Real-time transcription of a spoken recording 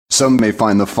Some may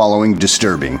find the following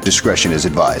disturbing. Discretion is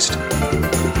advised.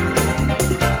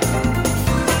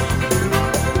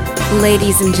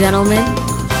 Ladies and gentlemen,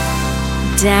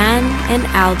 Dan and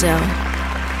Aldo.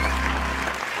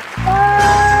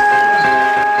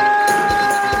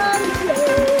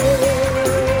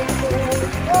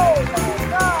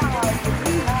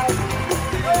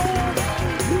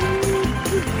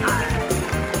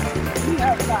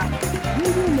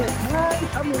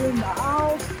 Coming in the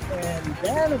house, and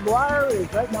Dan Aguirre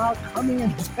is right now coming in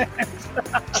his hands.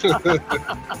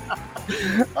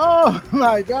 Oh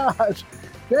my gosh.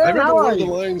 Dan, I remember one of the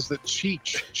lines that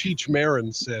Cheech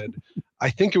Marin said. I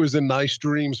think it was in Nice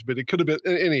Dreams, but it could have been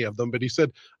any of them. But he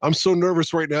said, "I'm so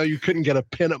nervous right now, you couldn't get a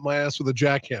pin at my ass with a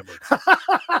jackhammer."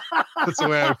 That's the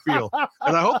way I feel.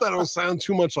 And I hope that don't sound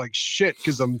too much like shit,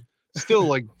 because I'm still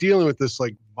like dealing with this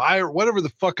like virus, whatever the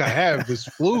fuck I have, this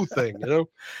flu thing, you know.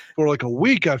 For like a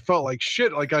week, I felt like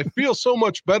shit. Like I feel so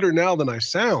much better now than I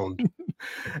sound.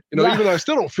 You know, even though I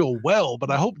still don't feel well, but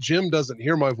I hope Jim doesn't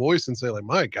hear my voice and say like,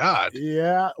 my God,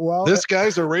 yeah, well, this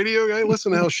guy's a radio guy.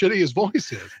 Listen to how shitty his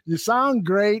voice is. You sound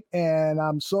great, and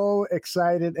I'm so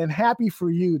excited and happy for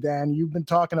you, Dan. You've been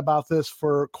talking about this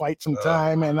for quite some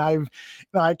time, and I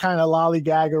kind of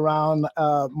lollygag around.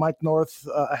 Mike North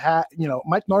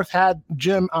Mike North had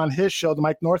Jim on his show, the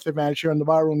Mike North Advantage, here on the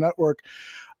Viral Network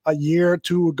a year or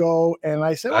two ago, and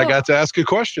I said, I got to ask a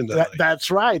question. That's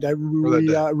right.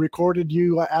 We recorded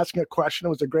you asking a question.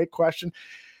 It was a great question.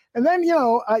 And then,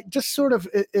 I just sort of,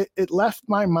 it left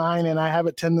my mind, and I have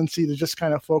a tendency to just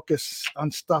kind of focus on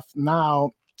stuff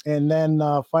now. And then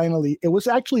finally, it was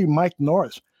actually Mike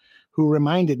North who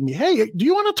reminded me, hey, do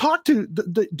you want to talk to,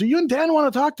 do you and Dan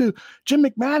want to talk to Jim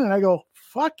McMahon? And I go,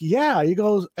 fuck yeah. He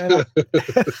goes, and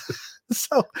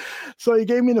so he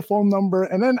gave me the phone number,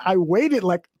 and then I waited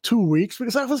like 2 weeks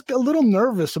because I was a little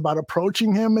nervous about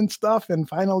approaching him and stuff. And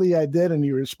finally I did, and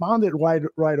he responded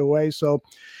right away. So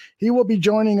he will be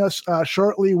joining us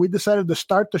shortly. We decided to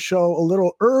start the show a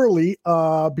little early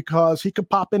because he could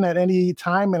pop in at any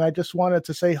time. And I just wanted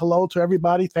to say hello to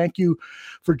everybody. Thank you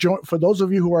for those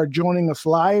of you who are joining us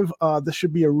live. This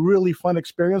should be a really fun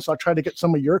experience. I'll try to get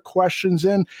some of your questions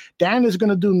in. Dan is going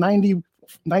to do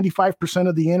 95%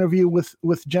 of the interview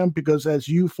with Jim, because as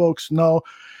you folks know,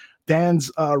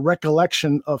 Dan's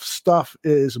recollection of stuff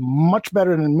is much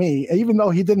better than me. Even though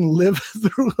he didn't live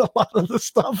through a lot of the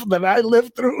stuff that I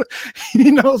lived through, he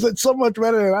knows it so much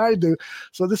better than I do.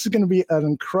 So this is going to be an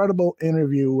incredible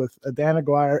interview with Dan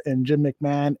Aguirre and Jim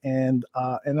McMahon, and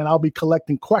then I'll be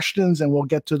collecting questions, and we'll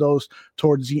get to those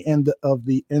towards the end of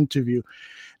the interview.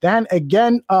 Dan,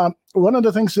 again, one of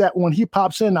the things that when he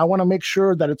pops in, I want to make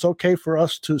sure that it's okay for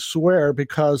us to swear,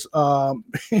 because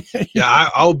yeah,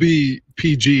 I'll be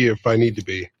PG if I need to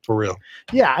be, for real.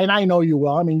 Yeah, and I know you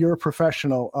will. I mean, you're a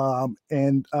professional,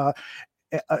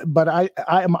 but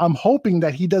I'm hoping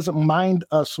that he doesn't mind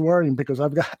swearing, because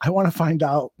I want to find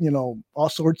out, all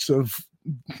sorts of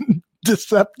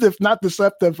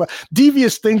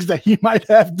devious things that he might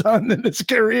have done in his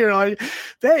career. Like,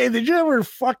 hey, did you ever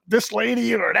fuck this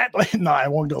lady or that lady? No, I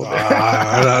won't go there.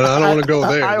 I don't want to go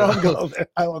there.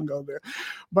 I won't go there.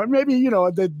 But maybe,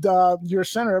 did your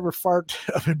center ever fart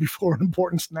before an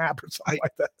important snap or something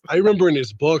like that? I remember in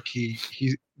his book, he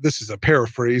this is a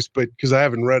paraphrase, but because I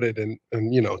haven't read it in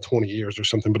 20 years or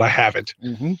something, but I haven't.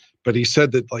 Mm-hmm. But he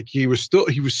said that like he was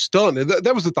stunned. And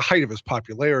that was at the height of his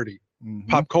popularity, mm-hmm.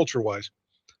 pop culture wise.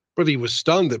 But he was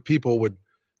stunned that people would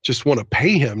just want to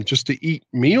pay him just to eat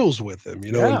meals with him,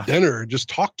 and dinner, just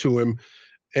talk to him.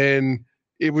 And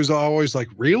it was always like,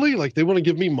 really? Like they want to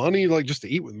give me money, like just to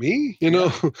eat with me,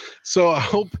 So I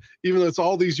hope, even though it's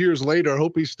all these years later, I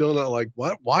hope he's still not like,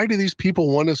 what? Why do these people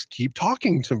want to keep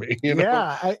talking to me?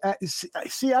 Yeah, I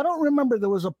see. I don't remember. There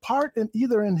was a part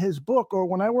either in his book or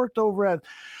when I worked over at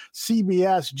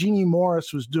CBS, Jeannie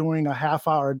Morris was doing a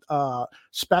half-hour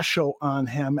special on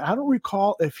him. I don't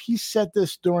recall if he said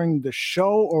this during the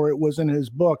show or it was in his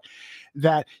book,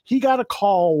 that he got a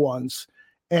call once.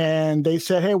 And they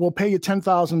said, hey, we'll pay you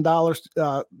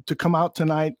 $10,000 to come out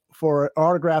tonight for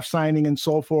autograph signing and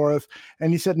so forth.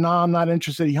 And he said, no, I'm not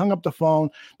interested. He hung up the phone.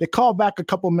 They called back a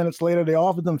couple minutes later. They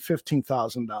offered them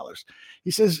 $15,000.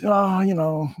 He says, oh,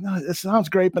 it sounds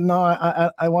great, but no,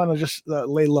 I want to just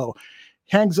lay low.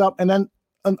 Hangs up. And then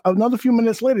another few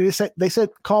minutes later, they said,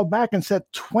 called back and said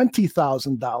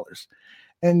 $20,000.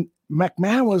 And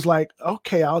McMahon was like,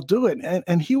 okay, I'll do it.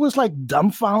 And he was like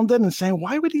dumbfounded and saying,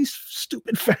 why would these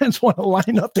stupid fans want to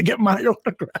line up to get my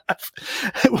autograph?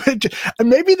 And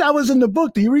maybe that was in the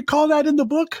book. Do you recall that in the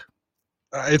book?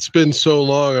 It's been so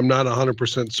long, I'm not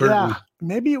 100% certain. Yeah,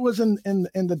 maybe it was in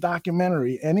the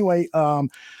documentary. Anyway,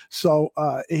 So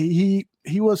he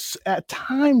was at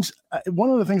times, one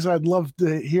of the things I'd love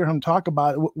to hear him talk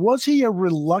about, was he a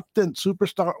reluctant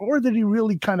superstar, or did he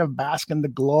really kind of bask in the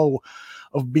glow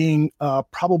of being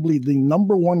probably the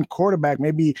number one quarterback,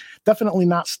 maybe definitely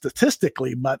not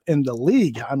statistically, but in the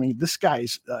league? I mean, this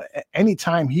guy's,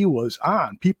 anytime he was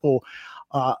on, people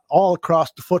all across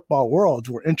the football world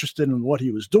were interested in what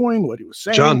he was doing, what he was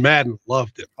saying. John Madden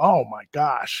loved him. Oh my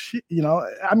gosh. You know,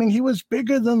 I mean, he was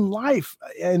bigger than life.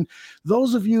 And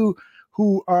those of you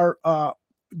who are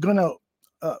going to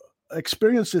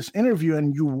experience this interview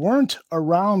and you weren't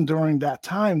around during that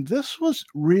time, this was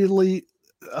really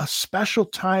a special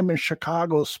time in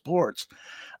Chicago sports.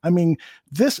 I mean,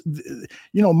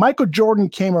 Michael Jordan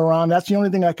came around. That's the only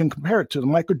thing I can compare it to.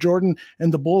 Michael Jordan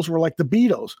and the Bulls were like the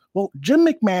Beatles. Well, Jim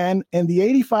McMahon and the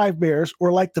 '85 Bears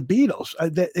were like the Beatles.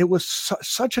 It was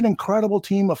such an incredible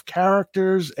team of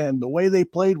characters, and the way they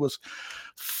played was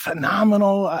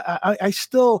phenomenal. I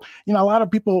still, a lot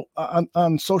of people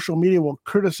on social media will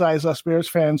criticize us Bears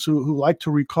fans who like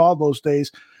to recall those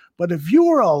days. But if you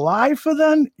were alive for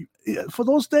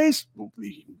those days,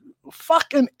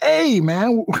 fucking A,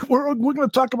 man. We're going to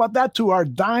talk about that to our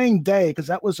dying day, because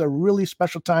that was a really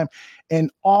special time in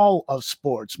all of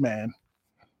sports, man.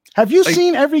 Have you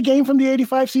seen every game from the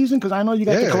 '85 season? Because I know you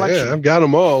got the collection. Yeah, I've got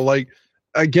them all. Like,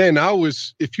 again,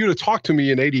 if you'd have talked to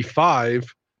me in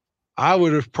 '85, I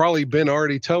would have probably been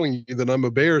already telling you that I'm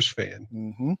a Bears fan.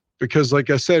 Mm-hmm. Because, like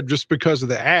I said, just because of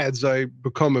the ads, I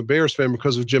become a Bears fan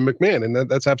because of Jim McMahon, and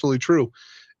that's absolutely true.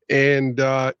 And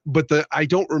but I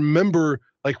don't remember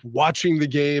like watching the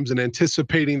games and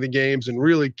anticipating the games and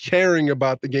really caring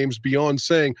about the games beyond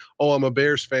saying, "Oh, I'm a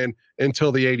Bears fan,"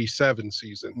 until the '87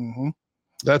 season. Mm-hmm.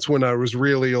 That's when I was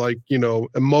really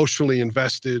emotionally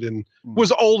invested and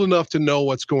was old enough to know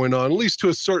what's going on, at least to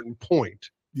a certain point.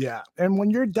 Yeah. And when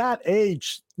you're that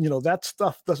age, that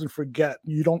stuff doesn't forget.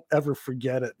 You don't ever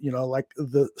forget it. Like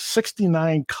the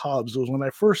 '69 Cubs was when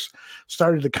I first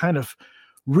started to kind of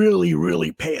really,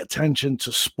 really pay attention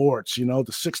to sports. The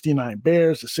 '69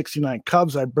 Bears, the '69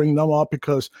 Cubs, I bring them up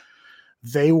because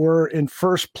they were in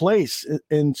first place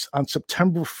on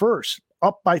September 1st,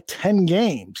 up by 10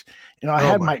 games. I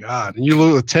had my God. And you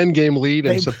lose a 10-game lead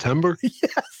in September?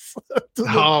 Yes.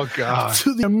 God.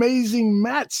 To the amazing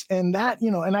Mets. And that,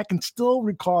 and I can still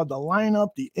recall the lineup,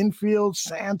 the infield: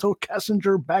 Santo,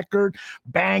 Kessinger, Beckert,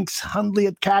 Banks, Hundley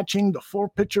at catching, the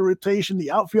 4-pitcher rotation,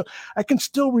 the outfield. I can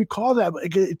still recall that, but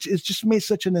it's just made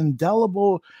such an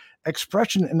indelible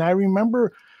expression. And I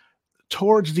remember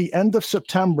towards the end of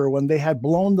September, when they had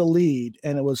blown the lead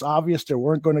and it was obvious they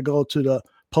weren't going to go to the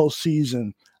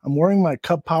postseason, I'm wearing my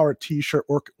Cub Power t-shirt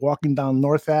walking down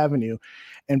North Avenue,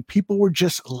 and people were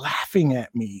just laughing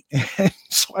at me. And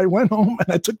so I went home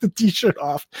and I took the t-shirt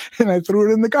off and I threw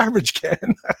it in the garbage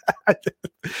can.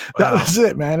 That was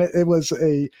it, man. It was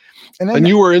and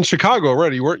you were in Chicago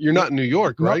already. You're not in New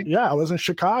York, right? No, yeah, I was in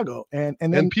Chicago. And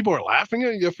then people are laughing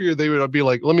at you. I figured they would be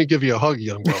like, "Let me give you a hug,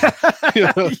 young brother."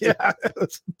 Yeah,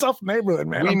 it's a tough neighborhood,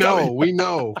 man. We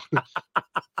know.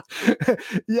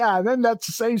 Yeah, and then that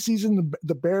same season,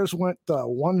 the Bears went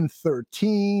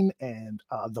 1-13, and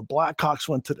the Blackhawks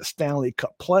went to the Stanley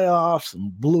Cup playoffs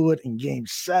and blew it in Game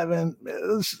 7. It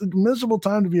was a miserable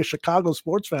time to be a Chicago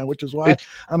sports fan, which is why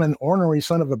I'm an ornery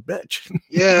son of a bitch.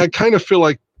 Yeah, I kind of feel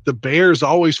like the Bears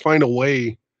always find a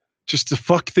way just to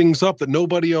fuck things up that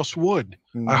nobody else would.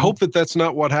 Mm-hmm. I hope that that's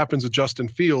not what happens with Justin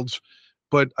Fields,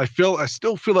 but I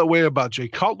still feel that way about Jay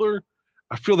Cutler.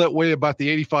 I feel that way about the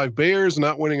 '85 Bears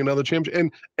not winning another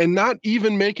championship and not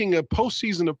even making a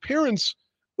postseason appearance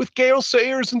with Gale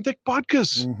Sayers and Dick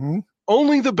Butkus. Mm-hmm.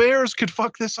 Only the Bears could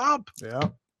fuck this up. Yeah,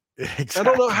 exactly. I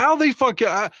don't know how they fuck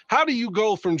it. How do you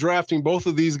go from drafting both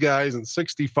of these guys in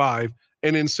 '65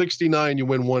 and in '69 you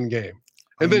win one game?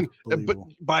 And then, but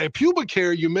by a pubic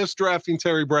hair, you miss drafting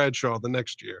Terry Bradshaw the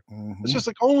next year. Mm-hmm. It's just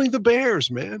like only the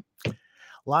Bears, man.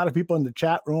 A lot of people in the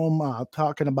chat room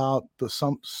talking about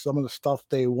some of the stuff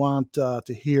they want to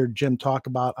hear Jim talk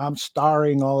about. I'm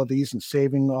starring all of these and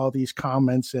saving all these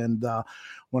comments. And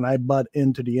when I butt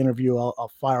into the interview,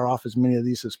 I'll fire off as many of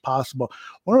these as possible.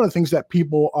 One of the things that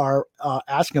people are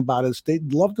asking about is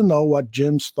they'd love to know what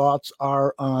Jim's thoughts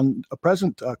are on a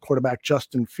present quarterback,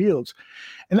 Justin Fields.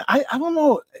 And I don't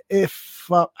know if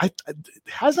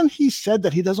hasn't he said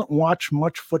that he doesn't watch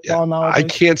much football nowadays? I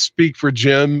can't speak for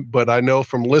Jim, but I know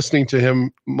from listening to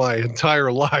him my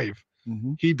entire life,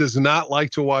 mm-hmm. he does not like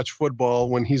to watch football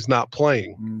when he's not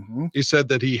playing. Mm-hmm. He said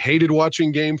that he hated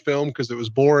watching game film because it was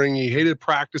boring. He hated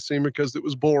practicing because it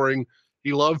was boring.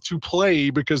 He loved to play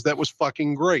because that was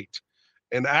fucking great.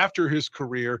 And after his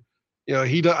career,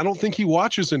 I don't think he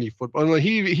watches any football.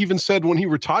 He even said when he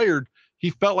retired, he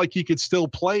felt like he could still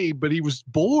play, but he was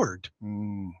bored.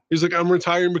 He's like, I'm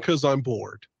retiring because I'm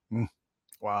bored.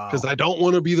 Wow. Because I don't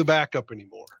want to be the backup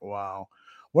anymore. Wow.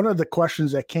 One of the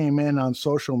questions that came in on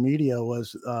social media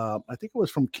was, I think it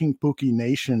was from King Pookie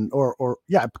Nation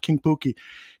King Pookie.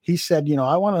 He said,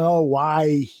 I want to know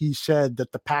why he said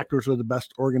that the Packers were the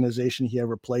best organization he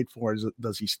ever played for.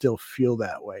 Does he still feel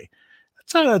that way?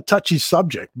 It's not a touchy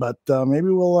subject, but maybe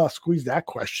we'll squeeze that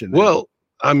question in. Well,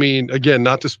 I mean, again,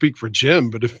 not to speak for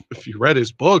Jim, but if you read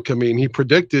his book, I mean, he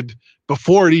predicted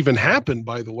before it even happened,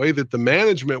 by the way, that the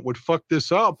management would fuck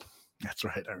this up. That's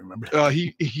right. I remember.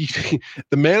 The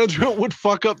management would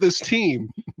fuck up this team.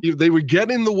 They would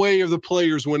get in the way of the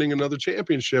players winning another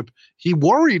championship. He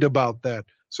worried about that.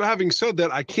 So having said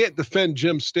that, I can't defend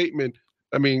Jim's statement.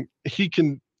 I mean, he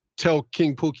can tell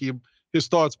King Pookie his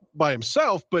thoughts by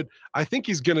himself, but I think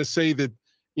he's going to say that,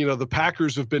 the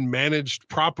Packers have been managed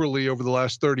properly over the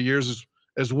last 30 years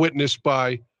as witnessed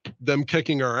by them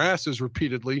kicking our asses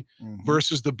repeatedly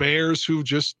versus the Bears who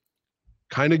just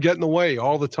kind of get in the way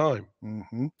all the time.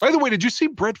 By the way, did you see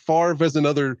Brett Favre has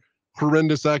another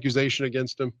horrendous accusation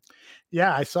against him?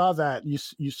 Yeah, I saw that.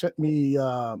 You sent me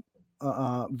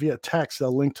via text a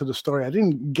link to the story. I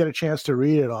didn't get a chance to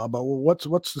read it all, but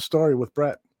what's the story with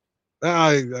Brett?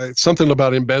 Something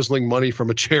about embezzling money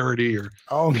from a charity or.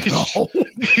 Oh no,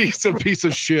 he's a piece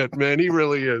of shit, man. He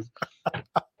really is.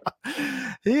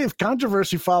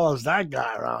 Controversy follows that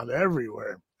guy around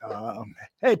everywhere.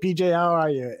 Hey PJ, how are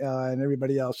you? And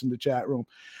everybody else in the chat room.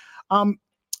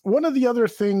 One of the other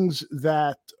things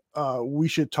that we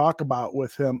should talk about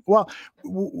with him. Well,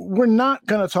 we're not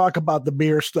going to talk about the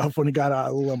beer stuff when he got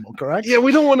out of the limo, correct? Yeah,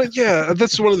 we don't want to. Yeah,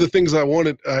 that's one of the things I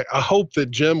wanted. I hope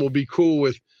that Jim will be cool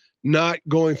with not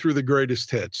going through the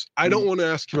greatest hits. I don't want to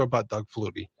ask him about Doug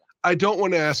Flutie. I don't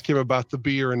want to ask him about the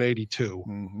beer in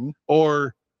 '82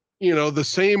 or, the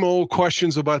same old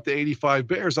questions about the '85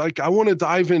 Bears. I want to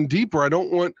dive in deeper. I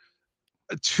don't want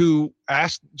to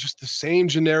ask just the same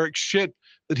generic shit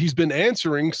that he's been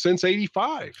answering since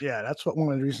 '85. Yeah, that's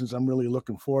one of the reasons I'm really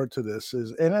looking forward to this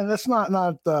is, and that's not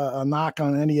a knock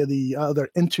on any of the other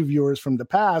interviewers from the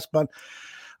past, but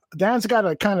Dan's got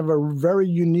a kind of a very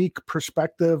unique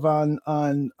perspective on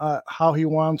how he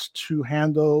wants to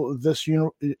handle this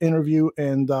interview.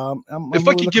 And if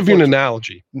I could give you an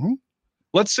analogy,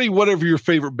 let's say whatever your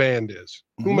favorite band is,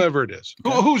 whomever it is,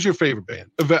 okay. Who's your favorite band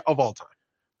of all time?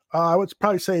 I would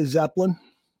probably say Zeppelin.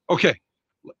 Okay.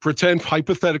 Pretend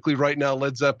hypothetically right now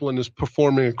Led Zeppelin is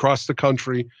performing across the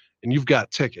country and you've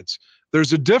got tickets.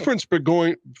 There's a difference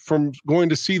going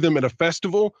to see them at a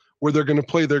festival where they're going to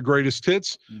play their greatest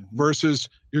hits versus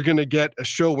you're going to get a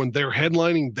show when they're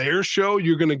headlining their show.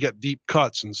 You're going to get deep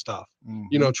cuts and stuff,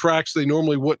 tracks they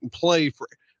normally wouldn't play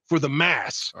for the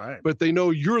mass, right. But they know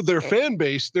you're their fan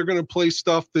base. They're going to play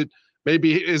stuff that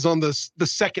maybe is on the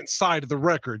second side of the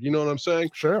record. You know what I'm saying?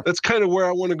 Sure. That's kind of where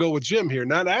I want to go with Jim here.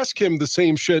 Not ask him the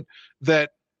same shit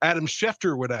that Adam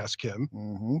Schefter would ask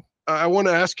him. I want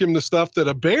to ask him the stuff that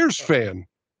a Bears fan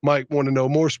might want to know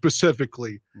more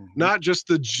specifically, not just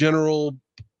the general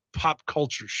pop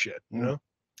culture shit, If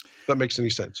that makes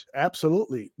any sense.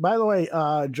 Absolutely. By the way,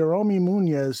 Jerome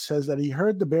Munoz says that he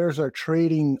heard the Bears are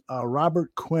trading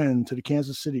Robert Quinn to the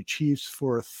Kansas City Chiefs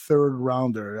for a third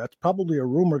rounder. That's probably a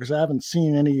rumor because I haven't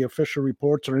seen any official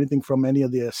reports or anything from any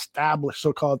of the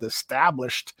so-called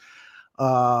established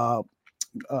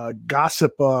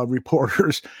gossip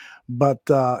reporters, but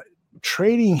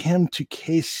trading him to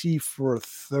KC for a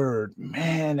third,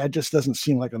 man, that just doesn't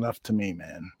seem like enough to me,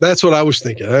 man. That's what I was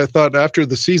thinking. I thought after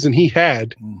the season he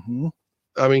had,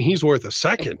 I mean, he's worth a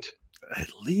second. At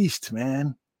least,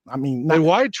 man. I mean, and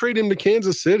why trade him to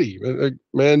Kansas City?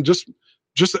 Man, just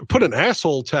put an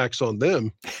asshole tax on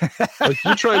them. Like,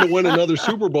 you're trying to win another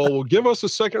Super Bowl. Well, give us a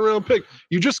second round pick.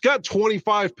 You just got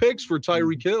 25 picks for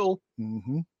Tyreek Hill.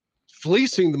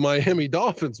 Fleecing the Miami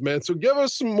Dolphins, man. So give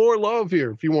us some more love here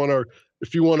if you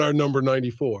want our number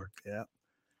 94. Yeah.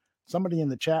 Somebody in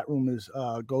the chat room is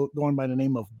going by the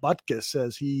name of Butkus,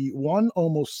 says he won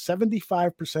almost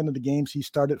 75% of the games he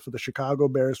started for the Chicago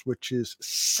Bears, which is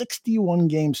 61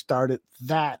 games started.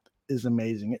 That is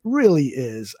amazing. It really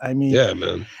is. I mean, yeah,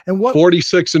 man. And what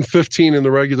 46-15 in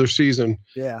the regular season.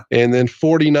 Yeah. And then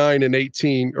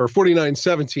 49-18 or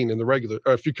 49-17 in the regular,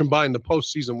 if you combine the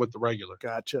postseason with the regular.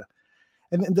 Gotcha.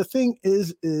 And the thing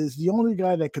is the only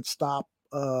guy that could stop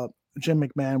Jim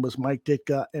McMahon was Mike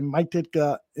Ditka, and Mike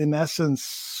Ditka, in essence,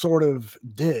 sort of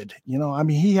did. I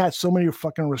mean, he had so many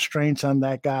fucking restraints on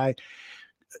that guy.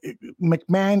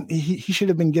 McMahon, he should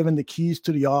have been given the keys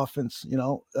to the offense.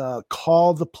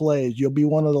 Call the plays. You'll be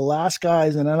one of the last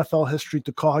guys in NFL history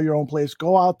to call your own plays.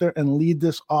 Go out there and lead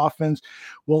this offense.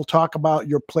 We'll talk about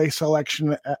your play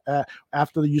selection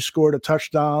after you scored a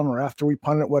touchdown or after we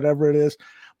punt it, whatever it is.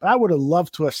 But I would have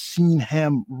loved to have seen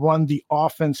him run the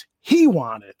offense he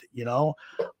wanted.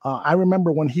 I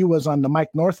remember when he was on the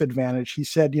Mike North Advantage, he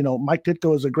said, Mike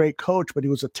Ditka is a great coach, but he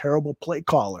was a terrible play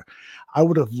caller. I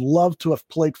would have loved to have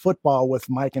played football with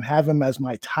Mike and have him as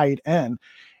my tight end.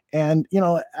 And,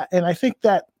 and I think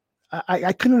that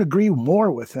I couldn't agree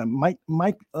more with him.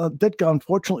 Mike Ditka,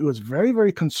 unfortunately, was very,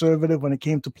 very conservative when it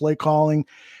came to play calling.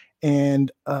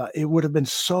 And it would have been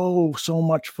so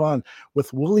much fun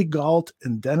with Willie Gault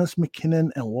and Dennis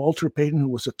McKinnon and Walter Payton, who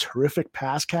was a terrific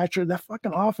pass catcher. That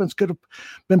fucking offense could have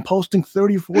been posting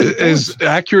 34 points. As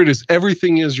accurate as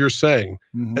everything is you're saying,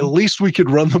 at least we could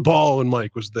run the ball when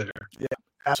Mike was there. Yeah,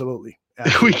 absolutely.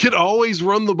 We could always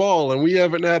run the ball, and we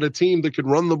haven't had a team that could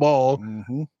run the ball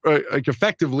like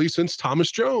effectively since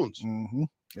Thomas Jones.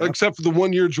 Except for the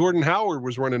 1 year Jordan Howard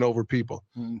was running over people.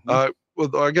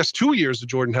 Well, I guess 2 years of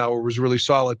Jordan Howard was really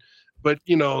solid. But,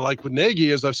 like with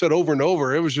Nagy, as I've said over and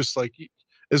over, it was just like,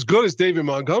 as good as David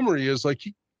Montgomery is, like,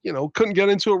 he, couldn't get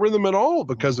into a rhythm at all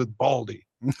because of Baldy.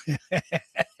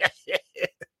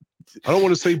 I don't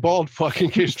want to say bald fuck in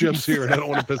case Jim's here, and I don't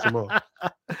want to piss him off.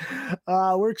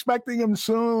 We're expecting him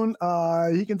soon.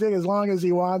 He can take as long as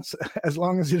he wants, as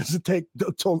long as he doesn't take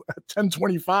till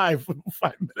 10:25.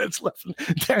 5 minutes left.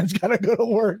 Dan's got to go to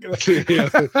work. Yeah,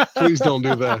 please don't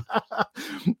do that.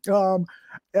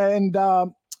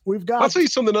 We've got. I'll tell you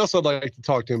something else I'd like to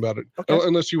talk to him about it. Okay.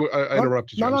 Unless I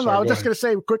interrupted you. No. Sorry, I was just going to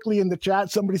say quickly in the chat,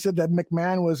 somebody said that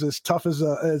McMahon was as tough as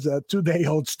a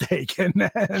 2-day-old steak, and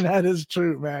that is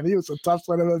true, man. He was a tough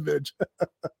son of a bitch.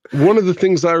 One of the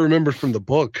things I remember from the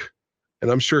book, and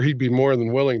I'm sure he'd be more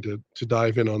than willing to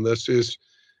dive in on this, is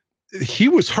he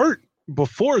was hurt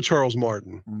before Charles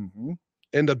Martin.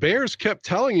 And the Bears kept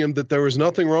telling him that there was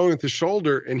nothing wrong with his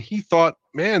shoulder, and he thought,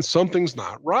 man, something's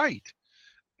not right.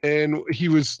 And he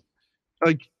was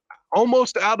like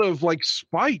almost out of like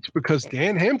spite because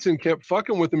Dan Hampton kept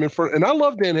fucking with him in front. And I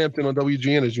love Dan Hampton on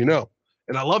WGN, as you know,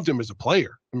 and I loved him as a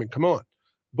player. I mean, come on.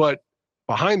 But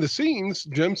behind the scenes,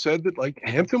 Jim said that like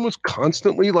Hampton was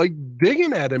constantly like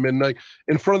digging at him and like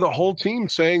in front of the whole team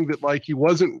saying that like he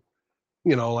wasn't,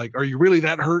 like, are you really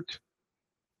that hurt?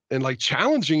 And like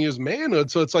challenging his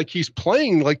manhood. So it's like he's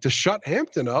playing like to shut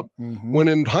Hampton up when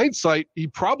in hindsight, he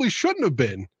probably shouldn't have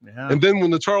been. Yeah. And then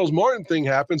when the Charles Martin thing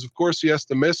happens, of course, he has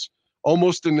to miss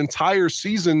almost an entire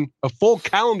season, a full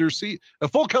calendar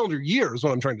year is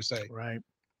what I'm trying to say. Right.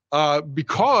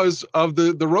 Because of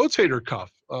the rotator cuff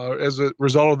as a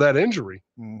result of that injury.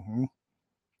 And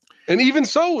even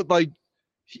so, like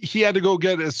he had to go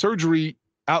get a surgery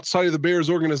outside of the Bears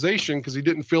organization because he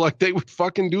didn't feel like they would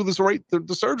fucking do this right,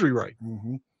 the surgery right.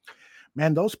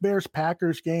 Man, those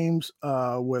Bears-Packers games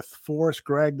with Forrest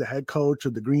Gregg, the head coach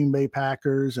of the Green Bay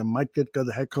Packers, and Mike Ditka,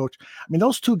 the head coach. I mean,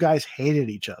 those two guys hated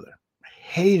each other.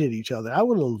 I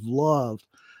would have loved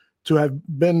to have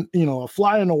been, a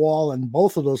fly on the wall in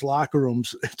both of those locker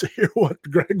rooms to hear what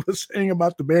Greg was saying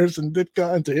about the Bears and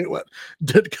Ditka, and to hear what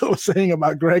Ditka was saying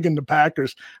about Greg and the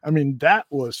Packers. I mean, that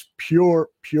was pure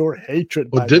hatred.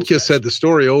 Well, Ditka said the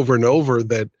story over and over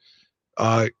that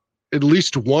at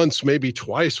least once, maybe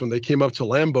twice, when they came up to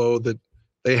Lambeau, that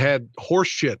they had horse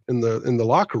shit in the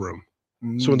locker room.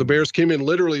 So when the Bears came in,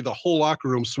 literally the whole locker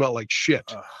room smelled like shit.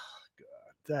 Oh, God,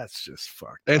 that's just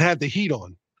fucked. And had the heat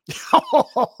on.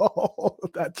 Oh,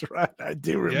 that's right. I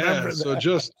do remember that. So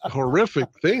just horrific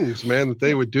things, man, that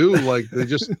they would do. Like they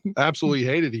just absolutely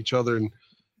hated each other.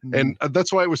 And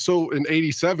that's why it was so in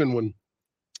 87 when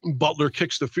Butler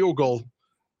kicks the field goal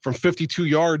from 52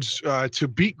 yards to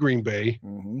beat Green Bay,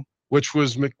 which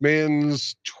was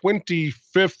McMahon's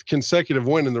 25th consecutive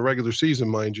win in the regular season,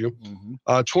 mind you,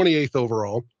 28th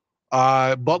overall.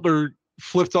 Butler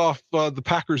flipped off the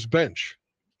Packers bench.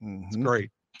 It's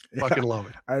great. Fucking love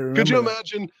it. I remember. Could you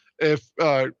imagine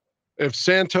if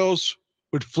Santos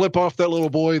would flip off that little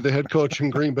boy, the head coach in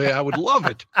Green Bay? I would love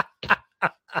it.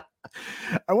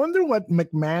 I wonder what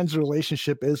McMahon's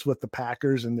relationship is with the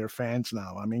Packers and their fans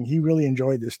now. I mean, he really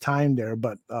enjoyed his time there,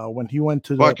 but when he went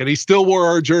to and he still wore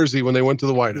our jersey when they went to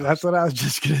the White House. That's what I was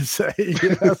just gonna say.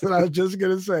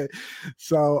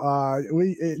 So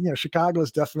Chicago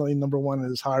is definitely number one in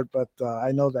his heart, but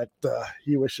I know that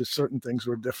he wishes certain things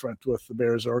were different with the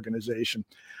Bears organization.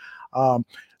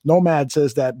 Nomad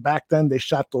says that back then they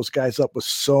shot those guys up with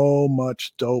so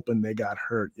much dope and they got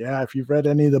hurt. Yeah, if you've read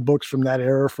any of the books from that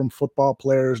era from football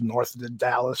players, North of the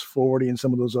Dallas 40 and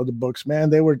some of those other books,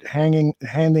 man, they were handing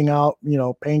out,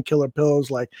 painkiller pills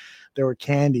like they were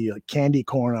candy, like candy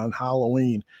corn on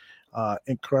Halloween.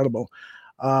 Incredible.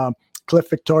 Cliff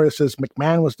Victoria says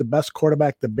McMahon was the best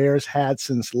quarterback the Bears had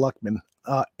since Luckman.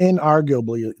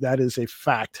 Inarguably, that is a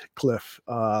fact, Cliff.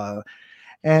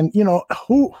 And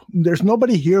there's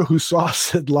nobody here who saw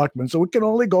Sid Luckman, so we can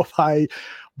only go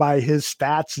by his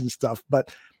stats and stuff.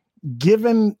 But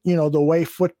given the way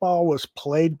football was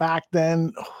played back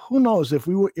then, who knows if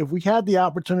we had the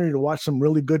opportunity to watch some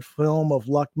really good film of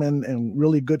Luckman and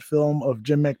really good film of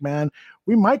Jim McMahon,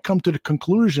 we might come to the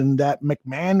conclusion that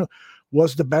McMahon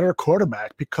was the better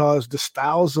quarterback because the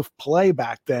styles of play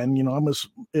back then,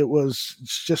 it was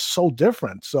just so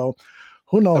different. So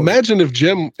who knows? Imagine if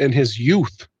Jim in his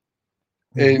youth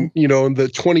and, in the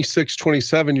 26,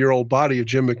 27-year-old body of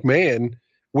Jim McMahon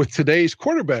with today's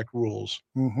quarterback rules.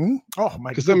 Mm-hmm. Oh,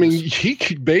 my goodness. Because, he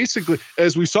could basically,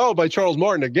 as we saw by Charles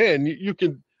Martin, again, you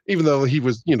can, even though he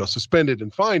was, suspended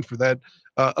and fined for that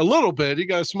a little bit, he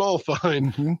got a small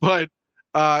fine. Mm-hmm. But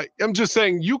I'm just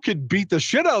saying you could beat the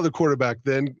shit out of the quarterback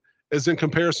then, as in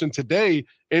comparison today,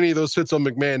 any of those hits on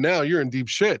McMahon now, you're in deep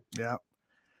shit. Yeah.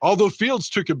 Although Fields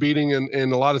took a beating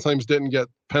and a lot of times didn't get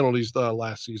penalties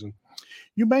last season.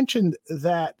 You mentioned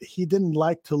that he didn't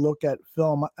like to look at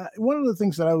film. One of the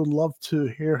things that I would love to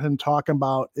hear him talking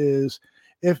about is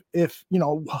if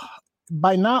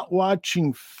by not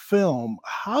watching film,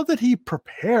 how did he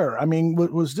prepare? I mean,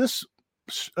 was this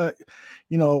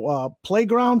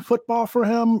playground football for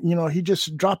him? He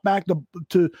just dropped back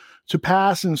to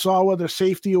pass and saw where the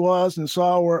safety was and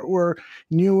saw where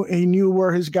he knew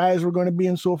where his guys were going to be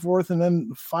and so forth, and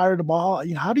then fired the ball.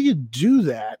 How do you do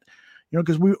that?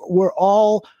 Because we're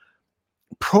all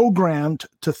programmed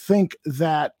to think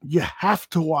that you have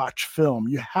to watch film.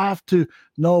 You have to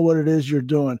know what it is you're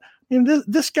doing.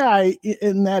 This guy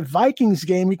in that Vikings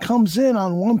game, he comes in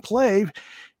on one play,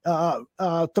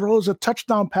 throws a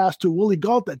touchdown pass to Willie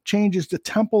Gault that changes the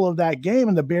tempo of that game,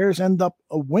 and the Bears end up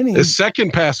winning. His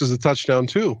second pass is a touchdown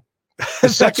too.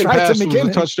 His second pass was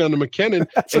a touchdown to McKinnon,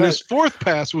 and his fourth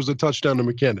pass was a touchdown to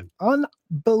McKinnon.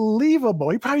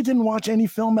 Unbelievable. He probably didn't watch any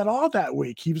film at all that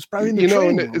week. He was probably in the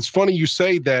training room. It's funny you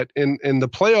say that. In the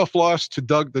playoff loss to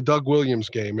the Doug Williams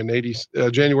game in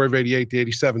January of '88, the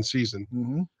 '87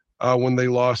 season, when they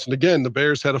lost, and again the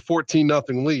Bears had a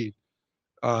 14-0 lead.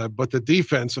 But the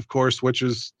defense, of course, which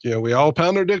is, we all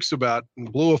pound our dicks about,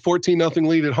 and blew a 14-0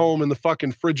 lead at home in the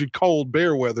fucking frigid cold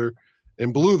bear weather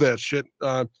and blew that shit.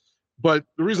 But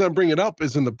the reason I bring it up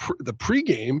is in the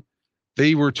pregame,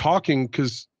 they were talking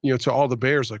because, to all the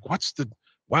Bears, like,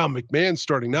 wow, McMahon's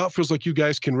starting. Now it feels like you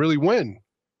guys can really win.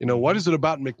 What is it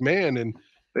about McMahon? And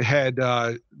they had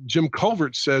Jim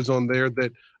Covert says on there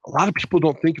that a lot of people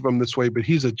don't think of him this way, but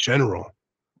he's a general.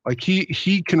 Like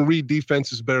he can read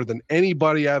defenses better than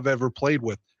anybody I've ever played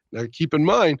with. Now keep in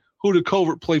mind, who did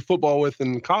Covert play football with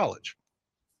in college?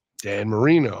 Dan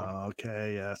Marino.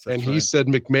 Okay, yes. And he said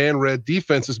McMahon read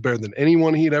defenses better than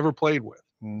anyone he'd ever played with.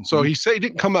 Mm-hmm. So he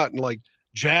didn't come out and like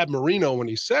jab Marino when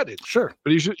he said it. Sure.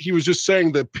 But he was just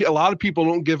saying that a lot of people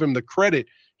don't give him the credit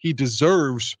he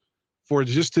deserves for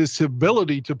just his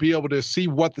ability to be able to see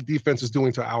what the defense is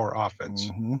doing to our offense.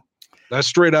 Mm-hmm. That's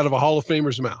straight out of a Hall of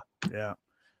Famer's mouth. Yeah.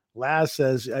 Laz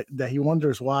says that he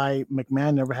wonders why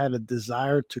McMahon never had a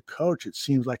desire to coach. It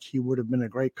seems like he would have been a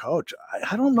great coach.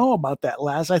 I don't know about that,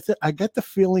 Laz. I get the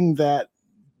feeling that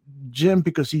Jim,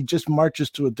 because he just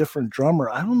marches to a different drummer,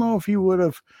 I don't know if he would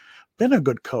have been a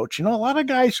good coach. A lot of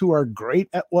guys who are great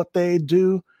at what they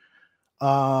do,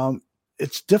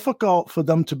 it's difficult for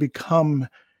them to become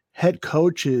head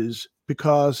coaches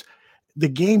because the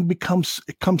game becomes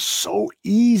so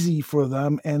easy for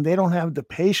them, and they don't have the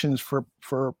patience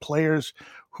for players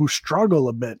who struggle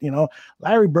a bit.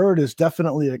 Larry Bird is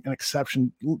definitely an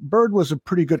exception. Bird was a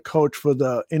pretty good coach for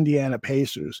the Indiana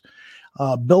Pacers.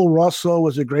 Bill Russell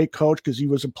was a great coach because he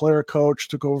was a player coach,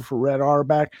 took over for Red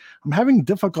Auerbach. I'm having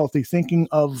difficulty thinking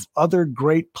of other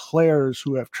great players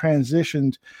who have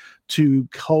transitioned to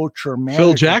coach or manage.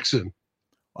 Phil Jackson.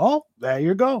 Oh, there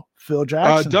you go. Phil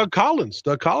Jackson. Doug Collins.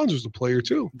 Doug Collins was a player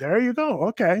too. There you go.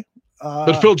 Okay.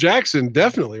 But Phil Jackson,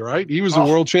 definitely, right? He was a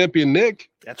world champion Knick.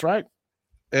 That's right.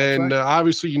 And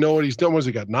obviously, what he's done. What has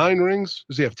he got? 9 rings?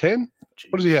 Does he have 10?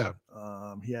 What does he have?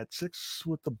 He had 6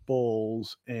 with the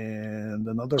Bulls and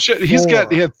another 4. He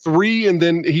had 3, and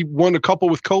then he won a couple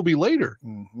with Kobe later.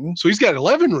 Mm-hmm. So he's got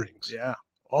 11 rings. Yeah.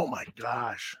 Oh, my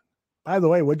gosh. By the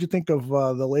way, what'd you think of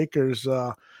the Lakers'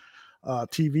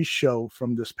 TV show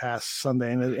from this past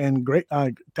Sunday, and great.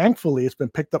 Thankfully, it's been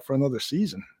picked up for another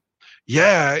season.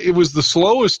 Yeah, it was the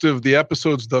slowest of the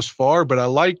episodes thus far, but I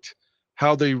liked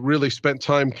how they really spent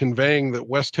time conveying that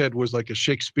Westhead was like a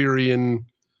Shakespearean,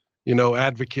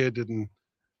 advocate. And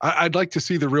I'd like to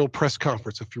see the real press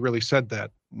conference if he really said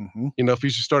that. Mm-hmm. If he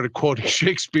just started quoting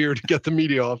Shakespeare to get the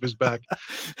media off his back.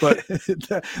 But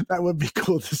that would be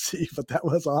cool to see, but that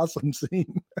was awesome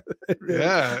scene. Really.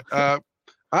 Yeah.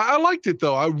 I liked it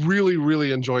though. I really,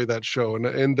 really enjoyed that show,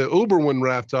 and the Uber one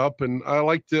wrapped up, and I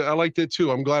liked it too.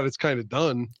 I'm glad it's kind of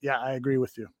done. Yeah, I agree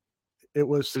with you. It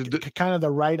was kind of the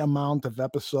right amount of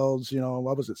episodes.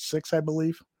 What was it? 6, I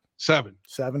believe. 7.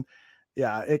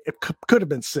 Yeah, it could have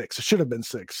been 6. It should have been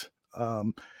 6.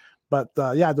 But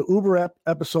the Uber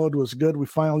episode was good. We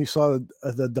finally saw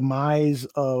the demise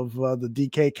of the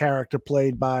DK character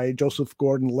played by Joseph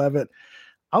Gordon-Levitt.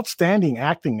 Outstanding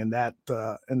acting in that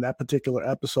particular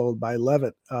episode by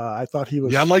Levitt. I thought he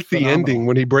was. Yeah, I like the ending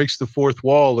when he breaks the fourth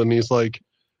wall and he's like,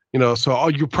 so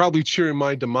you're probably cheering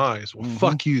my demise. Well,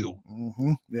 fuck you.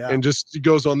 Mm-hmm. Yeah, and just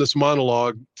goes on this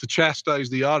monologue to chastise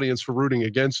the audience for rooting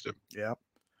against him. Yeah,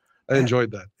 I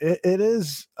enjoyed that. It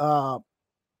is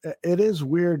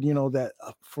weird, that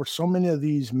for so many of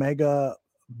these mega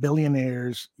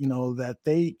billionaires, that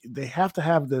they have to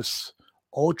have this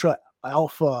ultra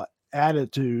alpha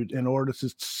attitude in order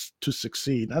to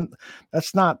succeed. And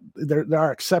that's not there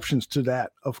are exceptions to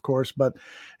that, of course, but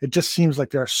it just seems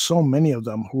like there are so many of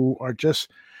them who are just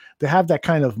they have that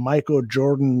kind of Michael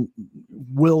Jordan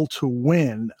will to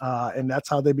win, and that's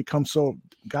how they become so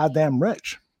goddamn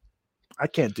rich. I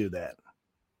can't do that.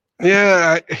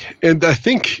 Yeah, and I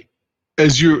think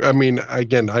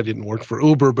again, I didn't work for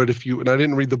Uber, but and I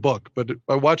didn't read the book, but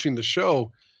by watching the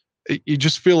show, you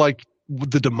just feel like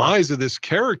the demise of this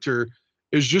character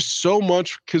is just so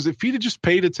much, because if he'd have just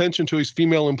paid attention to his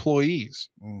female employees,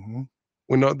 mm-hmm.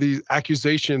 when the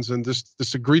accusations and this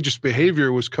egregious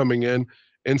behavior was coming in,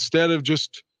 instead of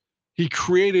just, he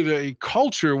created a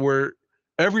culture where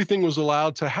everything was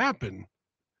allowed to happen.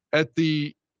 At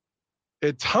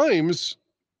times,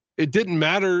 it didn't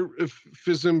matter if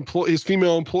his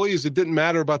female employees, it didn't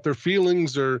matter about their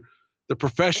feelings or the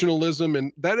professionalism,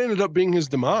 and that ended up being his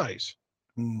demise.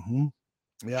 Mm-hmm.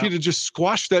 Yeah. If he'd have just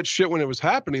squashed that shit when it was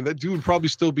happening, that dude would probably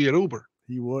still be at Uber.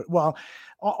 He would. Well,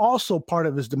 also part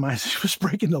of his demise, he was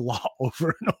breaking the law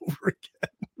over and over again.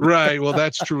 Right. Well,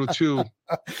 that's true too.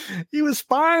 He was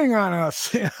spying on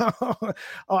us.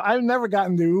 I've never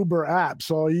gotten the Uber app,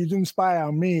 so he didn't spy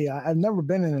on me. I've never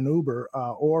been in an Uber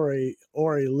or a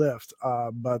Lyft,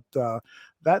 but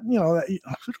that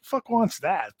who the fuck wants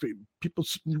that? People.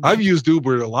 I've used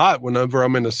Uber a lot whenever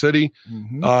I'm in a city.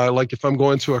 Mm-hmm. Like if I'm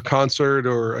going to a concert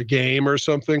or a game or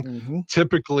something, mm-hmm.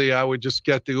 typically I would just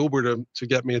get the Uber to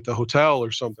get me at the hotel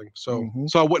or something. So mm-hmm.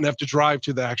 so I wouldn't have to drive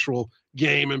to the actual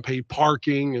game and pay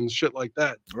parking and shit like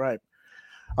that. Right.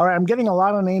 All right, I'm getting a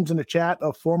lot of names in the chat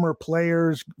of former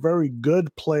players, very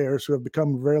good players who have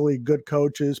become really good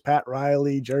coaches, Pat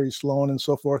Riley, Jerry Sloan, and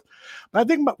so forth. But I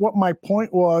think what my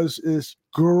point was is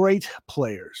great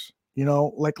players.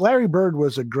 Like Larry Bird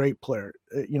was a great player.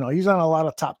 He's on a lot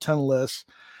of top 10 lists.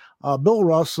 Bill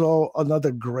Russell,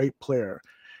 another great player.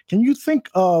 Can you think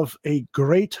of a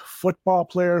great football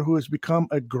player who has become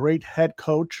a great head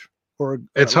coach?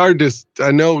 It's hard to,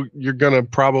 I know you're going to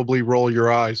probably roll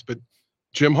your eyes, but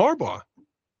Jim Harbaugh.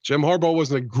 Jim Harbaugh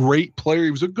wasn't a great player.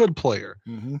 He was a good player.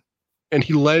 Mm-hmm. And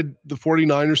he led the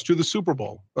 49ers to the Super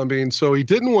Bowl. So he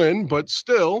didn't win, but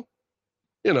still,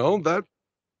 that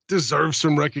deserves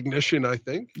some recognition, I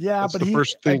think. Yeah, that's but the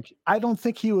first thing. I don't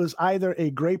think he was either a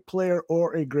great player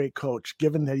or a great coach,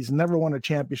 given that he's never won a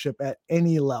championship at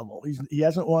any level. He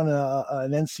hasn't won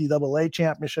an NCAA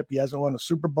championship. He hasn't won a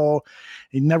Super Bowl.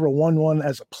 He never won one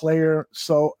as a player.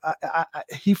 So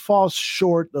he falls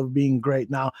short of being great.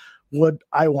 Now, would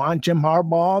I want Jim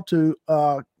Harbaugh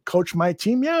to coach my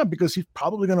team? Yeah, because he's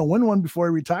probably going to win one before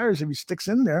he retires if he sticks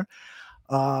in there.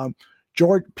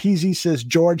 George PZ says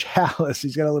George Halas.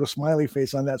 He's got a little smiley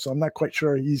face on that, so I'm not quite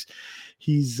sure he's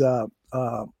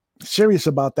serious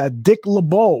about that. Dick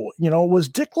LeBeau, was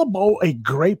Dick LeBeau a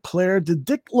great player?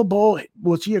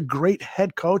 Was he a great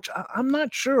head coach? I'm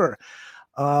not sure.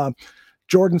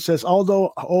 Jordan says,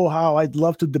 how I'd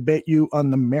love to debate you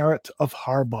on the merit of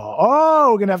Harbaugh.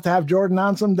 Oh, we're going to have Jordan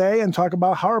on someday and talk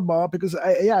about Harbaugh because,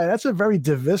 that's a very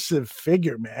divisive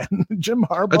figure, man. Jim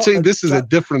Harbaugh. I'd say this is a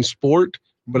different sport,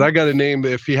 but I got a name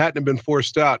that if he hadn't been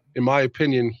forced out, in my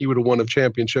opinion, he would have won a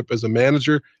championship as a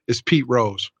manager, is Pete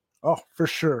Rose. Oh, for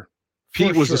sure.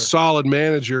 Pete was a solid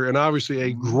manager and obviously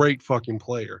a great fucking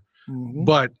player. Mm-hmm.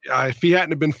 But if he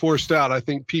hadn't been forced out, I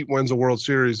think Pete wins a World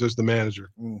Series as the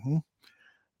manager. Mm-hmm.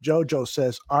 Jojo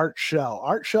says Art Shell.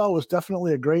 Art Shell was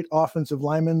definitely a great offensive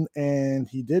lineman, and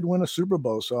he did win a Super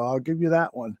Bowl, so I'll give you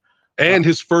that one. And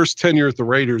his first tenure at the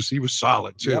Raiders, he was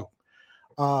solid too. Yep.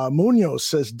 Munoz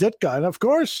says Ditka, and of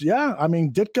course, yeah, I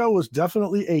mean Ditka was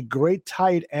definitely a great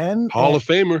tight end, Hall of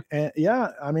Famer. And yeah,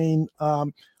 I mean,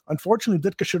 unfortunately,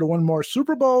 Ditka should have won more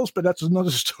Super Bowls, but that's another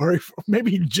story.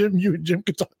 Maybe Jim, you and Jim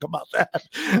could talk about that.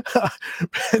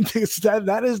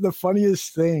 That is the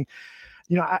funniest thing.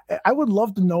 You know, I would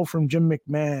love to know from Jim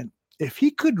McMahon, if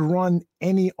he could run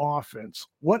any offense,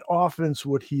 what offense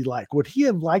would he like? Would he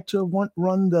have liked to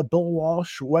run the Bill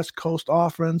Walsh West Coast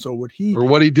offense, or would he? Or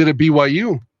what he did at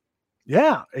BYU?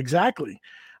 Yeah, exactly.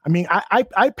 I mean,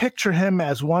 I picture him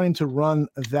as wanting to run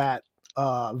that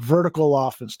vertical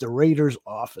offense, the Raiders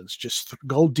offense, just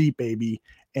go deep, baby,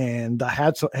 and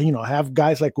have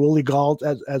guys like Willie Gault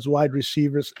as wide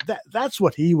receivers. That's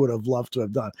what he would have loved to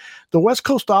have done. The West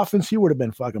Coast offense, he would have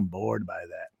been fucking bored by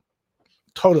that.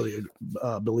 Totally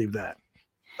believe that.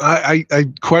 I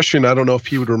question, I don't know if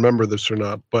he would remember this or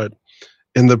not, but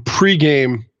in the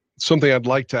pregame, something I'd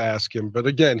like to ask him, but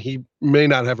again, he may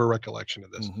not have a recollection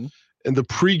of this. Mm-hmm. In the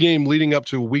pregame leading up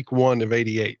to week 1 of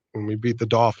 '88, when we beat the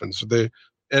Dolphins, the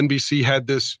NBC had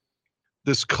this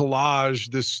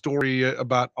collage, this story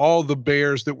about all the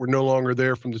Bears that were no longer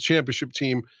there from the championship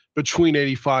team between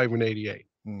 '85 and '88.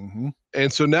 Mm-hmm.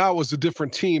 And so now it was a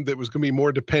different team that was going to be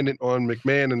more dependent on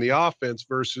McMahon and the offense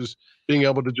versus being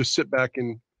able to just sit back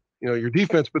and, your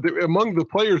defense. But among the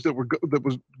players that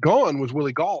was gone was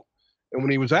Willie Gault. And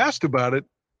when he was asked about it,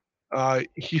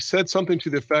 he said something to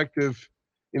the effect of,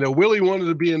 Willie wanted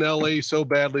to be in LA so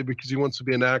badly because he wants to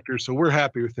be an actor. So we're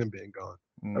happy with him being gone.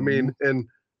 Mm-hmm. I mean, and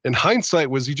in hindsight,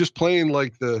 was he just playing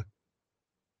like the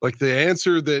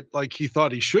answer that like he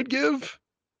thought he should give?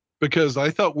 Because I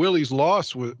thought Willie's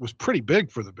loss was pretty big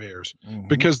for the Bears. Mm-hmm.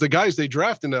 Because the guys they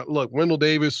drafted, look, Wendell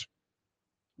Davis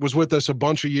was with us a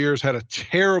bunch of years, had a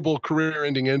terrible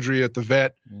career-ending injury at the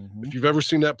vet. Mm-hmm. If you've ever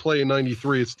seen that play in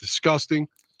 '93, it's disgusting.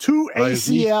 2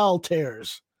 ACL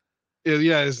tears.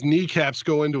 Yeah, his kneecaps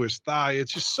go into his thigh.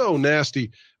 It's just so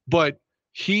nasty. But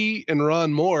he and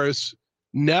Ron Morris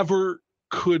never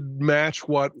could match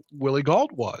what Willie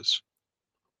Gault was.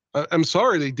 I'm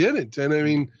sorry, they didn't. And I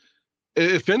mean,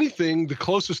 if anything, the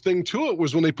closest thing to it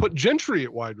was when they put Gentry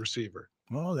at wide receiver.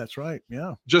 Oh, that's right.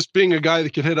 Yeah. Just being a guy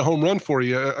that could hit a home run for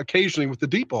you occasionally with the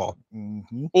deep ball.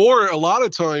 Mm-hmm. Or a lot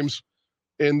of times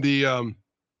in the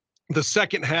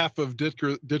second half of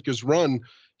Ditka's run,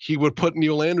 he would put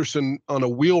Neil Anderson on a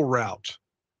wheel route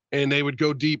and they would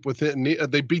go deep with it. And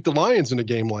they beat the Lions in a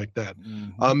game like that.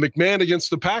 Mm-hmm. McMahon against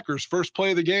the Packers, first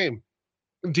play of the game,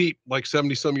 deep, like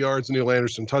 70-some yards, Neil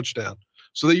Anderson touchdown.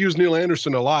 So they used Neil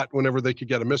Anderson a lot whenever they could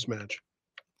get a mismatch.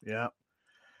 Yeah.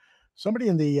 Somebody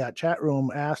in the chat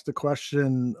room asked the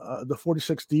question, the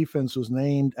 46 defense was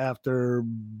named after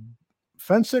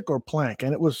Fensick or Plank,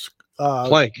 and it was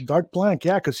Plank. Dark Plank,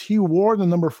 yeah, because he wore the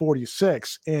number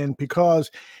 46, and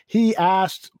because he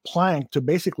asked Plank to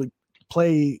basically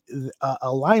play a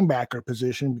linebacker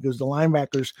position because the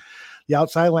linebackers, the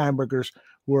outside linebackers,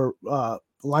 were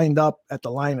lined up at the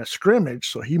line of scrimmage.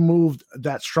 So he moved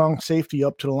that strong safety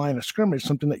up to the line of scrimmage,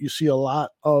 something that you see a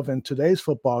lot of in today's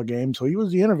football game. So he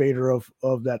was the innovator of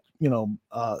that,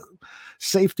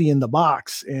 safety in the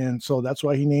box. And so that's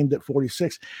why he named it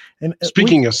 46. And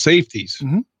speaking of safeties,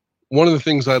 mm-hmm. One of the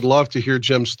things I'd love to hear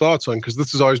Jim's thoughts on, because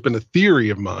this has always been a theory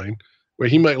of mine, where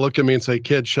he might look at me and say,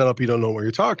 "Kid, shut up. You don't know what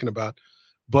you're talking about."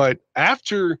 But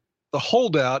after the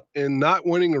holdout and not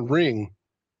winning a ring,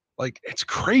 like, it's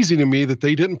crazy to me that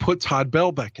they didn't put Todd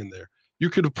Bell back in there. You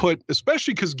could have put,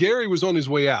 especially because Gary was on his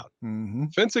way out. Mm-hmm.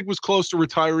 Fensick was close to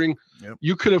retiring. Yep.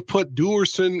 You could have put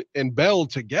Duerson and Bell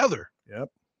together. Yep.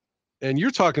 And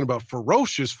you're talking about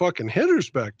ferocious fucking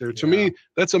hitters back there. To me,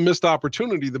 that's a missed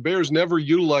opportunity. The Bears never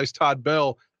utilized Todd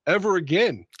Bell ever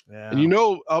again. Yeah.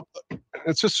 And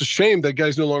it's just a shame that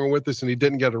guy's no longer with us and he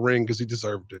didn't get a ring because he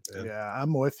deserved it, man. Yeah,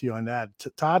 I'm with you on that.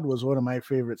 Todd was one of my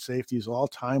favorite safeties all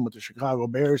time with the Chicago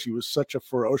Bears. He was such a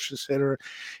ferocious hitter.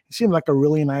 He seemed like a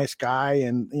really nice guy,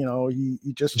 and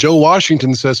he just. Joe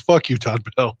Washington says, "Fuck you, Todd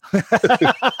Bell."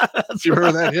 You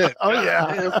heard that hit? Oh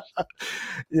yeah,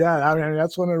 yeah. I mean,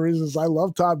 that's one of the reasons I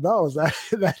love Todd Bell is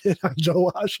that hit on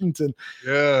Joe Washington.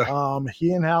 Yeah.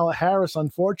 He and Hal Harris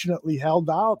unfortunately held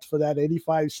out for that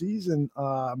 '85 season.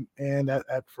 And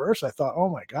at first I thought, oh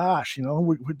my gosh,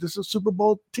 this is a Super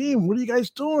Bowl team. What are you guys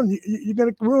doing? You're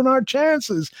going to ruin our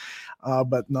chances.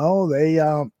 But no, they,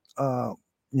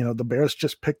 the Bears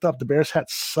just picked up. The Bears had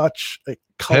such a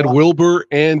had Wilbur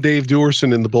and Dave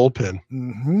Duerson in the bullpen.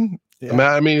 Mm-hmm. Yeah.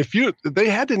 I mean, they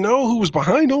had to know who was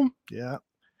behind them. Yeah.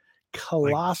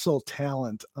 colossal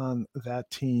talent on that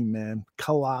team, man.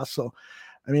 Colossal.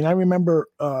 I mean, I remember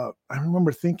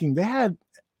thinking they had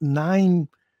 9.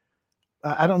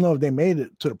 I don't know if they made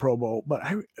it to the Pro Bowl, but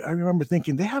I remember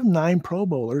thinking they have 9 Pro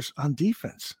Bowlers on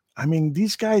defense. I mean,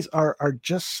 these guys are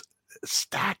just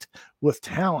stacked with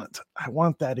talent. I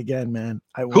want that again, man.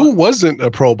 Who wasn't a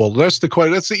Pro Bowler? That's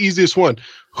the easiest one.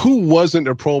 Who wasn't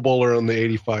a Pro Bowler on the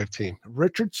 85 team?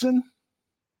 Richardson.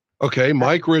 Okay,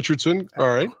 Mike Richardson. All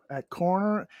right. At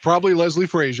corner. Probably Leslie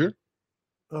Frazier.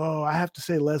 Oh, I have to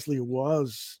say Leslie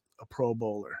was a Pro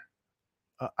Bowler.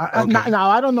 Okay. Now,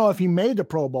 I don't know if he made the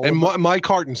Pro Bowl. And Mike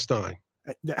Hartenstein.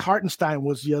 Hartenstein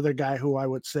was the other guy who I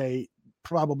would say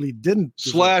probably didn't.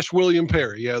 / William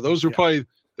Perry. Yeah, those are probably,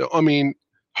 I mean,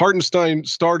 Hartenstein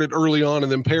started early on,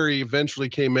 and then Perry eventually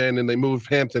came in, and they moved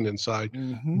Hampton inside.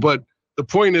 Mm-hmm. But the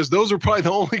point is, those are probably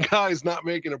the only guys not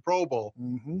making a Pro Bowl.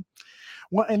 Mm-hmm.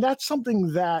 Well, and that's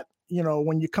something that, you know,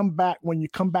 when you come back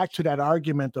to that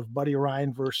argument of Buddy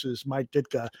Ryan versus Mike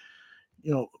Ditka,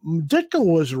 you know, Ditka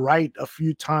was right a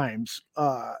few times,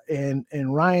 and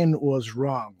Ryan was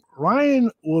wrong. Ryan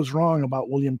was wrong about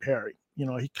William Perry. You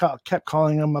know, he kept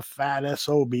calling him a fat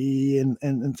SOB and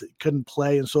couldn't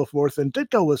play and so forth. And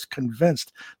Ditka was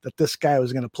convinced that this guy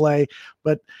was going to play,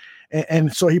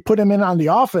 and so he put him in on the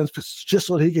offense just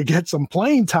so he could get some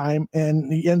playing time,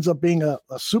 and he ends up being a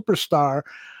superstar.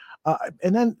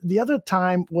 And then the other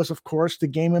time was, of course, the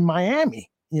game in Miami.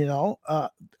 You know,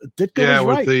 Ditka was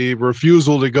right. With the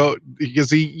refusal to go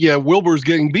because Wilbur's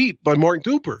getting beat by Mark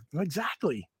Duper.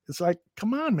 Exactly. It's like,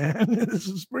 come on, man. This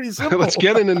is pretty simple. Let's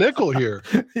get in a nickel here.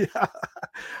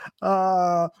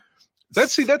 Yeah.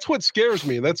 That's what scares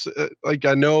me. That's like,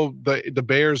 I know the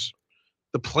Bears,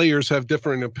 the players have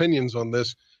different opinions on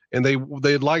this, and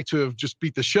they'd like to have just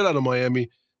beat the shit out of Miami,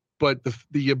 but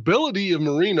the ability of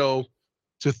Marino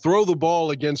to throw the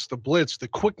ball against the blitz, the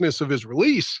quickness of his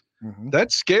release,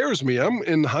 that scares me.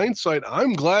 In hindsight,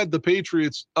 I'm glad the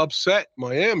Patriots upset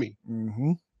Miami.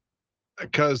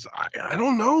 Because I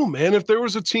don't know, man. If there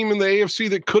was a team in the AFC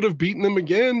that could have beaten them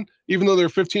again, even though they're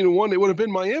 15-1, it would have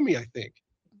been Miami, I think.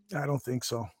 I don't think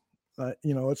so.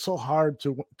 You know, it's so hard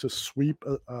to sweep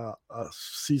a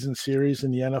season series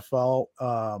in the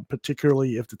NFL,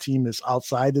 particularly if the team is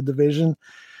outside the division.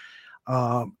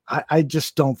 I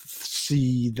just don't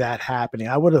see that happening.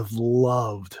 I would have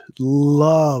loved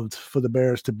for the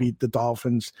Bears to beat the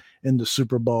Dolphins in the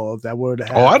Super Bowl. If that would have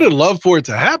happened. I'd have loved for it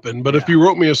to happen. But if you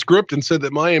wrote me a script and said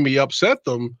that Miami upset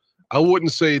them, I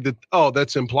wouldn't say that,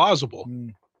 that's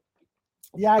implausible.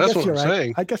 Yeah, that's guess what I'm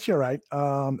saying. I guess you're right.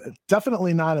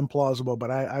 Definitely not implausible,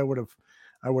 but I would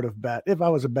have bet, if I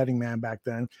was a betting man back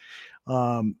then,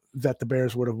 that the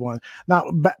Bears would have won.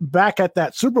 Now, back at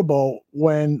that Super Bowl,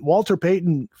 when Walter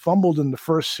Payton fumbled in the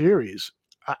first series,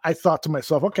 I thought to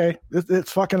myself, okay,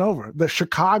 it's fucking over. The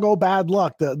Chicago bad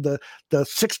luck, the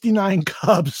 69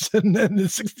 Cubs and then the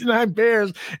 69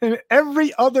 Bears and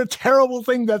every other terrible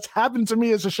thing that's happened to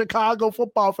me as a Chicago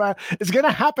football fan is going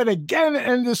to happen again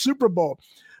in the Super Bowl.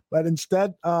 But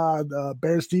instead, the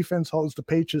Bears defense holds the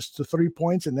Patriots to 3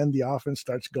 points, and then the offense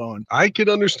starts going. I could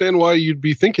understand why you'd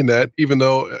be thinking that, even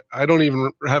though I don't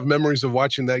even have memories of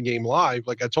watching that game live.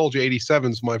 Like I told you,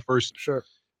 87 is my first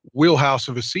wheelhouse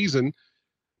of a season.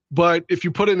 But if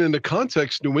you put it into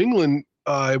context, New England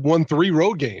won 3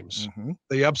 road games.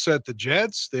 They upset the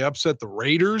Jets, they upset the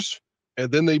Raiders,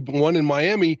 and then they won in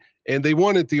Miami, and they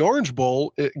won at the Orange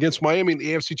Bowl against Miami in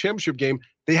the AFC Championship game.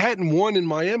 They hadn't won in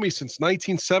Miami since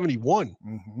 1971.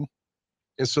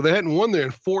 And so they hadn't won there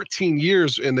in 14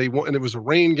 years, and they won, and it was a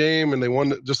rain game, and they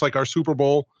won just like our Super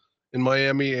Bowl in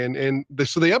Miami.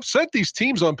 So they upset these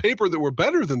teams on paper that were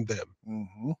better than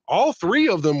them. All 3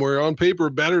 of them were on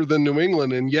paper better than New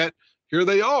England, and yet here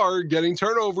they are getting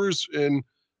turnovers and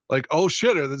like, oh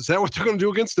shit, is that what they're going to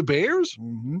do against the Bears?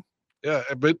 Yeah,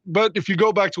 but if you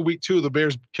go back to week 2, the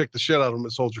Bears kicked the shit out of them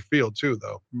at Soldier Field too,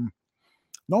 though.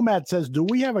 Nomad says, do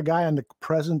we have a guy on the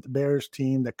present Bears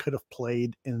team that could have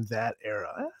played in that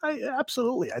era?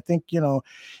 Absolutely. I think,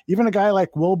 even a guy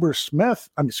like Roquan Smith,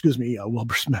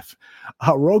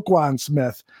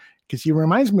 because he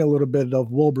reminds me a little bit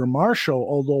of Wilber Marshall,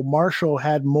 although Marshall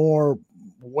had more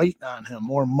weight on him,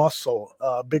 more muscle,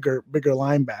 bigger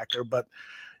linebacker. But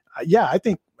I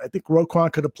think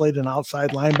Roquan could have played an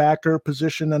outside linebacker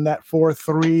position in that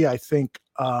 4-3. I think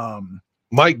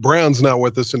Mike Brown's not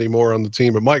with us anymore on the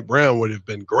team, but Mike Brown would have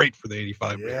been great for the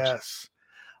 85 Bears. Yes.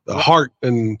 The heart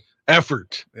and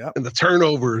effort and the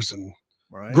turnovers and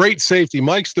great safety.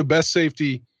 Mike's the best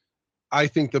safety I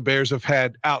think the Bears have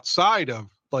had outside of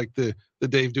like the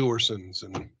Dave Duersons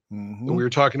and that we were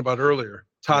talking about earlier,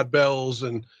 Todd Bells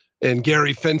and and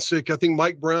Gary Fensick. I think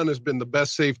Mike Brown has been the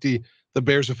best safety the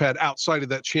Bears have had outside of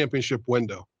that championship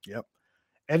window. Yep.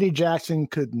 Eddie Jackson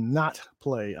could not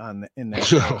play in that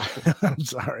show. I'm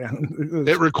sorry.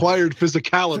 It required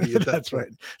physicality at that That's point.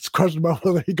 right. It's questionable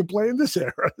whether he could play in this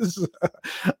era.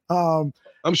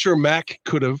 I'm sure Mac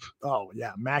could have. Oh,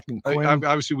 yeah. Mac and Quinn.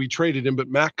 Obviously, we traded him, but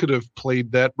Mac could have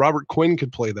played that. Robert Quinn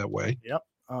could play that way. Yep.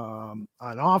 On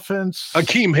offense.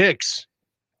 Akeem Hicks.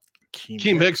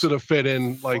 Akeem Hicks would have fit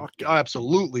in, like,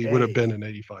 absolutely would have been an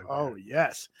 85. Oh,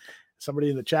 yes.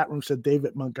 Somebody in the chat room said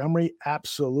David Montgomery.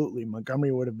 Absolutely.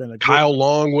 Montgomery would have been a Kyle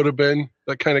Long would have been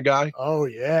that kind of guy. Oh,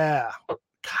 yeah.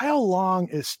 Kyle Long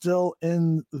is still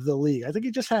in the league. I think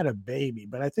he just had a baby,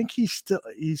 but I think he's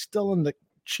still in the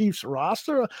Chiefs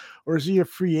roster, or is he a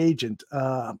free agent?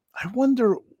 I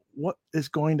wonder what is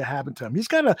going to happen to him. He's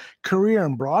got a career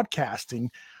in broadcasting.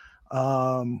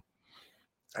 I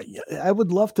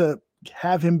would love to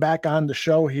have him back on the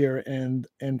show here and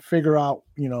figure out,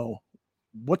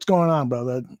 what's going on,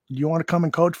 brother? You want to come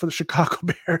and coach for the Chicago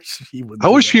Bears? I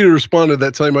wish he'd have responded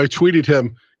that time. I tweeted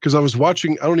him because I was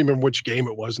watching. I don't even remember which game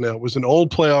it was now. It was an old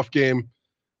playoff game.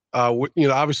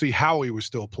 Obviously Howie was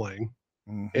still playing.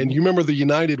 Mm-hmm. And you remember the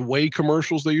United Way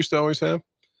commercials they used to always have?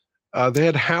 They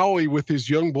had Howie with his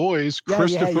young boys,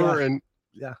 Christopher and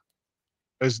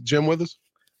Is Jim with us?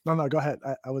 No, go ahead.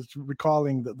 I was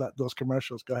recalling those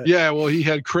commercials. Go ahead. Yeah, well, he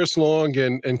had Chris Long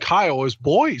and Kyle as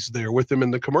boys there with him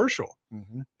in the commercial.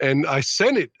 Mm-hmm. And I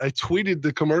sent it. I tweeted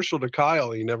the commercial to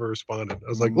Kyle. He never responded. I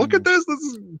was like, look at this. This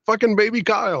is fucking baby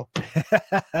Kyle.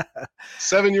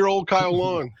 7-year-old Kyle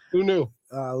Long. Who knew?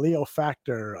 Leo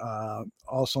Factor,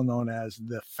 also known as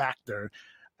The Factor.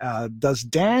 Does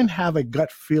Dan have a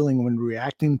gut feeling when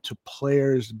reacting to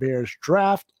players Bears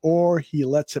draft, or he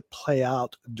lets it play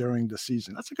out during the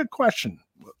season? That's a good question.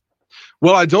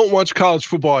 Well, I don't watch college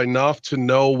football enough to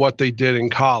know what they did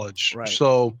in college. Right.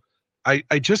 So I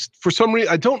just, for some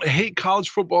reason, I don't hate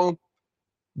college football,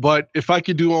 but if I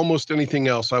could do almost anything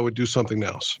else, I would do something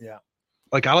else. Yeah.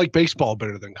 Like I like baseball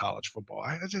better than college football.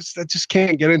 I just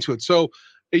can't get into it. So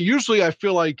usually I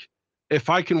feel like if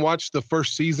I can watch the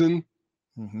first season,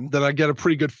 then I get a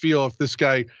pretty good feel if this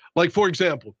guy, like, for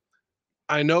example,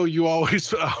 I know you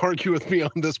always argue with me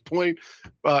on this point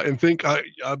and think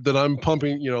that I'm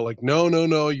pumping,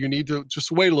 no, you need to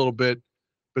just wait a little bit.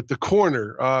 But the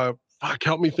corner,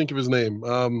 help me think of his name.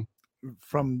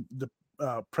 From the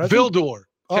president? Vildor.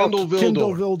 Kendall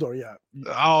Vildor, yeah.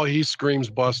 Oh, he screams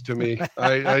bust to me.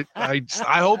 I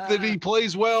hope that he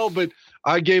plays well, but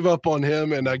I gave up on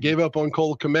him and I gave up on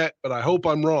Cole Kmet, but I hope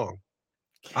I'm wrong.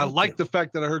 I like the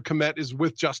fact that I heard Kmet is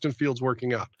with Justin Fields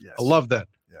working out. Yes. I love that.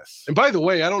 Yes. And by the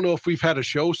way, I don't know if we've had a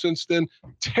show since then.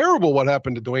 Terrible what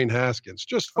happened to Dwayne Haskins.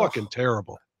 Just fucking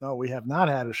terrible. No, we have not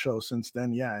had a show since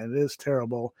then. Yeah, it is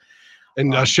terrible.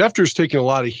 And Schefter's taking a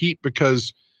lot of heat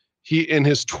because he, in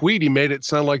his tweet, he made it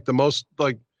sound like the most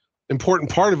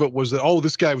important part of it was that,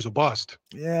 this guy was a bust.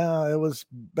 Yeah, it was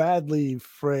badly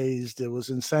phrased. It was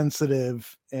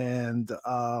insensitive. And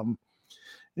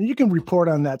you can report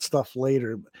on that stuff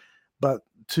later, but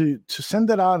to send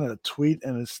it out in a tweet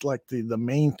and it's like the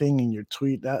main thing in your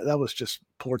tweet, that was just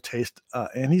poor taste.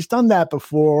 And he's done that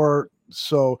before.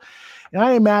 So, and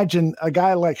I imagine a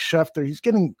guy like Schefter, he's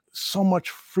getting so much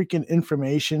freaking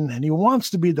information and he wants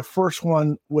to be the first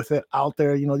one with it out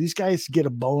there. These guys get a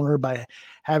boner by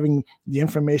having the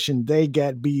information they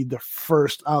get be the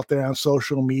first out there on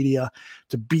social media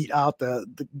to beat out the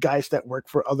guys that work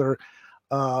for other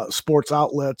sports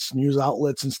outlets, news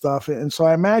outlets and stuff. And so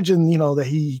I imagine, that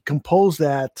he composed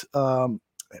that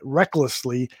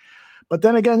recklessly. But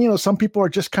then again, some people are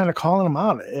just kind of calling him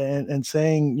out and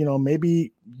saying,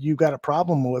 maybe you got a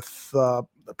problem with the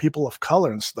people of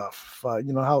color and stuff.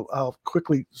 How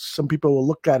quickly some people will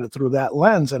look at it through that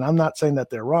lens. And I'm not saying that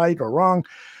they're right or wrong,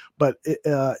 but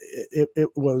it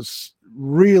was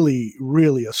really,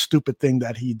 really a stupid thing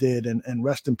that he did. And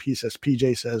rest in peace, as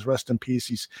PJ says, rest in peace.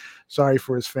 He's sorry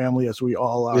for his family, as we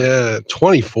all are. Yeah,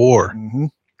 24. Mm-hmm.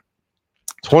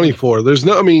 24. There's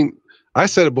I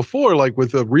said it before, like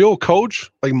with a real coach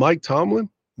like Mike Tomlin,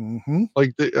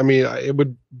 it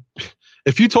would,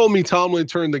 if you told me Tomlin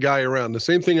turned the guy around, the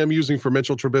same thing I'm using for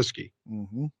Mitchell Trubisky.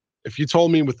 Mm-hmm. If you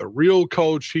told me with a real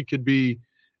coach, he could be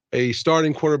a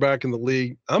starting quarterback in the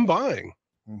league, I'm buying.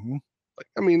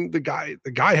 Mm-hmm. The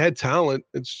guy had talent.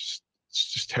 It's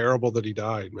just terrible that he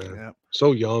died, man. Yeah.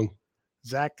 So young.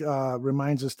 Zach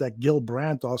reminds us that Gil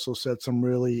Brandt also said some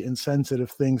really insensitive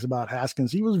things about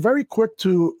Haskins. He was very quick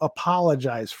to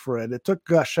apologize for it. It took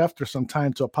Schefter some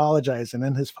time to apologize, and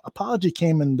then his apology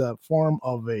came in the form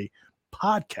of a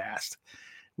podcast,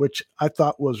 which I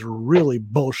thought was really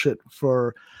bullshit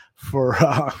for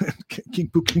King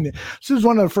Pookie. This is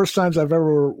one of the first times I've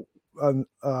ever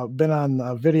been on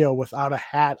a video without a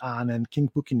hat on, and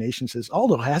King Pookie Nation says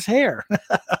Aldo has hair.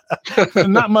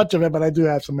 Not much of it, but I do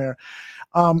have some hair.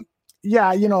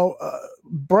 Yeah,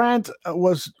 Brandt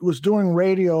was doing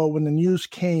radio when the news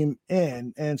came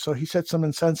in, and so he said some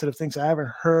insensitive things. I haven't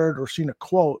heard or seen a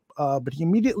quote, but he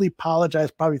immediately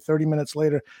apologized probably 30 minutes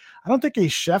later. I don't think a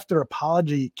Schefter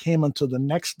apology came until the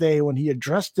next day when he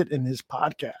addressed it in his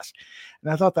podcast,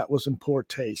 and I thought that was in poor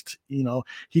taste.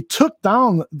 He took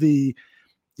down the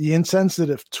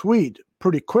insensitive tweet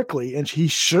pretty quickly, and he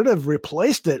should have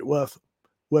replaced it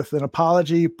with an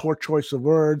apology, poor choice of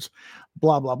words,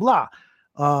 blah, blah, blah.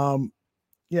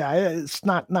 Yeah, it's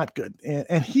not good.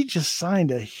 And he just signed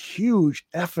a huge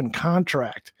effing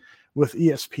contract with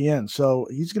ESPN. So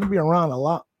he's going to be around a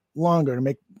lot longer to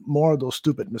make more of those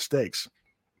stupid mistakes.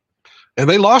 And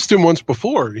they lost him once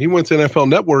before. He went to NFL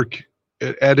Network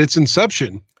at its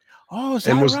inception. Oh, is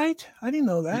that right? I didn't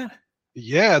know that.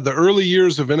 Yeah, the early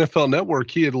years of NFL Network,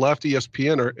 he had left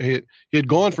ESPN, or he had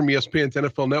gone from ESPN to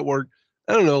NFL Network.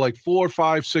 I don't know, like 4,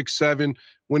 5, 6, 7,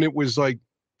 when it was like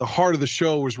the heart of the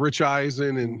show was Rich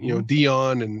Eisen and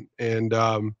Dion and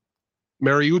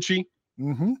Mariucci.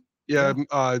 Mm-hmm. Yeah,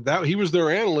 that he was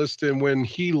their analyst, and when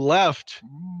he left,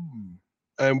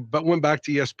 but went back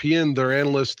to ESPN, their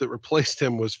analyst that replaced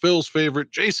him was Phil's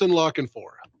favorite, Jason La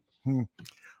Canfora.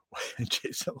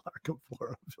 Jason La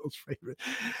Canfora, Phil's favorite.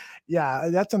 Yeah,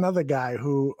 that's another guy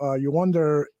who you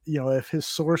wonder, if his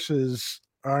sources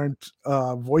aren't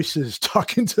voices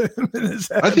talking to him in his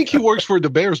head. I think he works for the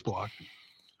Bears blog.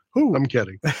 Who? I'm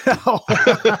kidding.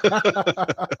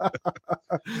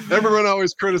 Everyone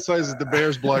always criticizes the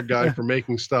Bears blog guy for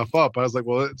making stuff up. I was like,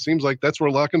 well, it seems like that's where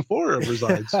La Canfora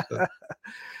resides.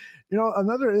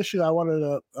 Another issue I wanted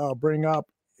to bring up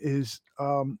is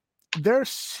there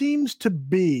seems to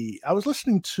be, I was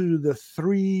listening to the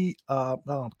three, I'm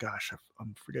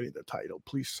forgetting the title.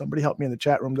 Please, somebody help me in the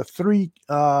chat room. The Three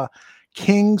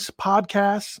Kings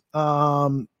podcasts.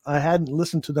 I hadn't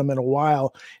listened to them in a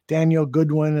while. Daniel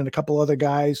Goodwin and a couple other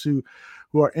guys who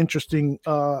are interesting,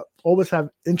 always have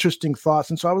interesting thoughts.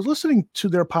 And so I was listening to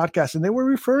their podcast, and they were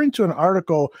referring to an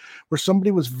article where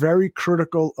somebody was very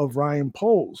critical of Ryan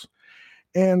Poles.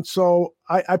 And so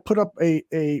I put up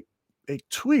a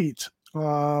tweet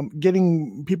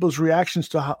getting people's reactions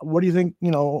to what do you think,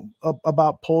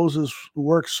 about Poles'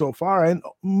 work so far. And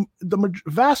the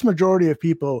vast majority of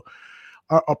people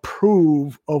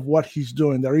approve of what he's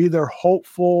doing. They're either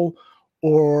hopeful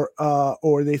or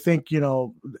they think,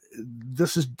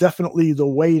 this is definitely the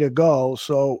way to go.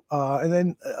 So, and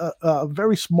then a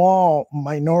very small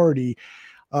minority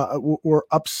were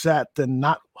upset and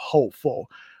not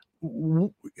hopeful.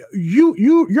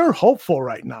 You're hopeful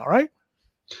right now, right?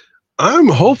 I'm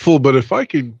hopeful, but if I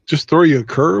could just throw you a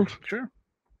curve. Sure.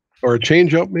 Or a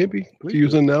change up, maybe, to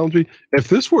use an analogy. If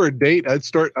this were a date, I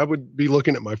would be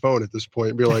looking at my phone at this point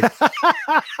and be like,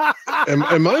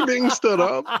 am I being stood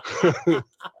up?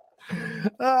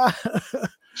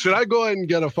 Should I go ahead and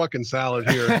get a fucking salad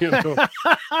here?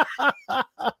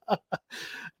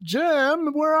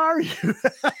 Jim, where are you?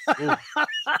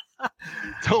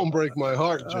 Don't break my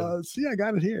heart, Jim. See, I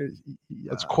got it here.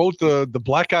 Let's quote the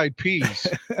Black Eyed Peas.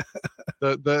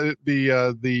 The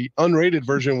unrated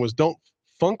version was "Don't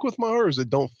funk with my heart," or is it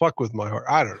 "Don't fuck with my heart"?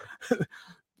 I don't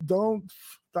know.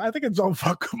 I think it's "Don't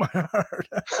fuck with my heart."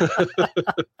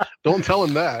 Don't tell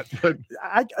him that. But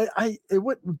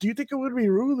do you think it would be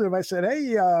rude if I said, "Hey,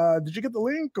 did you get the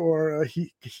link?" Or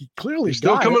he clearly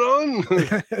still coming on.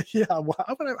 Yeah. Well,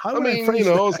 how would I mean,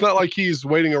 it's not like he's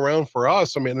waiting around for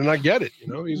us. I mean, and I get it.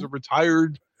 He's a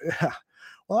retired. Yeah.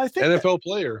 Well, I think NFL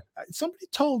player. Somebody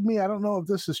told me, I don't know if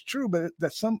this is true, but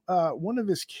that one of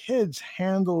his kids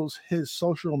handles his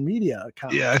social media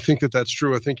account. Yeah, I think that's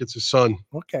true. I think it's his son.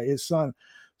 Okay, his son.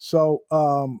 So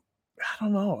I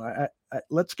don't know. I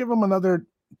let's give him another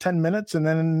 10 minutes, and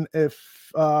then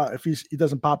if he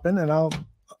doesn't pop in, and I'll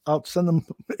send him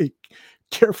a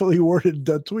carefully worded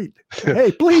tweet.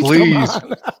 Hey, please. Come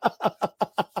on.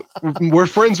 We're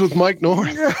friends with Mike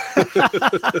North.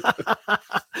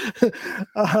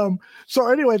 So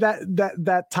anyway,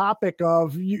 that topic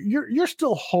of you're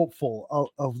still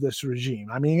hopeful of this regime.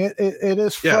 I mean, it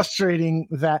is frustrating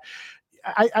that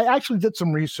I actually did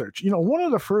some research. One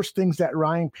of the first things that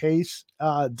Ryan Pace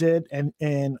did,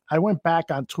 and I went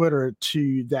back on Twitter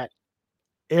to that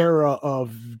era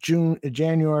of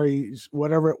January,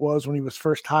 whatever it was when he was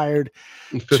first hired,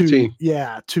 15.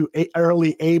 to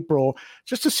early April,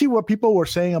 just to see what people were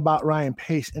saying about Ryan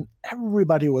Pace, and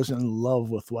everybody was in love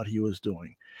with what he was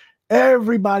doing.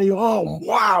 Everybody, oh,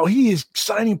 wow, he is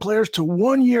signing players to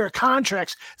 1-year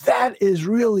contracts. That is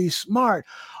really smart.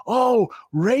 Oh,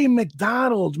 Ray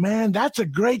McDonald, man, that's a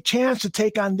great chance to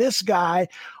take on this guy.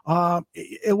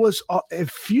 It was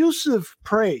effusive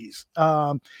praise.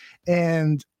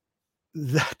 And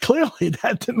clearly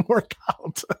that didn't work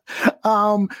out.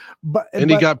 But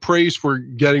he got praised for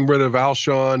getting rid of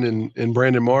Alshon and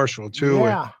Brandon Marshall too,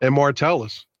 and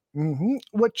Martellus,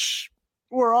 which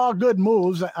were all good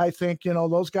moves. I think,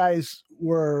 those guys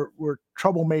were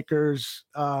troublemakers.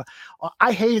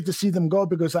 I hated to see them go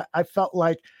because I felt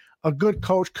like a good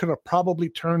coach could have probably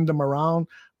turned them around,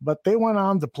 but they went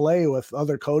on to play with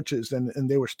other coaches and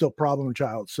they were still problem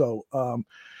child. So,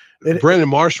 Brandon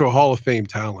Marshall, Hall of Fame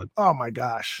talent. Oh my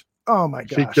gosh.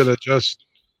 If he could have just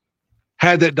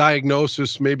had that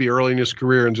diagnosis maybe early in his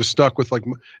career and just stuck with, like,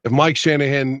 if Mike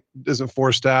Shanahan isn't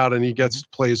forced out and he gets to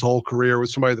play his whole career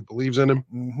with somebody that believes in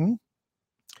him,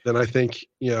 then I think,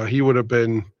 he would have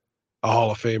been a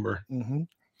Hall of Famer.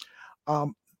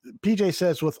 PJ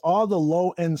says, with all the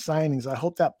low-end signings, I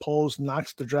hope that Poles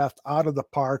knocks the draft out of the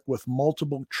park with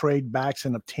multiple trade backs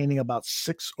and obtaining about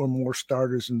 6 or more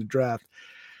starters in the draft.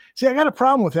 See, I got a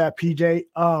problem with that, PJ.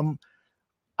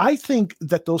 I think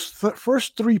that those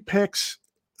first 3 picks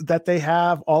that they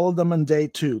have, all of them in day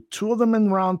 2, 2 of them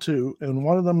in round 2, and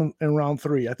 1 of them in round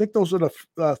 3. I think those are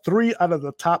the 3 out of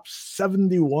the top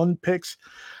 71 picks.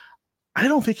 I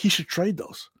don't think he should trade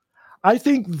those. I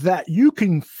think that you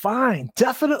can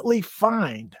definitely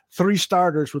find 3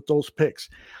 starters with those picks.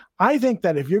 I think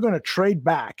that if you're going to trade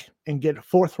back and get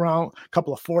a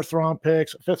couple of 4th round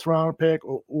picks, a 5th round pick,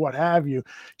 or what have you,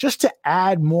 just to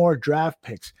add more draft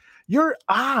picks, your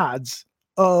odds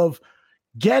of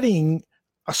getting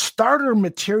a starter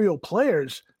material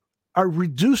players are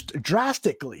reduced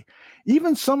drastically.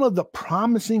 Even some of the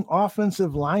promising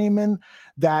offensive linemen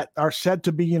that are said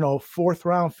to be, 4th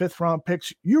round, 5th round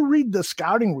picks, you read the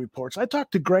scouting reports. I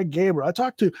talked to Greg Gabriel. I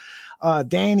talked to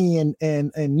Danny and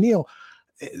Neil.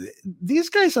 These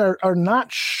guys are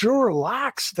not sure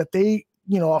locks that they,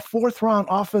 a 4th round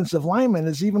offensive lineman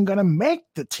is even going to make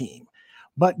the team.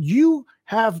 But you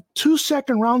have 2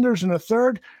 second rounders and a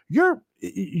 3rd.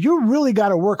 You really got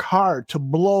to work hard to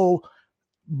blow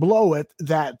it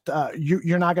that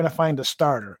you're not going to find a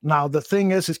starter. Now, the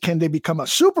thing is can they become a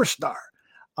superstar?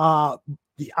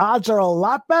 The odds are a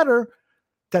lot better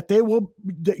that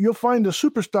you'll find a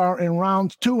superstar in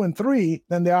rounds 2 and 3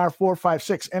 than they are 4, 5,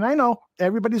 6. And I know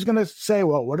everybody's going to say,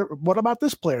 well, what about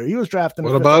this player? He was drafted.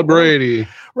 What about Brady?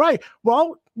 Right.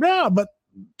 Well, yeah, but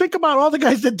think about all the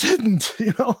guys that didn't,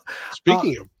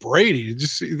 Speaking of Brady, did you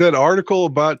see that article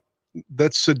about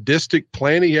that sadistic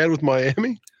plan he had with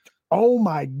Miami? Oh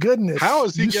my goodness. How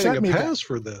is he getting a pass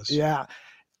for this? Yeah.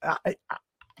 He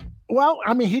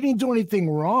didn't do anything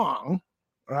wrong,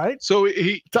 right? So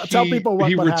he tell people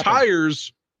what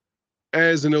retires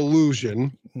as an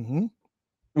illusion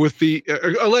with the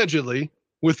allegedly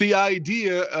with the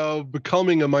idea of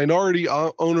becoming a minority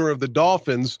owner of the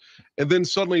Dolphins, and then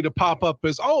suddenly to pop up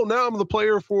as, oh, now I'm the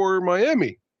player for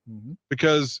Miami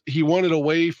because he wanted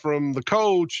away from the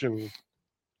coach and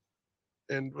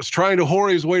was trying to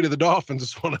whore his way to the Dolphins,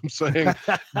 is what I'm saying.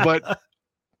 But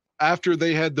after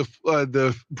they had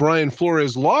the Brian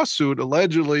Flores lawsuit,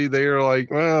 allegedly they are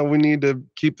like, well, we need to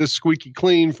keep this squeaky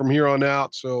clean from here on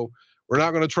out. So we're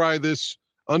not going to try this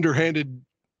underhanded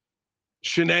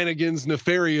shenanigans,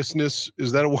 nefariousness,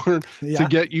 is that a word? Yeah. To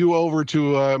get you over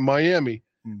to Miami.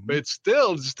 But it's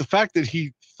still just the fact that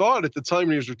he thought at the time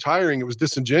when he was retiring, it was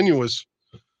disingenuous.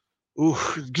 Ooh,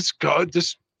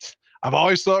 I've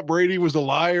always thought Brady was a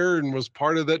liar and was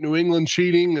part of that New England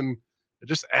cheating, and it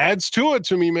just adds to it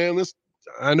to me, man.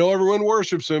 I know everyone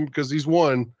worships him because he's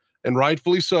won, and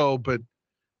rightfully so, but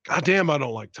goddamn, I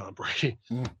don't like Tom Brady.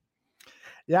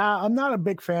 Yeah, I'm not a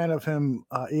big fan of him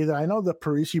either. I know the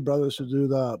Parisi brothers who do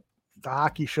the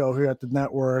hockey show here at the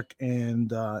network and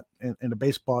the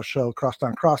baseball show,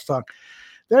 Crosstalk.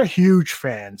 They're huge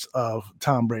fans of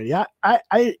Tom Brady. I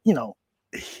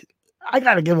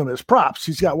got to give him his props.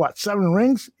 He's got 7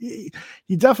 rings. He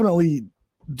definitely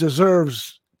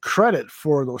deserves credit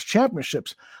for those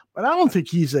championships, but I don't think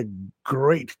he's a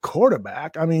great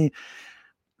quarterback. I mean,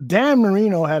 Dan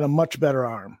Marino had a much better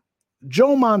arm.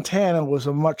 Joe Montana was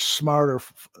a much smarter,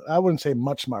 I wouldn't say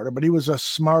much smarter, but he was a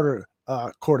smarter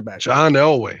quarterback. John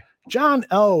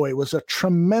Elway was a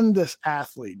tremendous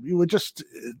athlete. He was just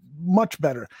much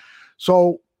better.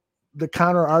 So the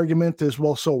counter argument is,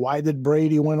 well, so why did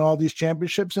Brady win all these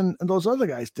championships and those other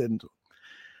guys didn't?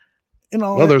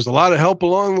 Well, there's a lot of help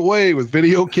along the way with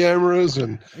video cameras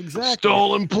and exactly.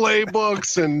 stolen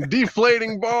playbooks and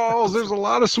deflating balls. There's a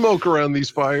lot of smoke around these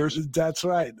fires. That's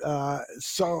right.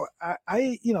 So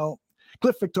I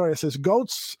Cliff Victoria says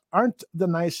goats aren't the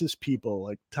nicest people,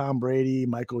 like Tom Brady,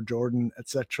 Michael Jordan,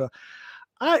 etc.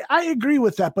 I agree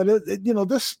with that, but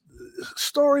this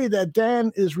story that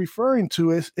Dan is referring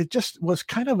to it just was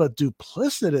kind of a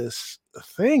duplicitous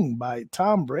thing by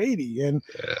Tom Brady, and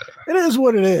it is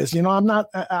what it is. I don't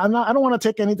want to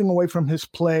take anything away from his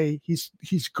play.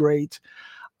 He's great.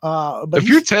 But if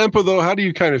you're Tampa, though, how do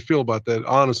you kind of feel about that?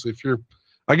 Honestly, if you're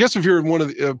if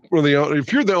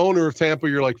you're the owner of Tampa,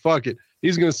 you're like, fuck it.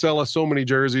 He's going to sell us so many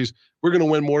jerseys. We're going to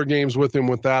win more games with him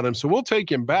without him. So we'll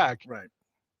take him back. Right.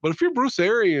 But if you're Bruce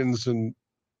Arians, don't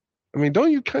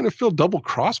you kind of feel double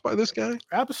crossed by this guy?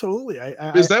 Absolutely.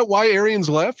 Is that why Arians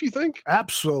left, you think?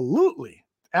 Absolutely.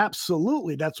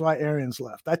 Absolutely. That's why Arians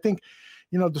left. I think,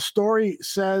 the story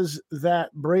says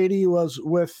that Brady was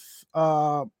with,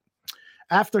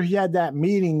 after he had that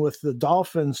meeting with the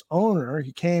Dolphins owner,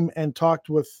 he came and talked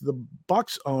with the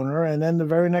Bucs owner. And then the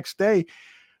very next day,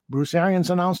 Bruce Arians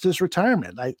announced his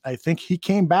retirement. I think he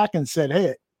came back and said,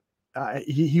 hey,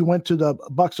 he went to the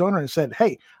Bucs owner and said,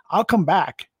 hey, I'll come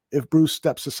back if Bruce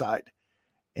steps aside.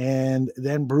 And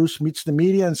then Bruce meets the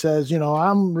media and says,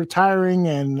 I'm retiring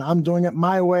and I'm doing it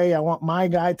my way. I want my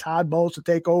guy, Todd Bowles, to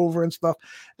take over and stuff.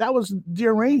 That was the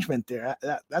arrangement there.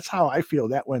 That's how I feel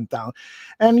that went down.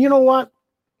 And you know what?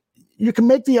 You can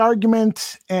make the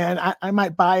argument, and I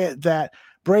might buy it, that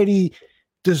Brady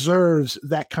deserves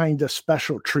that kind of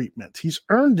special treatment. He's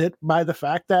earned it by the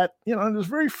fact that, in his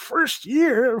very first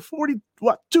year,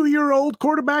 2-year-old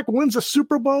quarterback wins a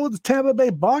Super Bowl with the Tampa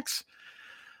Bay Bucs.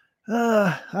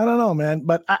 I don't know, man,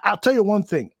 but I'll tell you one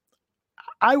thing.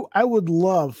 I would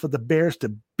love for the Bears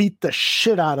to beat the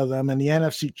shit out of them in the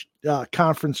NFC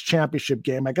Conference Championship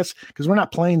game, I guess, because we're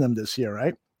not playing them this year,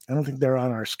 right? I don't think they're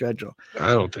on our schedule. I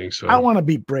don't think so. I want to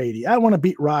beat Brady. I want to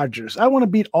beat Rodgers. I want to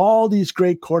beat all these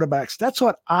great quarterbacks. That's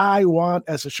what I want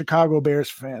as a Chicago Bears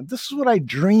fan. This is what I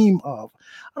dream of.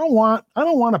 I don't want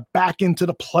to back into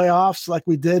the playoffs like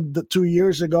we did 2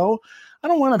 years ago. I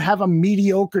don't want to have a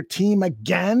mediocre team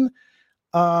again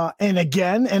and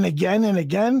again and again and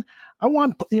again. I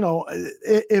want,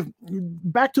 if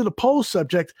back to the Poles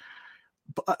subject,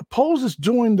 Poles is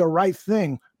doing the right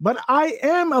thing, but I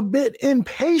am a bit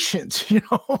impatient,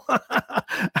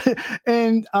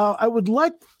 and I would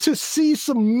like to see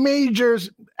some major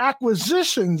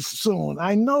acquisitions soon.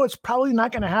 I know it's probably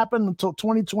not going to happen until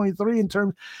 2023 in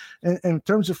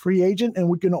terms of free agent, and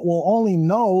we'll only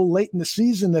know late in the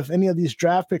season if any of these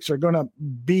draft picks are going to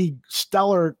be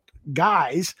stellar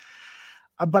guys.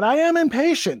 But I am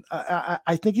impatient.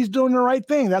 I think he's doing the right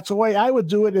thing. That's the way I would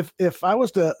do it if I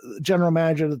was the general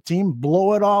manager of the team.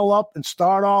 Blow it all up and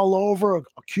start all over.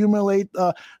 Accumulate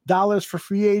dollars for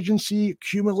free agency.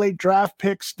 Accumulate draft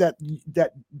picks that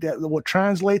will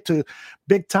translate to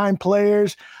big time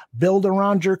players. Build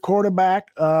around your quarterback.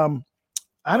 I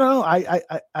don't know.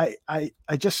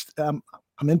 I just I'm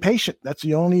impatient. That's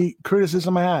the only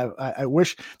criticism I have. I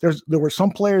wish there were some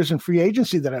players in free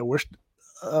agency that I wished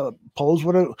Poles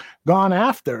would have gone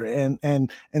after, and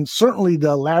certainly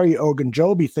the Larry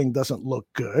Ogunjobi thing doesn't look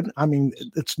good. I mean,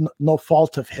 it's no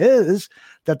fault of his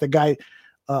that the guy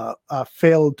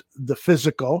failed the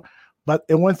physical, but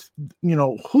it went.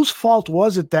 Whose fault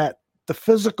was it that the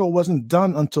physical wasn't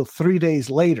done until 3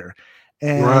 days later?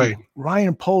 And right.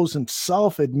 Ryan Poles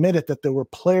himself admitted that there were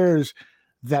players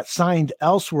that signed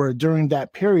elsewhere during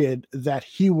that period that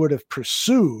he would have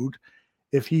pursued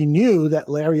if he knew that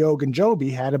Larry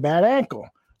Ogunjobi had a bad ankle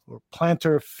or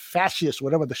plantar fasciitis,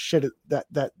 whatever the shit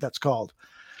that's called.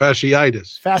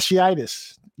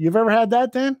 Fasciitis. You've ever had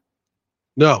that, Dan?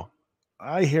 No.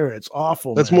 I hear it's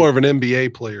awful. That's more of an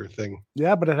NBA player thing.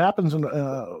 Yeah, but it happens in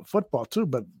football too.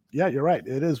 But yeah, you're right.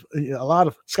 It is a lot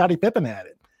of Scottie Pippen had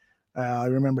it. I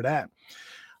remember that.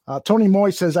 Tony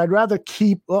Moy says, I'd rather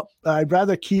keep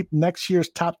next year's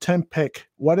top 10 pick.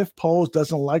 What if Poles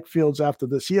doesn't like Fields after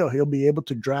this year? He'll be able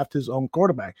to draft his own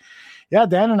quarterback. Yeah,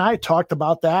 Dan and I talked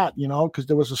about that, because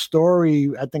there was a story,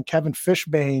 I think Kevin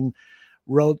Fishbane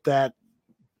wrote that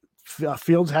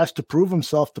Fields has to prove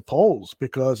himself to Poles,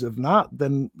 because if not,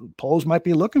 then Poles might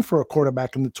be looking for a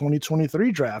quarterback in the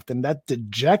 2023 draft, and that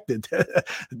dejected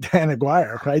Dan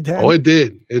Aguirre, right, Dan? Oh, it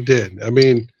did. It did. I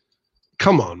mean,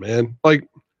 come on, man. Like,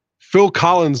 Phil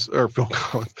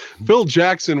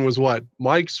Jackson was what?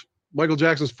 Michael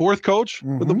Jackson's fourth coach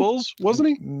with the Bulls, wasn't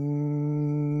he?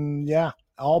 Yeah.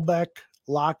 Albeck,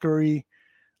 Lockery,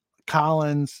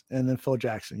 Collins, and then Phil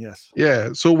Jackson. Yes.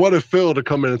 Yeah. So what if Phil to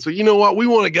come in and say, you know what? We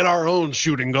want to get our own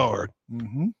shooting guard.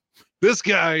 Mm-hmm. This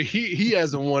guy, he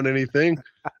hasn't won anything.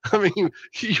 I mean,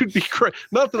 you'd be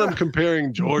not that I'm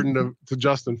comparing Jordan to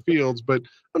Justin Fields, but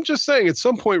I'm just saying at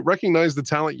some point recognize the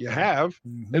talent you have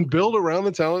and build around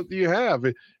the talent that you have.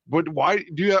 But why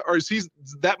do you? Or is he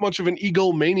that much of an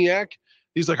egomaniac?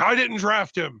 He's like, I didn't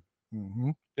draft him.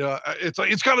 It's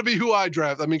like it's got to be who I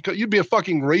draft. I mean, you'd be a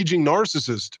fucking raging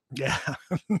narcissist. Yeah.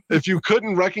 If you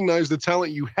couldn't recognize the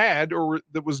talent you had or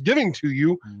that was giving to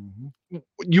you,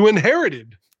 you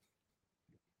inherited.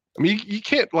 I mean, you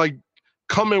can't like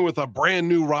come in with a brand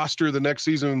new roster the next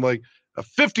season, like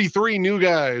 53 new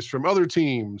guys from other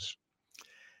teams.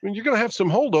 I mean, you're going to have some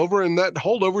holdover, and that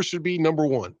holdover should be number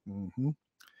one.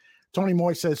 Tony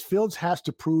Moy says Fields has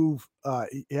to prove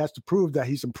that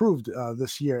he's improved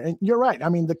this year. And you're right. I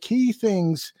mean, the key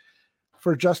things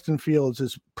for Justin Fields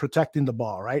is protecting the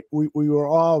ball, right? We were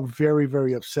all very,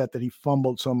 very upset that he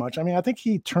fumbled so much. I mean, I think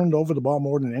he turned over the ball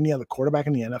more than any other quarterback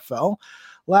in the NFL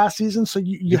last season. So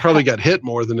you probably got hit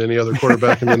more than any other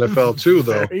quarterback in the NFL too,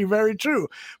 though. Very, very true.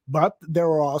 But there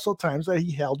were also times that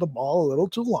he held the ball a little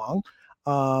too long.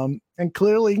 And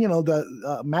clearly,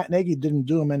 Matt Nagy didn't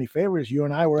do him any favors. You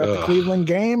and I were at the Cleveland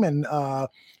game, and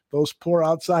those poor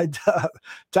outside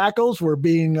tackles were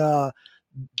being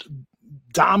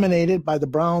dominated by the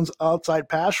Browns' outside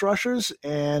pass rushers,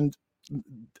 and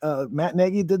Matt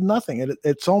Nagy did nothing.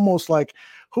 It's almost like,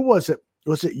 who was it?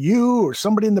 Was it you or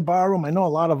somebody in the bar room? I know a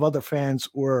lot of other fans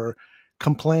were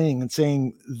complaining and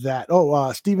saying that,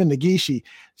 Stephen Nagishi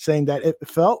saying that it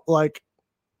felt like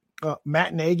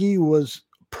Matt Nagy was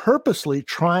purposely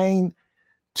trying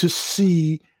to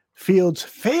see Fields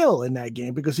fail in that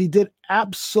game because he did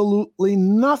absolutely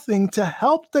nothing to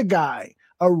help the guy,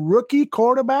 a rookie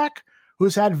quarterback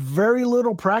who's had very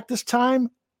little practice time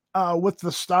with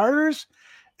the starters,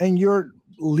 and you're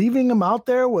leaving him out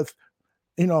there with,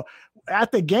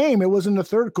 at the game, it was in the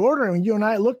third quarter, and you and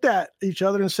I looked at each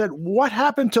other and said, what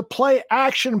happened to play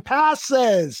action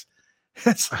passes?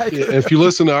 It's like, if you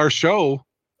listen to our show,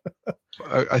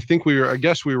 I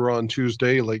guess we were on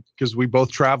Tuesday, like, because we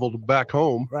both traveled back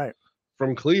home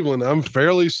from Cleveland. I'm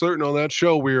fairly certain on that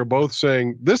show we were both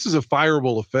saying this is a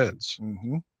fireable offense.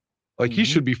 Like he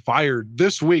should be fired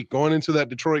this week going into that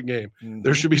Detroit game.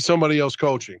 There should be somebody else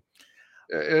coaching.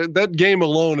 That game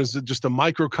alone is just a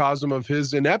microcosm of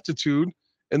his ineptitude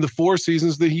in the 4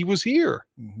 seasons that he was here.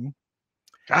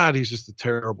 God, he's just a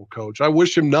terrible coach. I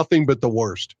wish him nothing but the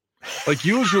worst. Like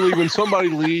usually when somebody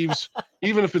leaves,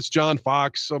 even if it's John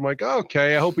Fox, I'm like,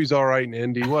 okay, I hope he's all right in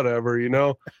Indy, whatever,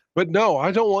 But no,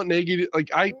 I don't want Nagy to, like,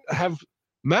 I have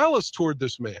malice toward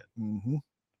this man.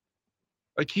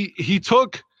 Like he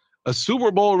took a Super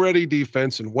Bowl ready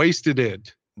defense and wasted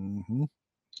it.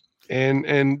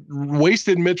 And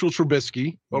wasted Mitchell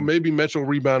Trubisky, or maybe Mitchell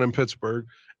rebound in Pittsburgh.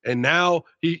 And now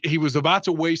he was about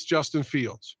to waste Justin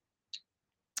Fields.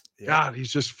 God,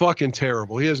 he's just fucking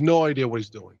terrible. He has no idea what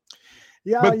he's doing.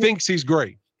 But thinks he's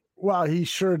great. Well, he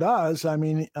sure does. I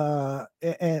mean,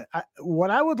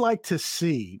 what I would like to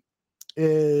see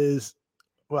is,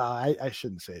 well, I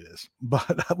shouldn't say this, but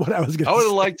what I was going to say. I would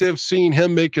have liked to have seen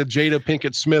him make a Jada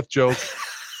Pinkett Smith joke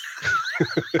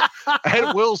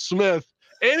at Will Smith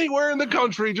anywhere in the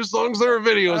country, just as long as there are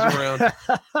videos around.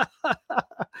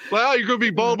 Well, you're going to be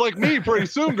bald like me pretty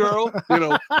soon, girl.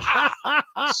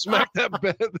 Smack him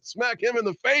in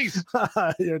the face.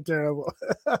 You're terrible.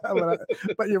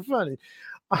 but you're funny.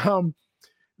 I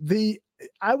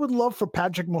would love for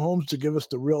Patrick Mahomes to give us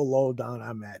the real lowdown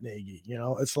on Matt Nagy.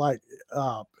 It's like,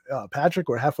 Patrick,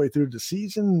 we're halfway through the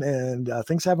season and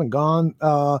things haven't gone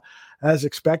as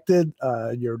expected.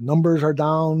 Your numbers are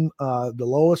down, the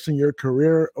lowest in your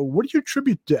career. What do you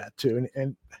attribute that to?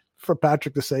 And for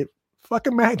Patrick to say,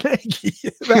 fucking Matt Nagy.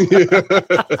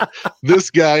 This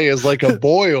guy is like a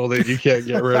boil that you can't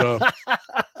get rid of.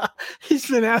 He's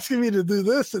been asking me to do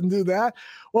this and do that.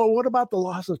 Well, what about the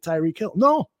loss of Tyreek Hill?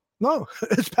 No,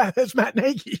 it's Matt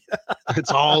Nagy.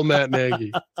 It's all Matt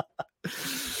Nagy.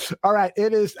 All right,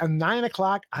 it is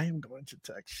 9:00. I am going to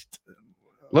text.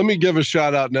 Let me give a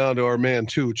shout out now to our man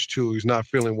Tooch too. He's not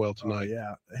feeling well tonight.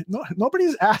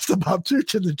 Nobody's asked about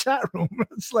Tooch in the chat room.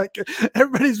 It's like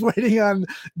everybody's waiting on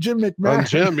Jim McMahon. On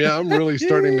Jim, yeah, I'm really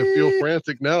starting to feel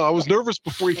frantic now. I was nervous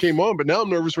before he came on, but now I'm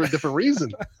nervous for a different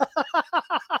reason.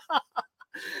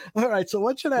 All right, so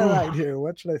what should I write here?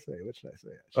 What should I say?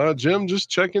 Jim, just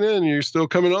checking in. You're still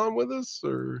coming on with us,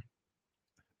 or?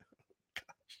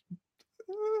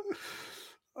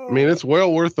 I mean, it's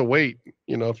well worth the wait,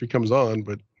 if he comes on,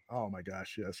 but. Oh my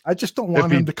gosh, yes. I just don't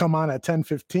want him to come on at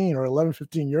 10:15 or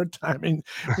 11:15 your time. And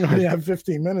we only have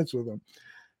 15 minutes with him.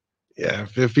 Yeah,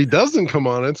 if he doesn't come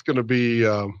on, it's going to be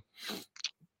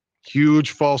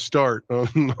huge false start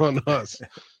on us.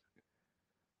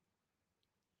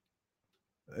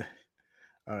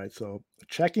 All right, so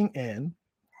checking in,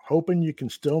 hoping you can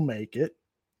still make it.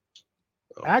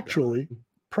 Oh, Actually, God.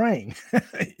 praying.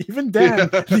 Even Dan, Yeah.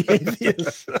 the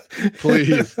atheist.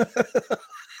 Please.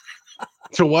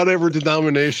 To whatever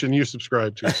denomination you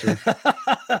subscribe to, sir.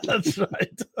 That's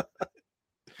right.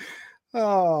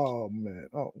 Oh man.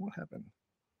 Oh, what happened?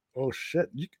 Oh shit.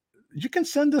 You can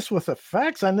send this with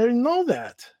effects. I didn't know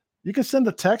that. You can send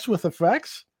a text with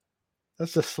effects.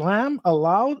 That's a slam, a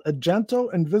loud, a gentle,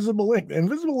 invisible ink.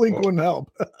 Invisible ink wouldn't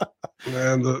help.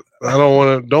 Man, I don't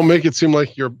want to. Don't make it seem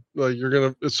like you're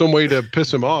gonna. It's some way to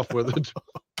piss him off with it.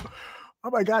 Oh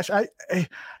my gosh,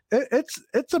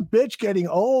 it's a bitch getting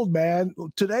old, man.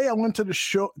 Today I went to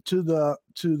the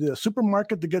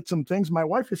supermarket to get some things. My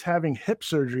wife is having hip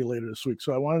surgery later this week,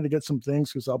 so I wanted to get some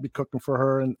things because I'll be cooking for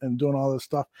her and doing all this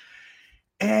stuff.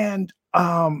 And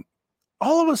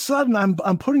all of a sudden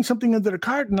I'm putting something into the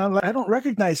cart, and I'm like, I don't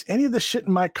recognize any of the shit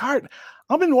in my cart.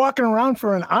 I've been walking around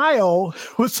for an aisle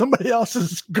with somebody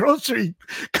else's grocery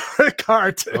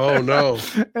cart. Oh no!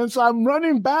 And so I'm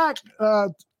running back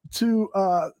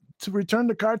to return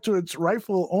the cart to its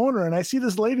rightful owner, and I see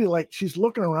this lady, like, she's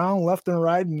looking around left and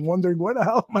right and wondering where the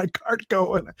hell is my cart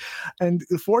going. And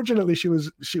fortunately she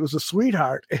was a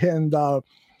sweetheart. And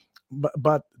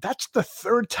but that's the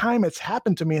third time it's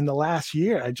happened to me in the last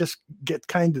year. I just get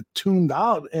kind of tuned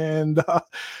out and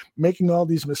making all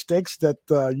these mistakes that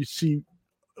you see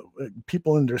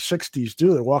people in their 60s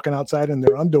do. They're walking outside in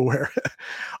their underwear.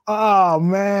 Oh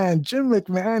man, Jim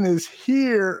McMahon is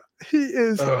here. He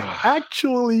is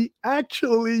actually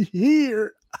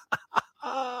here.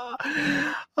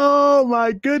 Oh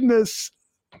my goodness.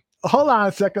 Hold on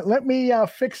a second. Let me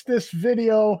fix this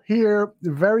video here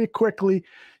very quickly.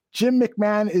 Jim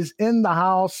McMahon is in the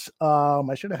house.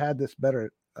 I should have had this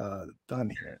better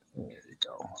done here.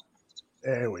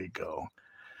 There we go.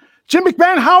 Jim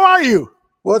McMahon, how are you?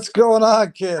 What's going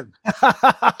on, kid?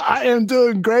 I am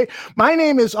doing great. My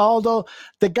name is Aldo.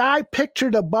 The guy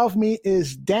pictured above me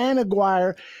is Dan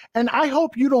Aguirre. And I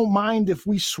hope you don't mind if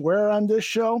we swear on this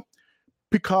show,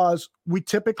 because we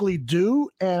typically do.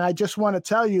 And I just want to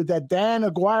tell you that Dan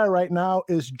Aguirre right now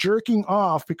is jerking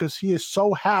off because he is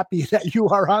so happy that you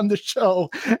are on the show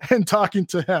and talking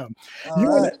to him.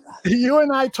 You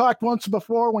and I talked once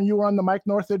before when you were on the Mike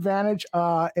North Advantage,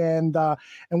 and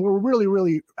we're really,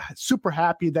 really super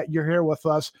happy that you're here with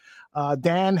us.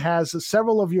 Dan has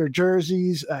several of your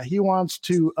jerseys. He wants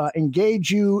to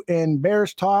engage you in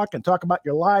Bears talk and talk about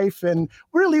your life, and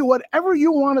really whatever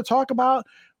you want to talk about.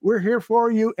 We're here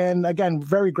for you. And again,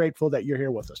 very grateful that you're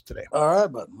here with us today. All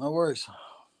right, bud. No worries.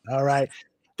 All right.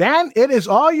 Dan, it is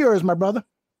all yours, my brother.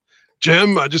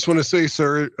 Jim, I just want to say,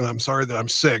 sir, I'm sorry that I'm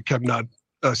sick. I'm not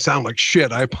sound like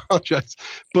shit. I apologize.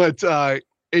 But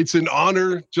it's an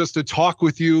honor just to talk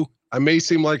with you. I may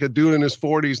seem like a dude in his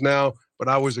 40s now, but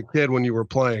I was a kid when you were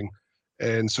playing.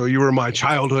 And so you were my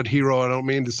childhood hero. I don't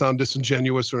mean to sound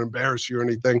disingenuous or embarrass you or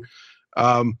anything.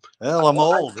 Hell, I'm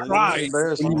old. I cried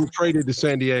when you were traded to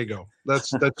San Diego.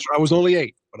 That's I was only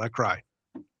 8, but I cried.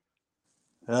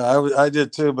 Yeah, I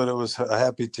did too, but it was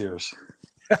happy tears.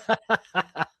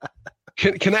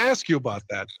 Can I ask you about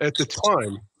that? At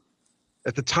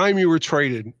the time you were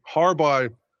traded,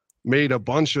 Harbaugh made a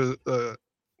bunch of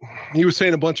he was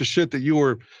saying a bunch of shit that you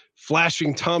were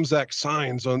flashing Tom Zach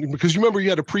signs on, because you remember you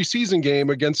had a preseason game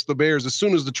against the Bears as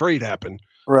soon as the trade happened.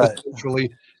 Right.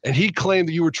 Essentially. And he claimed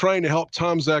that you were trying to help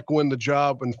Tom Zach win the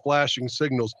job and flashing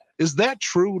signals. Is that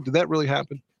true? Did that really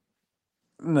happen?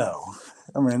 No.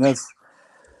 I mean, that's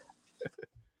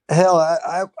hell.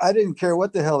 I didn't care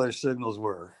what the hell their signals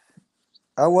were.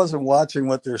 I wasn't watching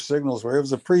what their signals were. It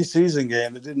was a preseason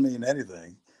game. It didn't mean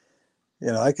anything. You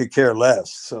know, I could care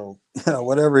less. So, you know,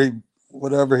 whatever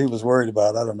he was worried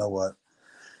about, I don't know what.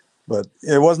 But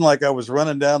it wasn't like I was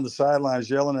running down the sidelines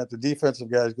yelling at the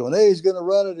defensive guys going, hey, he's going to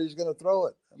run it, he's going to throw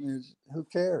it. I mean, who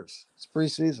cares? It's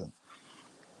preseason.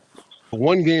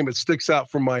 One game that sticks out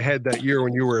from my head that year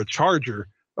when you were a Charger,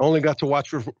 I only got to watch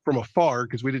from afar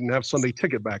because we didn't have Sunday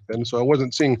ticket back then, so I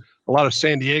wasn't seeing a lot of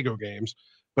San Diego games.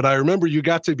 But I remember you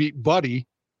got to beat Buddy.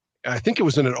 I think it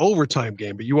was in an overtime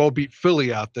game, but you all beat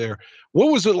Philly out there.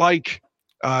 What was it like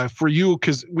for you?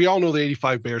 Because we all know the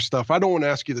 85 Bears stuff. I don't want to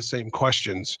ask you the same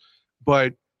questions.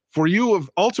 But for you,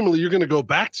 ultimately, you're going to go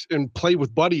back and play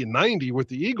with Buddy in 90 with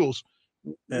the Eagles.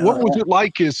 Yeah. What was it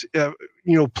like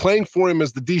playing for him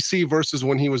as the DC versus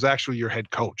when he was actually your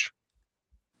head coach?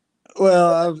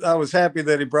 Well, I was happy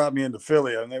that he brought me into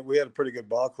Philly. I mean, we had a pretty good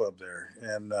ball club there.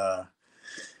 And,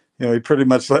 he pretty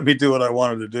much let me do what I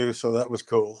wanted to do. So that was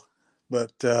cool.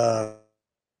 But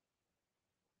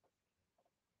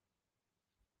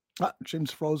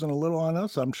Jim's frozen a little on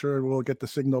us. I'm sure we'll get the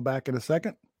signal back in a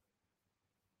second.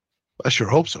 I sure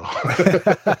hope so.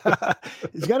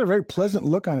 He's got a very pleasant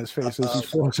look on his face as he's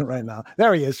frozen right now.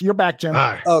 There he is. You're back, Jim.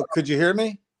 Hi. Oh, could you hear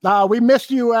me? We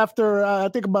missed you after,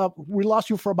 we lost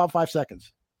you for about 5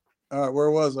 seconds. All right,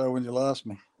 where was I when you lost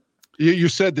me? You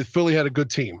said that Philly had a good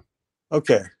team.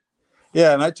 Okay.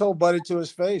 Yeah, and I told Buddy to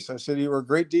his face, I said, you were a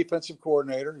great defensive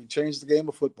coordinator. You changed the game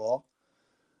of football.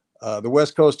 The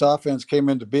West Coast offense came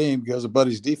into being because of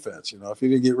Buddy's defense. If you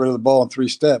didn't get rid of the ball in 3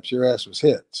 steps, your ass was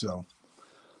hit. So,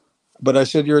 but I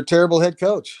said, you're a terrible head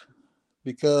coach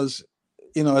because,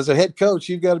 as a head coach,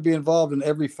 you've got to be involved in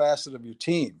every facet of your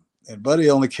team. And Buddy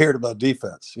only cared about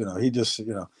defense. He just,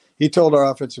 he told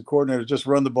our offensive coordinator, just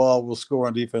run the ball, we'll score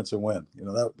on defense and win.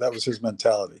 That was his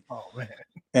mentality. Oh, man.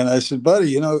 And I said,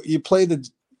 Buddy, you play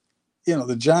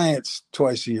the Giants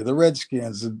twice a year, the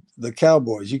Redskins, the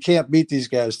Cowboys. You can't beat these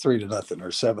guys 3-0 or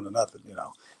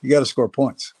 7-0. You got to score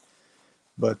points.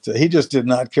 But he just did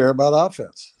not care about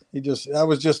offense. That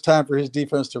was just time for his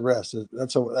defense to rest.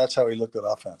 That's how he looked at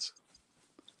offense.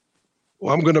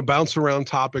 Well, I'm going to bounce around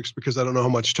topics because I don't know how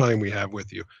much time we have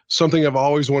with you. Something I've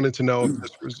always wanted to know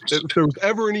if there was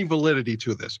ever any validity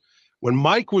to this. When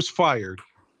Mike was fired,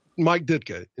 Mike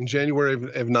Ditka, in January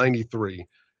of 93,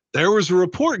 there was a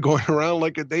report going around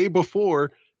like a day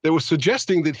before that was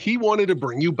suggesting that he wanted to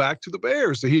bring you back to the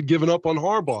Bears, that he had given up on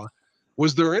Harbaugh.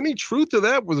 Was there any truth to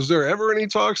that? Was there ever any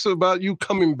talks about you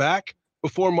coming back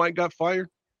before Mike got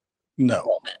fired?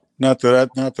 No, not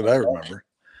that I remember.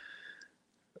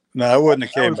 No, I wouldn't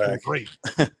have came back. Great.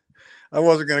 I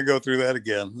wasn't going to go through that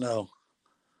again. No.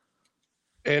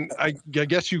 And I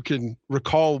guess you can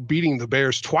recall beating the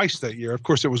Bears twice that year. Of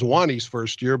course, it was Wani's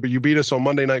first year, but you beat us on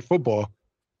Monday Night Football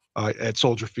at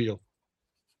Soldier Field.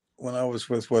 When I was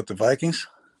with the Vikings?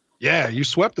 Yeah, you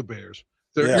swept the Bears.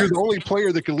 Yeah. You're the only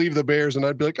player that could leave the Bears, and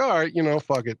I'd be like, all right,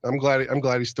 fuck it. I'm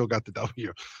glad he still got the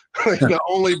W. The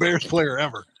only Bears player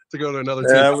ever to go to another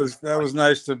team. Yeah, that was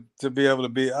nice to be able to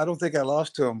be. I don't think I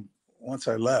lost to him once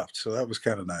I left, so that was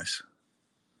kind of nice.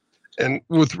 And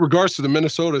with regards to the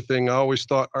Minnesota thing, I always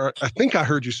thought, or I think I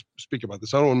heard you speak about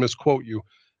this. I don't want to misquote you,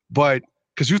 but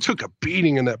because you took a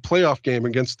beating in that playoff game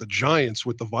against the Giants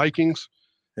with the Vikings.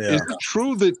 Yeah. Is it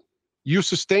true that you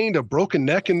sustained a broken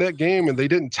neck in that game and they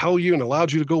didn't tell you and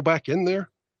allowed you to go back in there?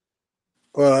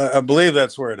 Well, I believe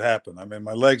that's where it happened. I mean,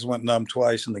 my legs went numb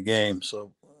twice in the game,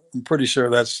 so I'm pretty sure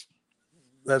that's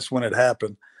when it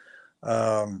happened.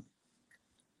 I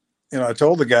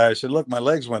told the guy, I said, look, my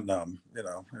legs went numb,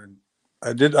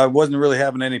 and I wasn't really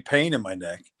having any pain in my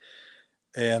neck.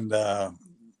 And I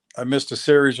missed a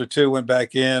series or two, went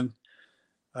back in,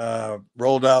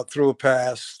 rolled out, threw a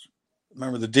pass.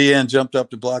 Remember the DN jumped up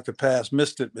to block the pass,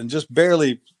 missed it, and just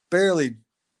barely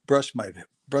brushed my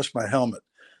helmet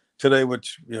today,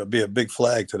 which, be a big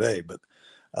flag today, but,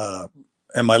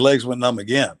 and my legs went numb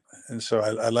again. And so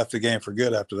I left the game for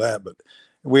good after that, but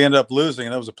we ended up losing,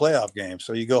 and it was a playoff game.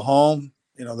 So you go home,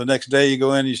 the next day you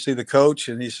go in, you see the coach,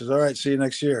 and he says, all right, see you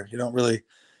next year. You don't really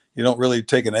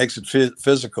take an exit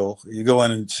physical. You go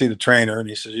in and see the trainer, and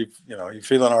he says, you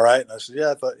feeling all right? And I said,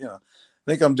 yeah, I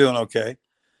think I'm doing okay.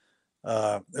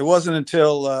 It wasn't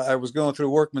until I was going through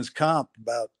workman's comp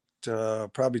about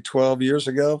probably 12 years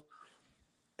ago,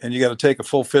 and you got to take a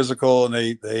full physical, and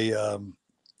they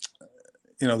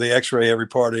x-ray every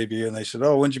part of you, and they said,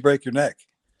 oh, when'd you break your neck?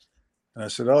 And I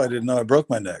said, oh, I didn't know I broke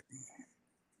my neck.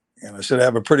 And I said, I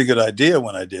have a pretty good idea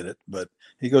when I did it. But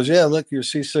he goes, yeah, look, your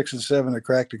C6 and 7 are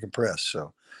cracked and compressed.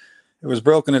 So it was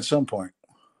broken at some point.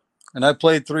 And I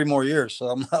played 3 more years, so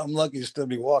I'm lucky to still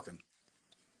be walking.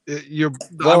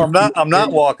 I'm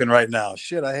not walking right now.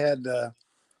 Shit, I had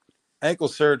ankle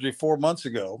surgery 4 months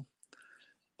ago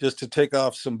just to take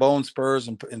off some bone spurs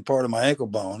in part of my ankle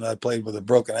bone. I played with a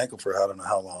broken ankle for I don't know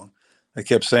how long. They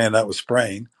kept saying that was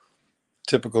sprain.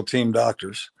 Typical team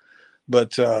doctors.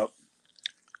 But I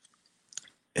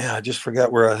just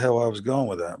forgot where the hell I was going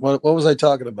with that. What was I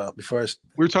talking about before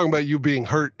We were talking about you being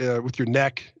hurt with your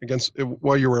neck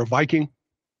while you were a Viking.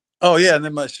 Oh yeah, and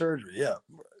then my surgery. Yeah.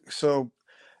 So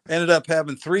ended up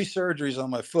having 3 surgeries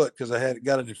on my foot because I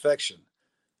got an infection.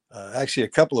 Actually a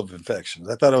couple of infections.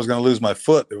 I thought I was going to lose my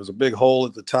foot. There was a big hole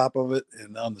at the top of it,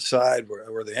 and on the side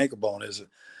where the ankle bone is,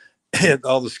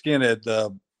 all the skin had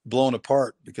blown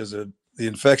apart because the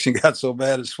infection got so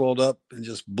bad it swelled up and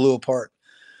just blew apart.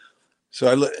 So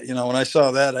when I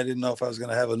saw that, I didn't know if I was going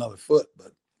to have another foot.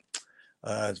 But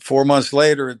 4 months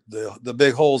later, the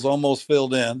big hole's almost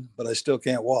filled in, but I still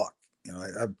can't walk.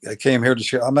 I came here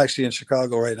to. I'm actually in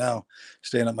Chicago right now,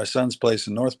 staying at my son's place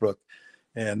in Northbrook,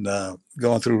 and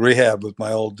going through rehab with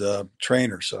my old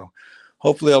trainer. So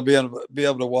hopefully I'll be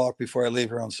able to walk before I leave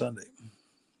here on Sunday.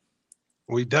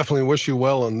 We definitely wish you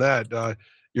well on that.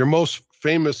 Your most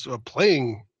famous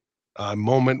playing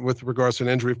moment with regards to an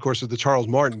injury, of course, is the Charles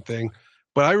Martin thing.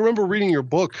 But I remember reading your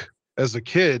book as a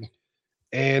kid,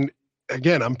 and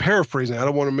again, I'm paraphrasing. I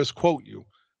don't want to misquote you,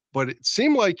 but it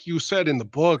seemed like you said in the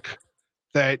book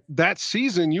that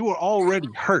season you were already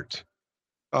hurt.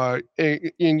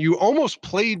 And you almost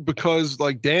played because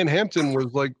like Dan Hampton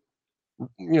was like,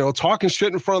 talking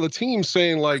shit in front of the team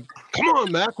saying like, come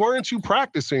on, Mac, why aren't you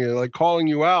practicing it? Like calling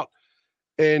you out.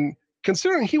 And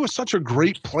considering he was such a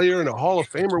great player and a Hall of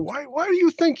Famer, why do you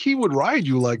think he would ride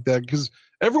you like that? Because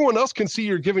everyone else can see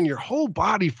you're giving your whole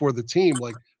body for the team.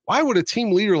 Like, why would a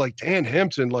team leader like Dan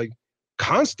Hampton like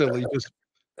constantly just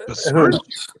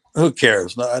who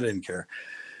cares? No, I didn't care.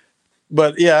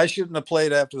 But yeah, I shouldn't have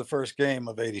played after the first game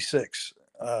of '86.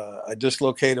 I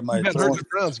dislocated my the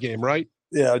Browns game, right?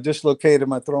 Yeah, I dislocated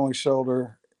my throwing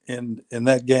shoulder in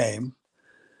that game,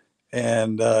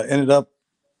 and ended up,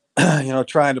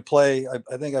 trying to play.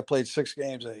 I think I played 6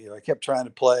 games that year. I kept trying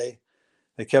to play.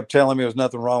 They kept telling me there was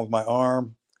nothing wrong with my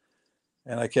arm,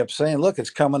 and I kept saying, "Look, it's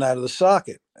coming out of the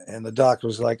socket." And the doctor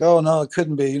was like, "Oh no, it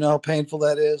couldn't be. You know how painful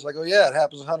that is?" I go, "Yeah, it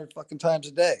happens 100 fucking times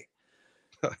a day."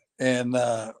 And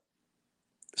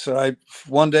so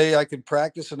one day I could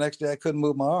practice, the next day I couldn't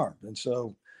move my arm, and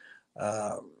so.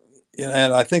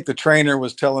 And I think the trainer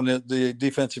was telling the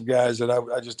defensive guys that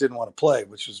I just didn't want to play,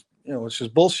 which was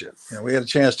bullshit. We had a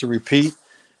chance to repeat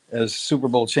as Super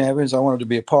Bowl champions. I wanted to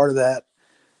be a part of that.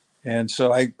 And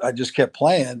so I just kept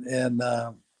playing. And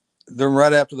then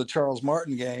right after the Charles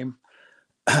Martin game,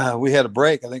 we had a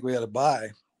break. I think we had a bye.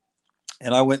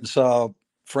 And I went and saw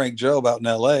Frank Jobe out in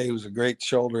L.A., who's a great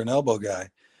shoulder and elbow guy.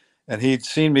 And he'd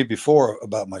seen me before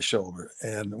about my shoulder.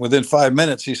 And within 5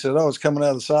 minutes, he said, "Oh, it's coming out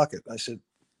of the socket." I said,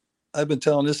 "I've been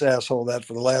telling this asshole that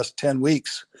for the last 10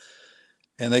 weeks.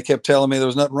 And they kept telling me there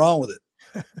was nothing wrong with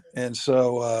it." And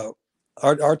so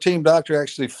our team doctor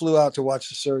actually flew out to watch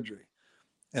the surgery.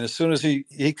 And as soon as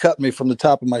he cut me from the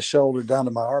top of my shoulder down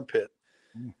to my armpit.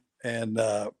 And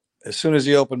as soon as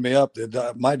he opened me up,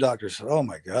 my doctor said, "Oh,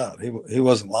 my God, he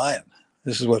wasn't lying.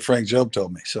 This is what Frank Jobe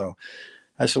told me." So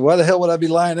I said, "Why the hell would I be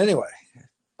lying anyway?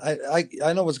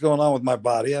 I know what's going on with my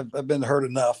body. I've been hurt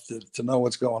enough to know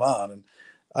what's going on." And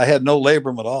I had no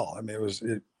labrum at all. I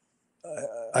mean,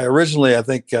 I originally, I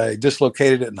think I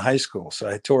dislocated it in high school. So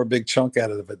I tore a big chunk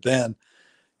out of it then.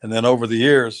 And then over the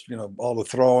years, all the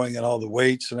throwing and all the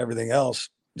weights and everything else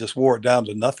just wore it down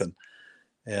to nothing.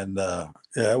 And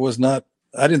it was not,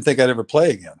 I didn't think I'd ever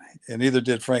play again. And neither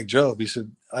did Frank Jobe. He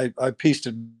said, I pieced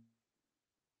it.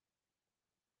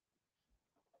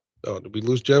 Oh, did we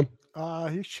lose Jim?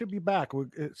 He should be back.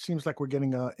 It seems like we're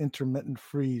getting an intermittent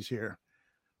freeze here.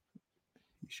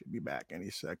 He should be back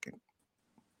any second.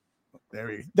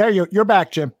 You're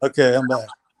back, Jim. Okay, I'm back.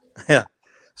 Yeah.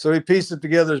 So he pieced it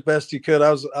together as best he could.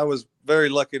 I was very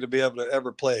lucky to be able to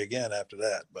ever play again after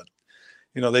that. But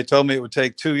they told me it would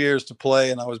take 2 years to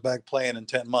play, and I was back playing in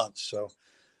 10 months. So,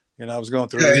 I was going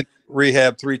through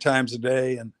rehab 3 times a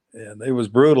day, and it was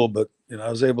brutal, but I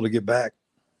was able to get back.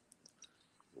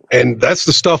 And that's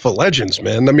the stuff of legends,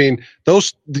 man. I mean, do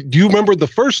you remember the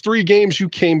first 3 games you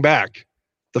came back?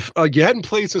 You hadn't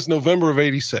played since November of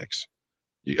 '86.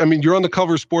 I mean, you're on the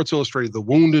cover of Sports Illustrated, The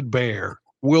Wounded Bear.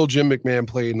 Will Jim McMahon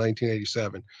played in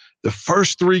 1987. The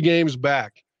first 3 games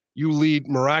back, you lead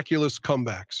miraculous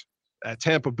comebacks at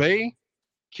Tampa Bay,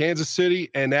 Kansas City,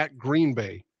 and at Green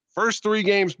Bay. First 3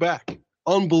 games back.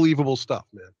 Unbelievable stuff,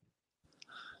 man.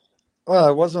 Well,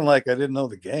 it wasn't like I didn't know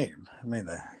the game. I mean,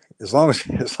 as long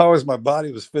as my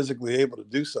body was physically able to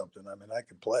do something, I mean, I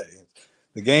could play.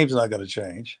 The game's not going to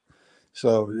change.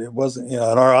 So it wasn't, and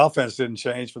our offense didn't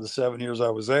change for the 7 years I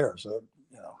was there. So,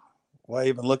 why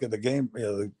even look at the game,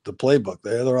 the playbook?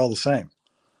 They're all the same.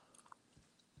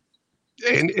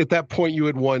 And at that point, you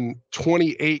had won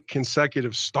 28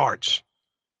 consecutive starts,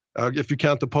 if you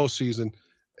count the postseason.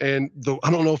 And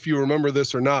I don't know if you remember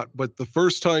this or not, but the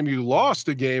first time you lost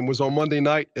a game was on Monday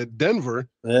night at Denver.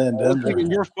 Yeah, It wasn't even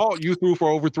your fault. You threw for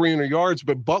over 300 yards,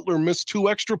 but Butler missed 2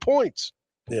 extra points.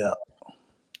 Yeah.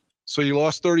 So you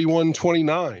lost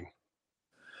 31-29.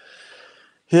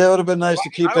 Yeah, it would have been nice to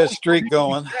keep that streak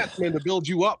going. Man, to build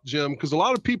you up, Jim, because a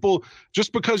lot of people,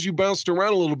 just because you bounced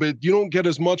around a little bit, you don't get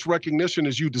as much recognition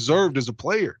as you deserved as a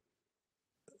player.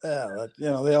 Yeah,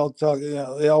 they all talk.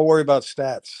 They all worry about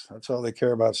stats. That's all they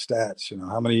care about, stats.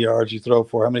 How many yards you throw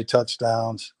for, how many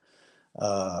touchdowns.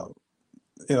 I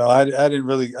didn't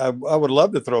really. I would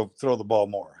love to throw the ball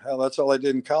more. Hell, that's all I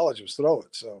did in college was throw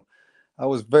it. So I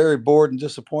was very bored and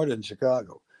disappointed in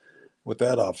Chicago with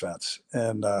that offense.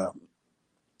 And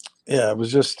it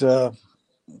was just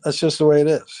that's just the way it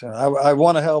is. I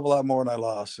won a hell of a lot more than I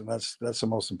lost, and that's the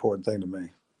most important thing to me.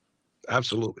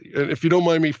 Absolutely. And if you don't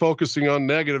mind me focusing on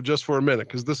negative just for a minute,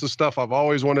 because this is stuff I've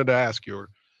always wanted to ask you.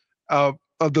 Of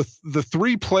the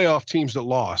three playoff teams that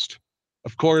lost,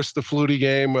 of course, the Flutie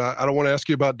game. I don't want to ask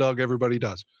you about Doug. Everybody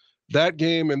does. That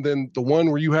game, and then the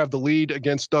one where you have the lead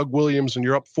against Doug Williams and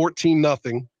you're up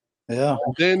 14-0. Yeah.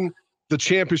 And then the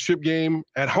championship game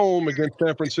at home against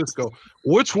San Francisco.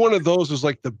 Which one of those is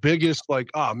like the biggest,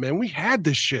 like, oh, man, we had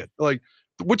this shit? Like,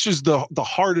 which is the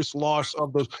hardest loss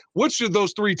of those? Which of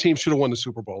those three teams should have won the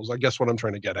Super Bowls? I guess what I'm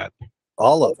trying to get at.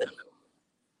 All of them.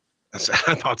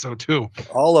 I thought so too.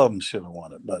 All of them should have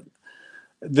won it, but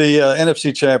the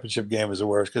NFC Championship game was the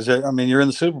worst because I mean you're in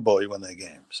the Super Bowl, you win that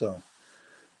game. So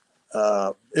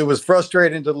it was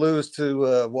frustrating to lose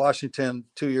to Washington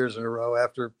 2 years in a row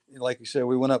after, like you said,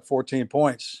 we went up 14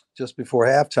 points just before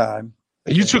halftime.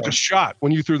 You took a shot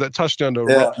when you threw that touchdown to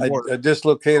Rob I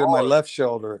dislocated my left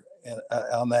shoulder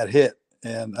on that hit,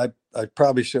 and I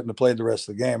probably shouldn't have played the rest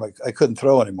of the game. I couldn't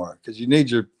throw anymore because you need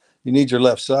your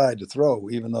left side to throw,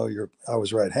 even though I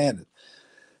was right-handed,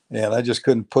 and I just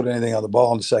couldn't put anything on the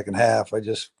ball in the second half. I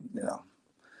just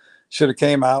should have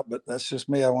came out, but that's just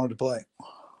me. I wanted to play.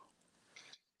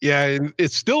 Yeah, and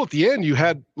it's still at the end. You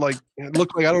had it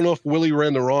looked like, I don't know if Willie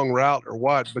ran the wrong route or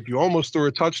what, but you almost threw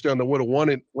a touchdown that would have won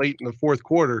it late in the fourth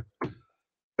quarter.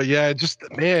 But yeah, just,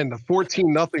 man, the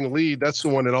 14-0 lead, that's the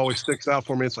one that always sticks out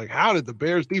for me. It's like, how did the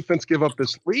Bears defense give up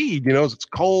this lead? It's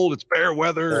cold, it's fair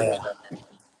weather. Yeah.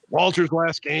 Walter's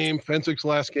last game, Fensick's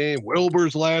last game,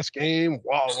 Wilbur's last game,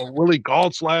 Willie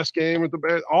Gault's last game at the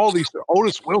Bears, all these,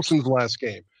 Otis Wilson's last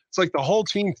game. It's like the whole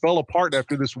team fell apart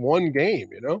after this one game,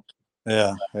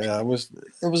 Yeah, it was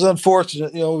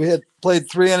unfortunate. We had played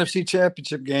 3 NFC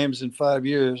Championship games in 5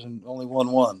 years and only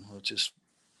won one, which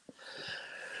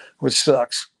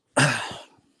sucks. But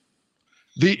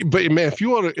man, if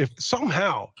you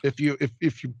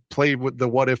played with the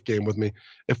what if game with me,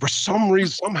 if for some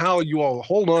reason somehow you all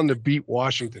hold on to beat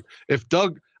Washington, if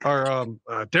Doug or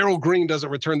Darrell Green doesn't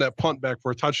return that punt back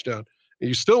for a touchdown, and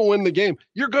you still win the game,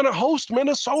 you're going to host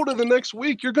Minnesota the next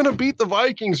week. You're going to beat the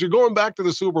Vikings. You're going back to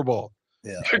the Super Bowl.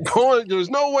 Yeah. There's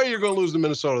no way you're going to lose to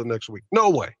Minnesota the next week.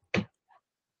 No way.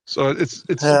 So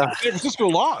San Francisco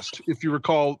lost. If you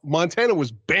recall, Montana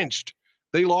was benched.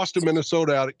 They lost to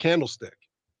Minnesota out at Candlestick.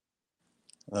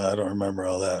 I don't remember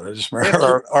all that. I just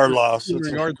remember our loss.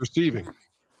 Yards receiving.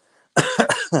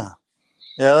 Yeah,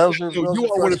 those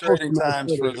were frustrating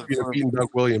times for beating Doug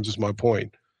Williams is my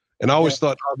point. And I always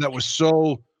thought that was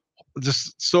so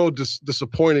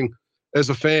disappointing as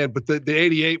a fan. But the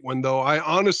 88 one, though, I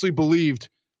honestly believed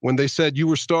when they said you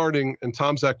were starting and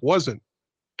Tom Zach wasn't.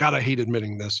 God, I hate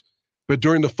admitting this. But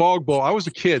during the Fog Bowl, I was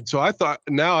a kid. So I thought,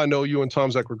 now I know you and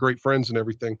Tom Zach were great friends and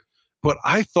everything. But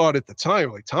I thought at the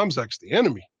time, like, Tom Zach's the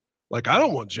enemy. Like, I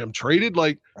don't want Jim traded.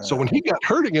 So when he got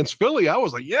hurt against Philly, I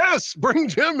was like, yes, bring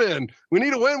Jim in. We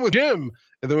need to win with Jim.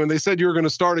 And then when they said you were going to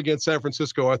start against San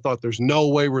Francisco, I thought there's no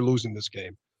way we're losing this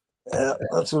game. Yeah,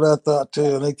 that's what I thought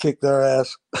too. And they kicked their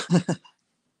ass. Do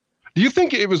you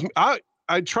think it was, I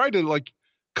tried to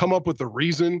come up with the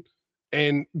reason.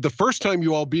 And the first time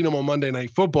you all beat them on Monday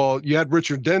Night Football, you had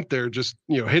Richard Dent there just,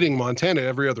 hitting Montana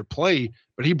every other play,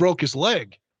 but he broke his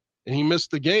leg and he missed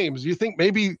the games. Do you think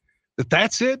maybe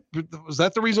that's it? Was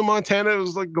that the reason Montana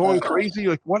was going crazy?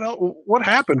 What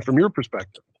happened from your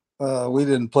perspective? We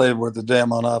didn't play worth a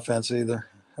damn on offense either.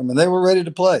 I mean, they were ready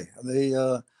to play. They,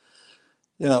 it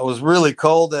was really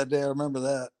cold that day. I remember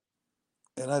that.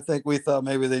 And I think we thought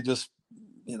maybe they just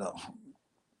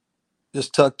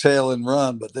tuck tail and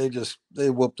run, but they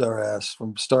whooped our ass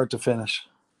from start to finish.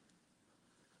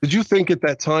 Did you think at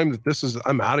that time that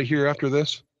I'm out of here after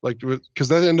this? Because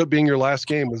that ended up being your last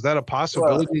game. Was that a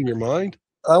possibility in your mind?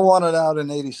 I wanted out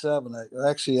in 87.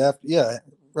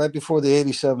 Right before the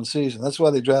 87 season. That's why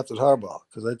they drafted Harbaugh,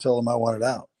 because I told them I wanted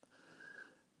out.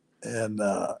 And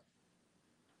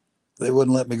they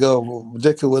wouldn't let me go.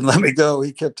 Ditka wouldn't let me go.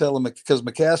 He kept telling me, because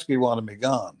McCaskey wanted me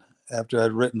gone after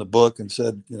I'd written the book and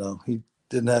said, he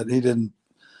didn't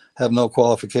have no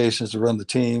qualifications to run the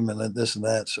team and then this and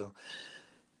that. So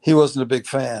he wasn't a big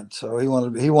fan. So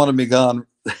he wanted me gone,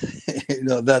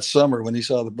 that summer when he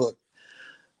saw the book.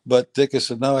 But Ditka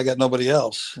said, no, I got nobody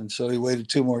else. And so he waited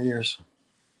 2 more years.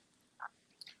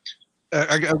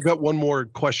 I've got one more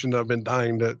question that I've been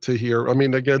dying to hear. I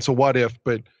mean, again, it's a what if,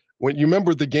 but when you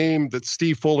remember the game that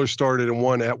Steve Fuller started and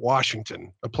won at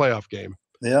Washington, a playoff game.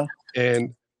 Yeah.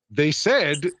 And they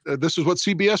said, this is what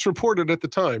CBS reported at the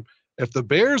time, if the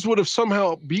Bears would have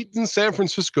somehow beaten San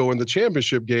Francisco in the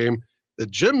championship game,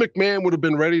 that Jim McMahon would have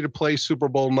been ready to play Super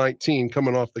Bowl 19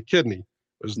 coming off the kidney.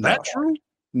 Was that true?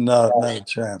 No, not a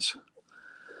chance.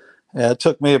 Yeah, it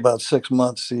took me about 6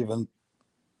 months to even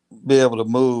be able to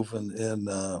move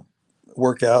and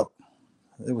work out.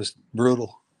 It was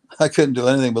brutal. I couldn't do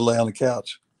anything but lay on the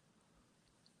couch.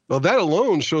 Well, that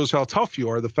alone shows how tough you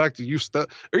are. The fact that you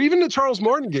or even the Charles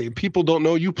Martin game, people don't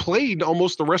know you played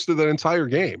almost the rest of that entire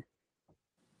game.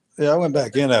 Yeah, I went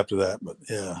back in after that, but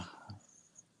yeah.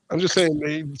 I'm just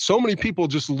saying, so many people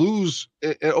just lose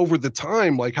over the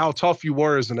time, like how tough you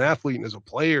were as an athlete and as a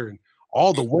player and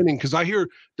all the winning. Because I hear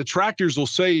detractors will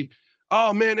say,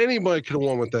 oh, man, anybody could have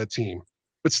won with that team.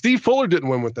 But Steve Fuller didn't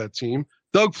win with that team.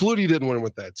 Doug Flutie didn't win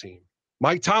with that team.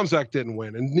 Mike Tomczak didn't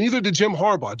win, and neither did Jim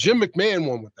Harbaugh. Jim McMahon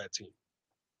won with that team.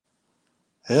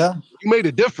 Yeah, you made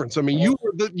a difference. I mean, you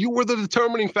were the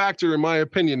determining factor, in my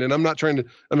opinion. And I'm not trying to.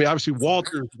 I mean, obviously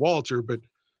Walter, but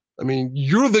I mean,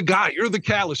 you're the guy. You're the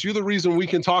catalyst. You're the reason we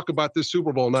can talk about this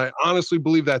Super Bowl, and I honestly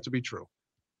believe that to be true.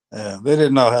 Yeah, they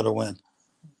didn't know how to win.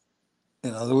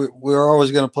 You know, we were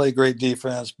always going to play great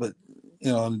defense, but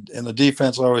you know, and the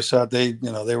defense always thought they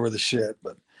were the shit,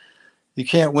 but. You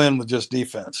can't win with just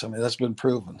defense. I mean, that's been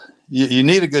proven. You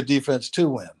need a good defense to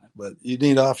win, but you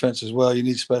need offense as well. You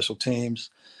need special teams,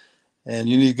 and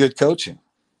you need good coaching.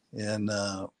 And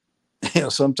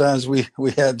sometimes we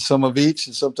had some of each,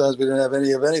 and sometimes we didn't have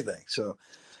any of anything. So,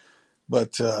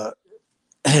 but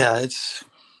yeah, it's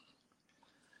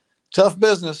tough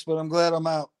business. But I'm glad I'm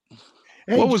out.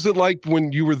 What was it like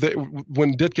when you were there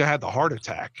when Ditka had the heart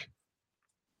attack?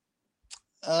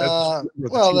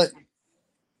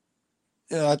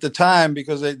 At the time,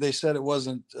 because they said it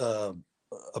wasn't a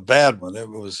bad one. It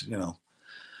was,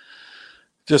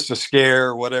 just a scare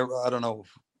or whatever. I don't know.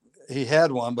 He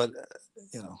had one, but,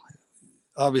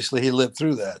 obviously he lived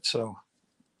through that. So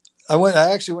I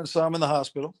actually went and saw him in the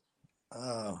hospital.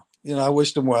 I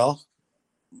wished him well.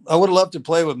 I would have loved to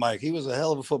play with Mike. He was a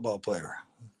hell of a football player.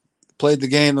 Played the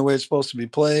game the way it's supposed to be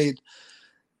played.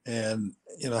 And,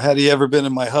 had he ever been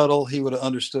in my huddle, he would have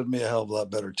understood me a hell of a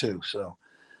lot better too. So,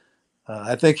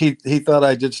 I think he thought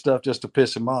I did stuff just to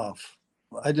piss him off.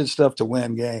 I did stuff to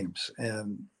win games.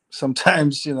 And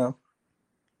sometimes, he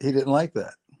didn't like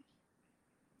that.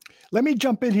 Let me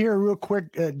jump in here real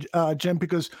quick, Jim,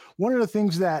 because one of the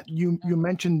things that you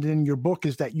mentioned in your book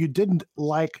is that you didn't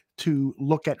like to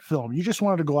look at film. You just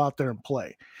wanted to go out there and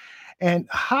play. And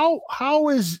how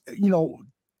is,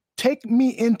 take me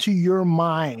into your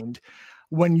mind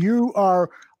when you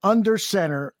are under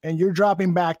center and you're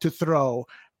dropping back to throw.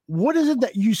 What is it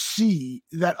that you see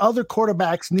that other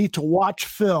quarterbacks need to watch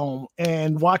film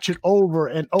and watch it over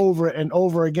and over and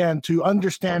over again to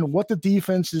understand what the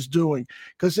defense is doing?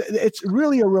 Because it's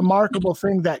really a remarkable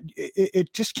thing that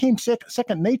it just came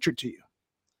second nature to you.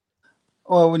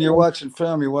 Well, when you're watching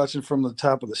film, you're watching from the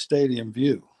top of the stadium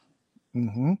view.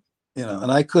 Mm-hmm.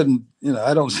 And I couldn't,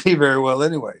 I don't see very well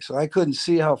anyway. So I couldn't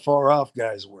see how far off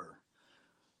guys were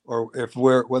or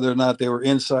whether or not they were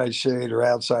inside shade or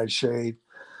outside shade.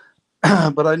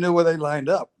 But I knew where they lined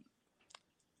up.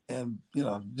 And,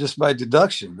 just by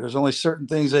deduction, there's only certain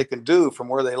things they can do from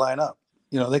where they line up.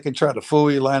 They can try to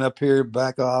fool you, line up here,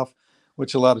 back off,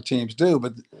 which a lot of teams do.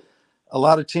 But a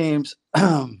lot of teams,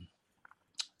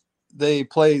 they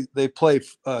play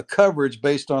coverage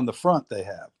based on the front they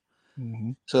have.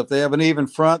 Mm-hmm. So if they have an even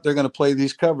front, they're going to play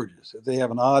these coverages. If they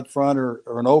have an odd front or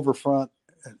an over front,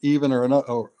 an even or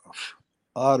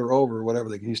odd or over, whatever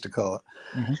they used to call it.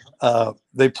 Mm-hmm.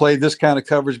 They play this kind of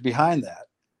coverage behind that.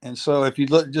 And so if you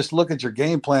just look at your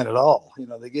game plan at all,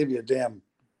 they give you a damn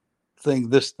thing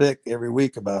this thick every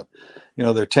week about,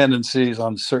 their tendencies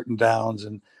on certain downs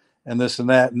and this and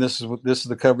that. And this is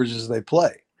the coverages they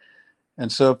play.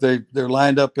 And so if they're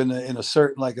lined up in a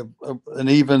certain, like an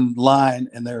even line,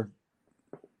 and there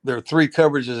are three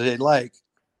coverages they like,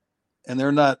 and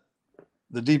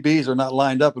the DBs are not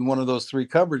lined up in one of those three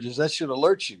coverages, that should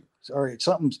alert you. All right,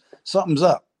 something's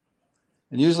up.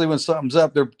 And usually when something's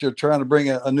up, they're trying to bring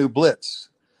a new blitz.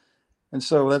 And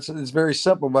so it's very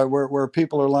simple by where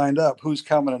people are lined up, who's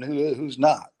coming and who's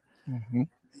not. Mm-hmm.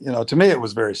 To me, it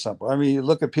was very simple. I mean, you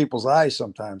look at people's eyes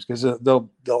sometimes because they'll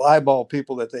eyeball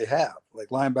people that they have. Like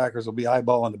linebackers will be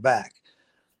eyeballing the back,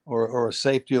 or a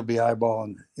safety will be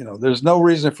eyeballing. There's no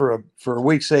reason for a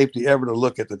weak safety ever to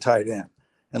look at the tight end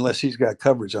unless he's got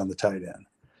coverage on the tight end.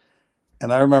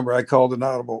 And I remember I called an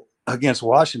audible against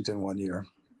Washington one year.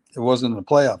 It wasn't a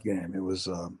playoff game. It was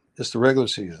just the regular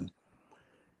season.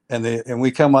 And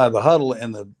we come out of the huddle,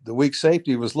 and the weak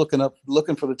safety was looking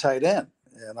for the tight end.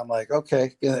 And I'm like,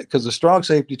 okay, because the strong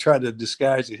safety tried to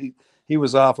disguise it. He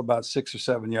was off about 6 or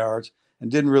 7 yards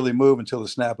and didn't really move until the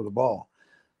snap of the ball.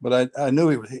 But I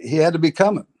knew he had to be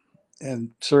coming.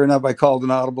 And sure enough, I called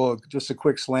an audible, just a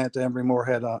quick slant to Embry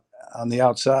Moorhead on the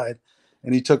outside,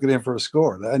 and he took it in for a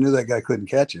score. I knew that guy couldn't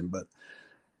catch him, but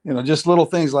Just little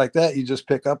things like that you just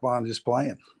pick up on just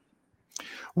playing.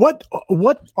 What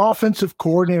offensive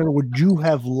coordinator would you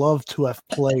have loved to have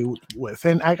played with?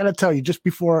 And I got to tell you, just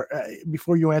before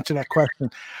you answer that question,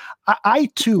 I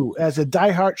too, as a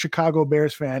diehard Chicago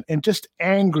Bears fan, am just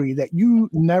angry that you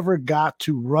never got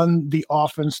to run the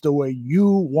offense the way you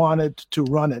wanted to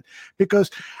run it. Because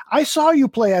I saw you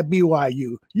play at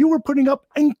BYU. You were putting up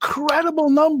incredible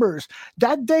numbers.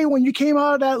 That day when you came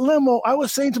out of that limo, I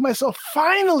was saying to myself,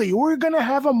 finally, we're going to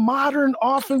have a modern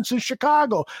offense in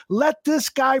Chicago. Let this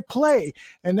guy play.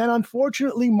 And then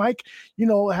unfortunately, Mike,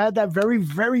 had that very,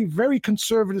 very, very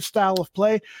conservative style of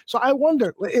play. So I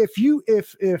wonder if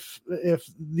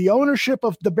the ownership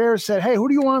of the Bears said, hey, who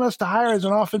do you want us to hire as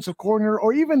an offensive coordinator,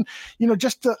 or even,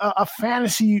 just a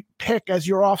fantasy pick as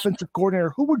your offensive coordinator,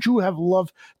 who would you have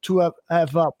loved to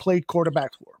have played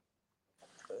quarterback for?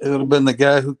 It would have been the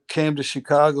guy who came to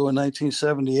Chicago in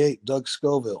 1978, Doug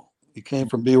Scoville. He came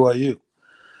from BYU.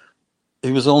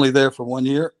 He was only there for 1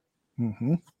 year,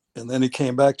 and then he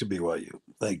came back to BYU.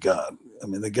 Thank God. I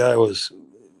mean, the guy was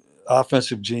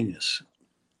offensive genius.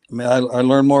 I mean, I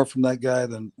learned more from that guy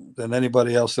than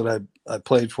anybody else that I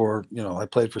played for. I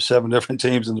played for 7 different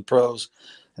teams in the pros,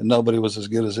 and nobody was as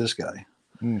good as this guy.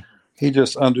 He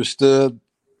just understood,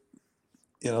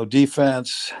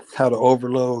 defense, how to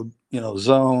overload,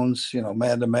 zones,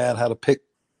 man-to-man, how to pick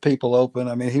people open.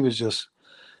 I mean, he was just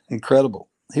incredible.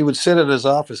 He would sit at his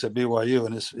office at BYU,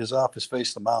 and his office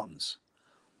faced the mountains.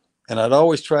 And I'd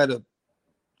always try to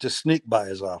just sneak by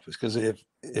his office, because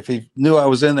if he knew I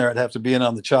was in there, I'd have to be in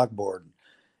on the chalkboard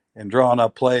and drawing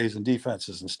up plays and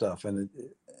defenses and stuff. And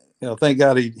thank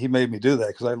God he made me do that,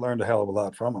 because I learned a hell of a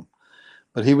lot from him.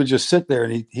 But he would just sit there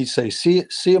and he'd say, see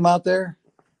him out there?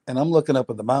 And I'm looking up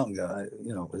at the mountain guy.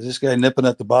 Is this guy nipping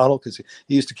at the bottle? Because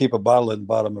he used to keep a bottle in the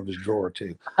bottom of his drawer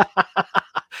too.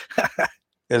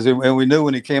 And we knew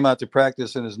when he came out to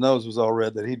practice and his nose was all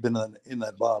red that he'd been in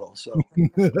that bottle. So,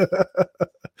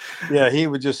 yeah, he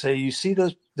would just say, you see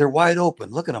those? They're wide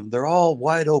open. Look at them. They're all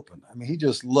wide open. I mean, he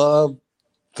just loved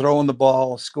throwing the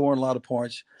ball, scoring a lot of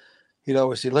points. He'd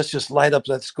always say, let's just light up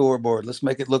that scoreboard. Let's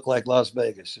make it look like Las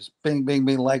Vegas. Just bing, bing,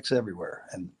 bing, lights everywhere.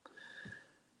 And,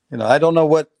 I don't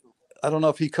know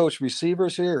if he coached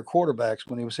receivers here or quarterbacks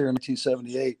when he was here in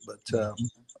 1978, but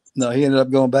no, he ended up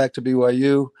going back to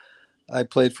BYU. I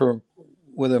played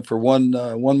with him for one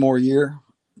more year,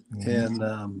 and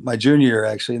my junior year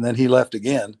actually, and then he left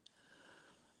again.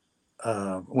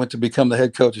 Went to become the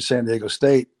head coach of San Diego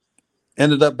State.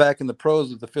 Ended up back in the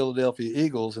pros with the Philadelphia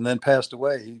Eagles, and then passed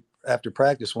away after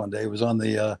practice one day. He was on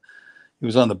the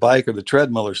bike or the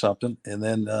treadmill or something, and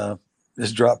then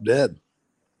just dropped dead.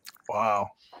 Wow,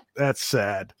 that's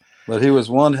sad. But he was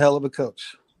one hell of a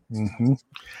coach.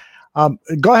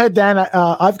 Go ahead, Dan.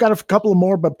 I've got a couple of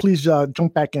more, but please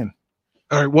jump back in.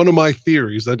 All right. One of my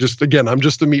theories, I'm just a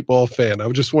meatball fan. I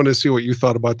just wanted to see what you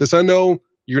thought about this. I know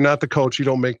you're not the coach. You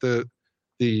don't make the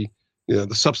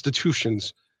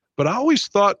substitutions, but I always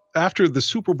thought after the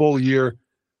Super Bowl year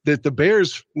that the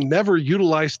Bears never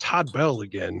utilized Todd Bell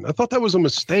again. I thought that was a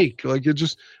mistake. What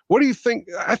do you think?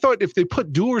 I thought if they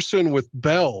put Duerson with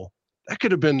Bell, that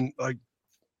could have been like.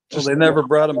 Well, they never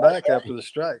brought him back after the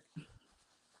strike.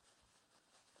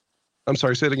 I'm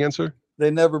sorry, say it again, sir. They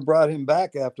never brought him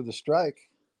back after the strike.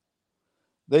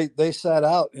 They sat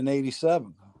out in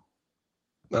 87.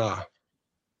 Well,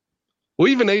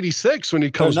 even 86 when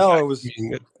he comes back.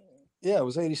 It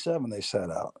was 87 they sat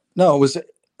out. No, it was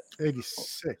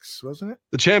 86, wasn't it?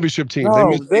 The championship team.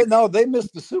 They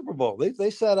missed the Super Bowl. They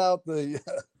sat out the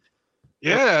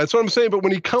Yeah, that's what I'm saying. But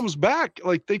when he comes back,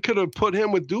 like they could have put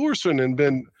him with Duerson and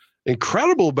been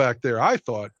incredible back there, I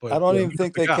thought. But I don't even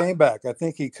think they came back. I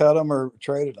think he cut him or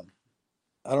traded him.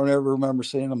 I don't ever remember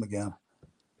seeing him again.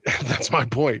 That's my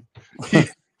point.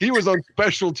 He was on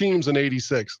special teams in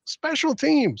 86. Special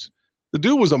teams. The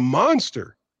dude was a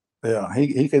monster. Yeah,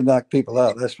 he could knock people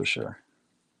out, that's for sure.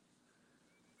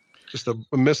 Just a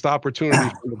missed opportunity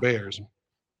for the Bears.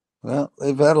 Well,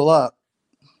 they've had a lot.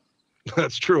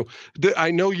 That's true. I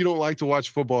know you don't like to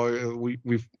watch football.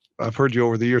 I've heard you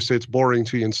over the years say it's boring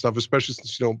to you and stuff, especially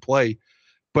since you don't play.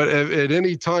 But at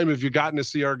any time, have you gotten to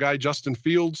see our guy, Justin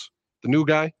Fields, the new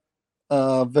guy?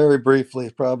 Very briefly,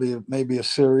 probably maybe a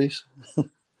series.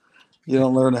 You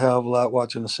don't learn a hell of a lot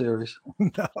watching a series.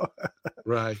 No.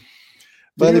 Right.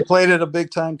 But he played at a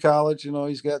big-time college.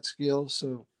 He's got skills.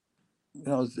 So,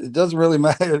 it doesn't really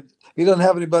matter. He doesn't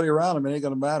have anybody around him. It ain't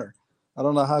going to matter. I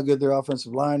don't know how good their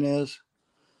offensive line is.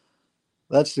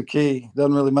 That's the key.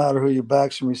 Doesn't really matter who your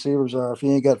backs and receivers are. If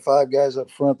you ain't got 5 guys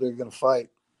up front that are going to fight,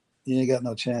 you ain't got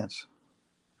no chance.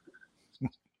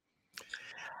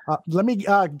 Let me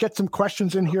get some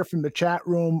questions in here from the chat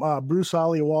room. Bruce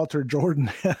Ollie, Walter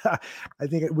Jordan. I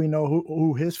think we know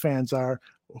who his fans are,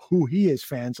 who he is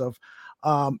fans of.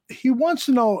 He wants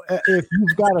to know if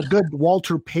you've got a good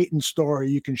Walter Payton story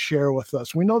you can share with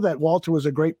us. We know that Walter was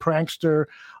a great prankster.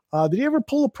 Did he ever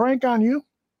pull a prank on you?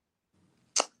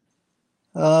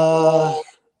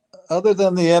 Other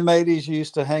than the M80s, you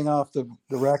used to hang off the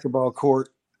racquetball court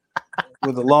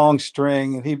with a long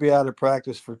string, and he'd be out of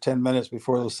practice for 10 minutes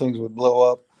before those things would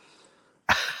blow up.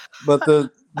 But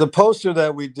the poster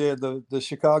that we did, the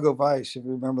Chicago Vice, if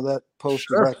you remember that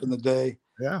poster back in the day.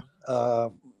 Yeah.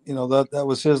 That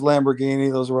was his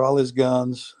Lamborghini. Those were all his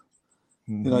guns.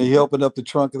 Mm-hmm. He opened up the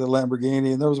trunk of the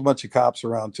Lamborghini, and there was a bunch of cops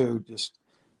around too.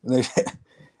 And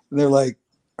they're like,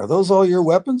 "Are those all your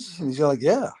weapons?" And he's like,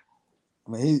 "Yeah."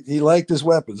 I mean, he liked his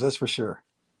weapons, that's for sure.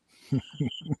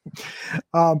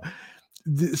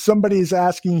 Somebody's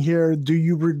asking here, do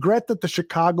you regret that the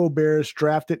Chicago Bears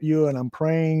drafted you? And I'm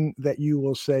praying that you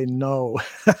will say no.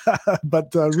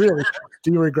 But really,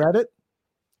 do you regret it?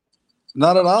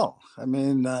 Not at all. I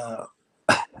mean,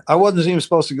 I wasn't even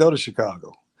supposed to go to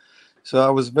Chicago. So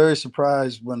I was very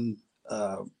surprised when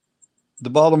the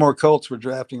Baltimore Colts were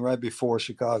drafting right before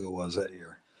Chicago was that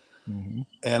year. Mm-hmm.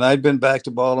 And I'd been back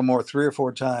to Baltimore 3 or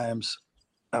 4 times.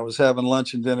 I was having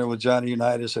lunch and dinner with Johnny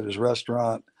Unitas at his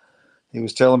restaurant. He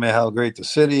was telling me how great the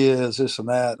city is, this and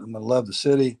that. I'm going to love the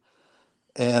city.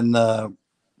 And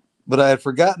but I had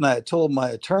forgotten, I had told my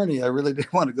attorney I really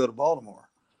didn't want to go to Baltimore.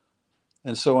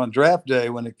 And so on draft day,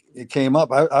 when it came up,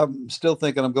 I'm still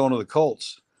thinking I'm going to the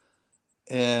Colts.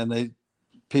 And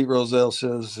Pete Rozelle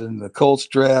says, in the Colts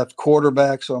draft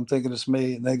quarterback, so I'm thinking it's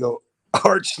me. And they go,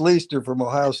 Art Schlichter from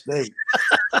Ohio State.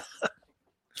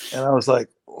 And I was like,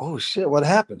 oh, shit, what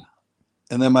happened?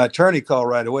 And then my attorney called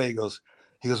right away. He goes,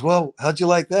 well, how'd you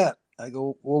like that? I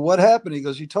go, well, what happened? He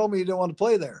goes, you told me you didn't want to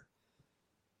play there.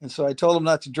 And so I told him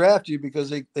not to draft you because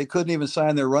they couldn't even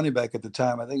sign their running back at the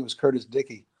time. I think it was Curtis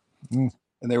Dickey. Mm.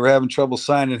 And they were having trouble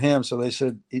signing him. So they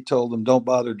said, he told them, don't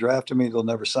bother drafting me. They'll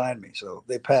never sign me. So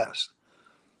they passed.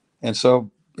 And so,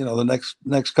 the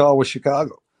next call was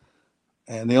Chicago.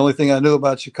 And the only thing I knew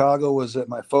about Chicago was that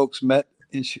my folks met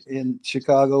in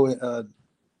Chicago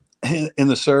in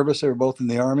the service. They were both in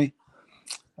the Army.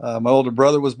 My older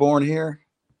brother was born here.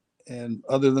 And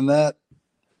other than that,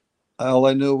 all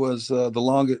I knew was not the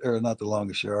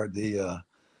longest yard, the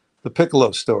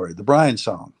Piccolo story, the Brian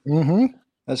song. Mm-hmm.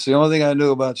 That's the only thing I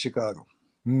knew about Chicago.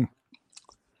 Mm.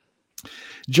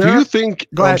 Do you think?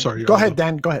 Go ahead. I'm sorry. Go ahead,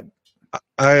 Dan. Go ahead.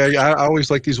 I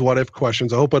always like these what if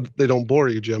questions. I hope they don't bore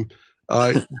you, Jim.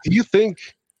 Do you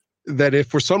think that if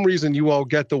for some reason you all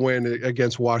get the win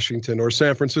against Washington or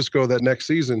San Francisco that next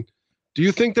season, do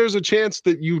you think there's a chance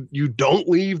that you don't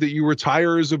leave, that you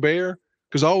retire as a Bear?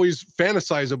 Because I always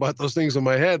fantasize about those things in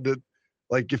my head that,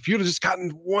 like, if you'd have just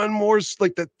gotten one more,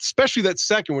 like that, especially that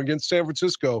second one against San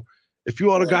Francisco, if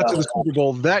you all have got to the Super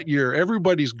Bowl that year,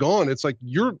 everybody's gone. It's like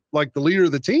you're like the leader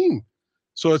of the team.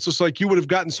 So it's just like you would have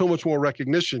gotten so much more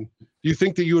recognition. Do you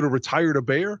think that you would have retired a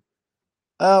Bear?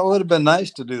 It would have been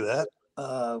nice to do that.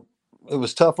 It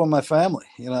was tough on my family.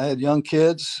 I had young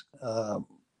kids.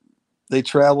 They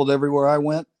traveled everywhere I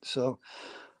went. So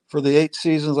for the 8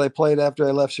 seasons I played after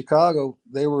I left Chicago,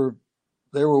 they were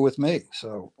with me.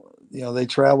 So, they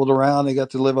traveled around. They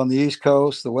got to live on the East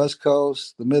Coast, the West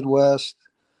Coast, the Midwest.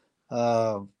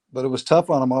 But it was tough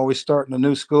on them always starting a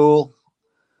new school,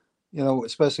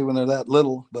 especially when they're that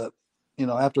little. But,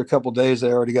 after a couple of days,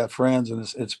 they already got friends, and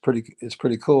it's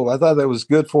pretty cool. I thought that was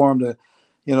good for them to,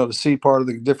 to see part of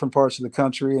the different parts of the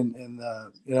country and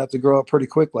you have to grow up pretty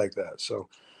quick like that. So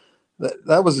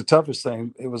that was the toughest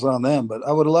thing. It was on them, but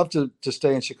I would have loved to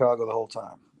stay in Chicago the whole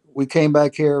time. We came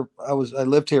back here. I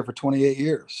lived here for 28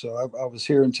 years. So I was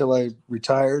here until I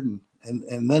retired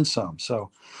and then some. So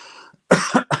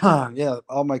yeah,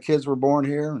 all my kids were born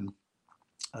here, and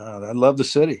I love the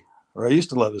city, or I used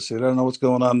to love the city. I don't know what's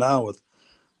going on now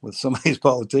with some of these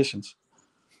politicians.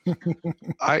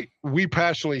 We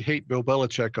passionately hate Bill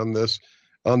Belichick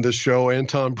on this show and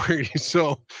Tom Brady.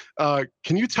 So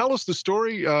can you tell us the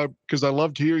story? Because I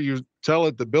love to hear you tell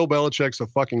it, that Bill Belichick's a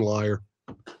fucking liar.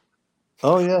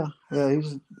 Oh yeah.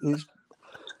 He's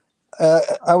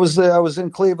I was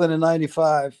in Cleveland in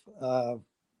 '95.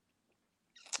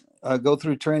 I go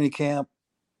through training camp.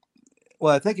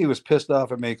 Well, I think he was pissed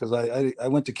off at me because I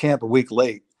went to camp a week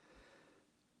late.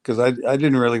 Because I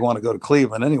didn't really want to go to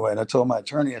Cleveland anyway. And I told my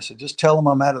attorney, I said, just tell him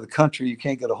I'm out of the country. You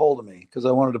can't get a hold of me, because I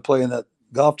wanted to play in that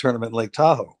golf tournament in Lake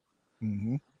Tahoe.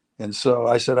 Mm-hmm. And so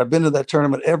I said, I've been to that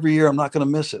tournament every year. I'm not going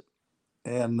to miss it.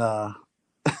 And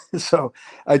So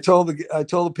I told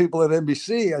the people at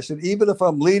NBC, I said, even if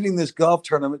I'm leading this golf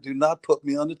tournament, do not put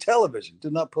me on the television. Do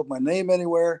not put my name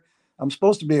anywhere. I'm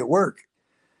supposed to be at work.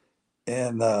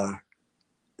 And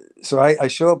so I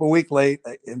show up a week late,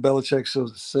 and Belichick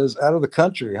says, out of the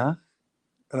country, huh?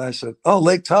 And I said, oh,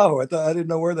 Lake Tahoe. I didn't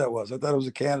know where that was. I thought it was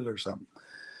in Canada or something.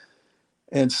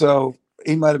 And so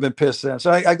he might have been pissed then.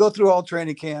 So I go through all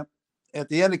training camp. At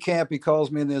the end of camp, he calls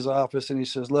me in his office and he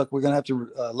says, look, we're going to have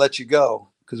to let you go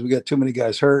because we got too many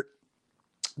guys hurt.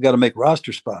 We got to make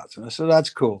roster spots. And I said, that's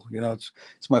cool. You know, it's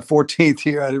my 14th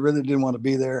year. I really didn't want to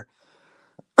be there.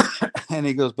 And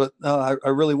he goes, but no, I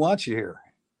really want you here.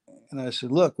 And I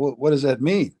said, look, what does that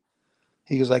mean?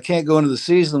 He goes, I can't go into the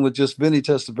season with just Vinny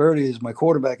Testaverde as my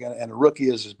quarterback and a rookie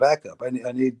as his backup. I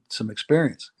need some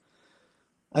experience.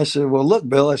 I said, well, look,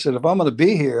 Bill, I said, if I'm going to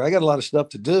be here, I got a lot of stuff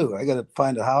to do. I got to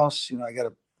find a house. You know, I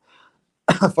got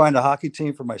to find a hockey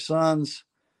team for my sons.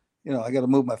 You know, I got to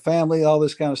move my family, all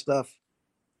this kind of stuff.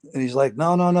 And he's like,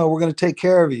 no, we're going to take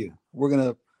care of you.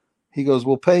 He goes,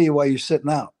 we'll pay you while you're sitting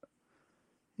out.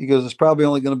 He goes, it's probably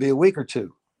only going to be a week or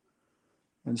two.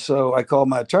 And so I called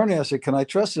my attorney. I said, can I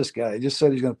trust this guy? He just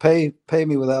said he's going to pay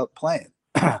me without playing.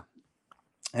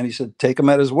 And he said, take him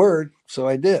at his word. So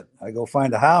I did. I go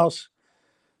find a house,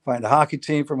 find a hockey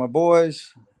team for my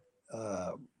boys.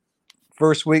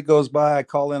 First week goes by. I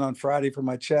call in on Friday for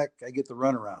my check. I get the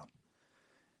runaround.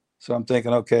 So I'm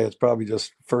thinking, okay, it's probably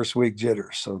just first week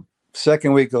jitters. So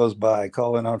second week goes by. I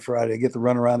call in on Friday. I get the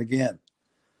runaround again.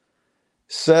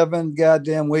 7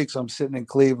 goddamn weeks I'm sitting in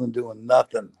Cleveland doing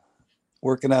nothing.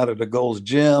 Working out at the Gold's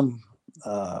Gym.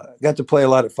 Got to play a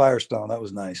lot at Firestone. That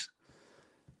was nice.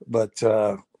 But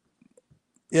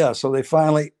yeah, so they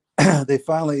finally, because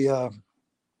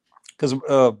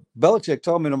Belichick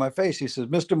told me to my face, he says,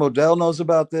 Mr. Modell knows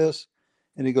about this.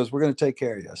 And he goes, we're going to take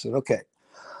care of you. I said, okay.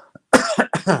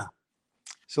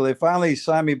 So they finally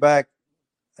signed me back.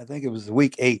 I think it was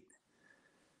week 8.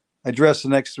 I dress the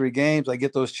next 3 games. I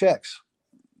get those checks.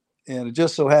 And it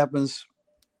just so happens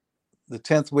the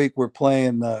 10th week we're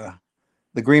playing the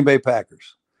Green Bay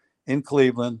Packers in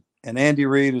Cleveland. And Andy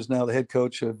Reid, who's now the head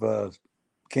coach of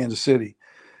Kansas City,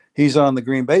 he's on the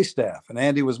Green Bay staff. And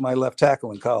Andy was my left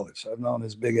tackle in college. I've known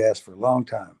his big ass for a long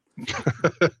time.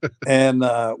 And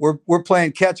we're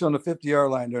playing catch on the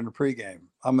 50-yard line during the pregame.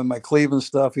 I'm in my Cleveland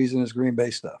stuff. He's in his Green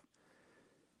Bay stuff.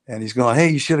 And he's going, hey,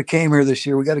 you should have came here this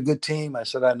year. We got a good team. I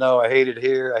said, I know. I hate it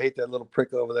here. I hate that little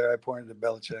prick over there. I pointed to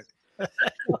Belichick.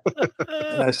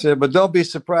 And I said, but don't be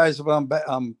surprised if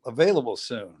I'm available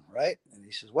soon, right? And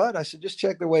he says, what? I said, just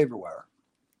check the waiver wire.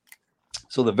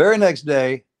 So the very next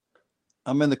day,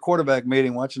 I'm in the quarterback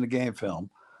meeting watching the game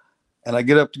film, and I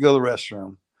get up to go to the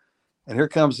restroom, and here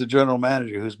comes the general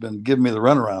manager who's been giving me the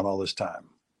runaround all this time.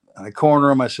 And I corner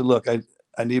him. I said, look, I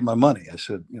need my money. I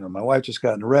said, you know, my wife just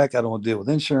got in a wreck. I don't want to deal with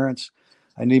insurance.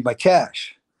 I need my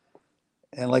cash.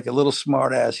 And like a little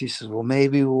smart ass, he says, well,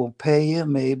 maybe we'll pay you.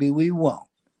 Maybe we won't.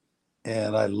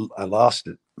 And I lost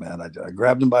it, man. I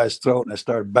grabbed him by his throat and I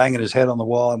started banging his head on the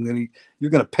wall.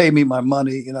 You're going to pay me my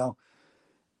money, you know?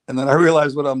 And then I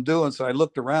realized what I'm doing. So I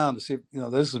looked around to see, you know,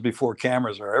 this is before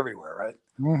cameras are everywhere, right?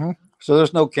 Mm-hmm. So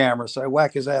there's no camera. So I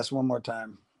whack his ass one more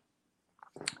time.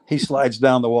 He slides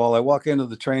down the wall. I walk into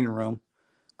the training room,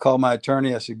 call my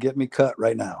attorney. I said, get me cut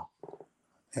right now.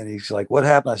 And he's like, what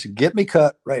happened? I said, get me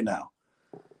cut right now.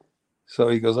 So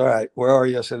he goes, all right, where are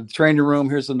you? I said, the training room,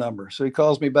 here's the number. So he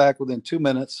calls me back within 2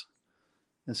 minutes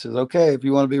and says, okay, if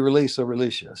you want to be released, I'll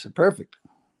release you. I said, perfect.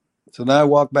 So now I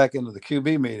walk back into the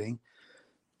QB meeting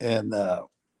and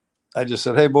I just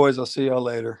said, hey, boys, I'll see y'all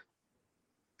later.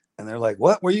 And they're like,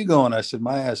 what? Where you going? I said,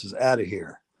 my ass is out of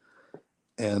here.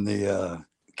 And the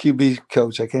QB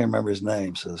coach, I can't remember his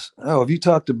name, says, oh, have you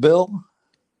talked to Bill?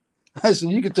 I said,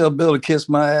 you can tell Bill to kiss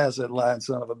my ass, that lying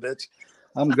son of a bitch.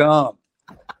 I'm gone.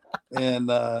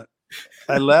 And I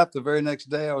left. The very next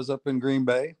day, I was up in Green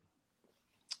Bay.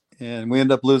 And we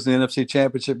ended up losing the NFC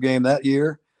Championship game that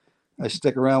year. I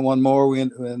stick around one more,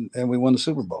 and we won the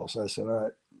Super Bowl. So I said, all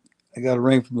right, I got a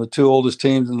ring from the 2 oldest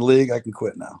teams in the league. I can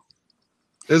quit now.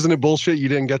 Isn't it bullshit you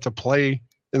didn't get to play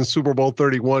in Super Bowl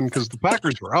 31 because the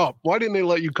Packers were up? Why didn't they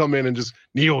let you come in and just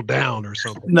kneel down or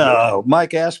something? No,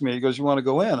 Mike asked me, he goes, you want to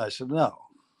go in? I said, no.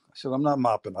 I said, I'm not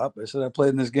mopping up. I said, I played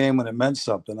in this game when it meant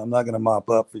something. I'm not going to mop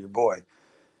up for your boy.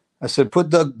 I said, put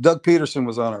Doug Peterson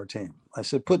was on our team. I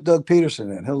said, put Doug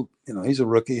Peterson in. He'll, you know, he's a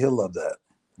rookie. He'll love that.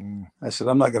 I said,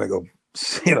 I'm not going to go,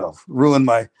 you know, ruin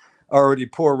my already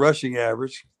poor rushing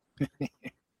average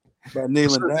by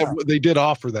kneeling down. They did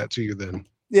offer that to you then.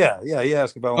 Yeah. He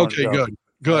asked if I wanted to go.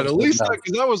 Good. At least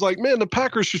because I was like, man, the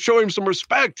Packers should show him some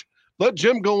respect. Let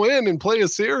Jim go in and play a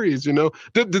series, you know.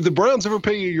 Did the Browns ever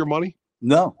pay you your money?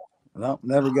 No,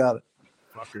 never got it.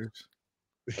 Fuckers.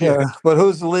 Yeah, but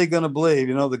who's the league going to believe?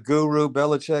 The guru,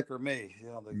 Belichick, or me?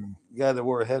 The guy that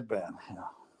wore a headband.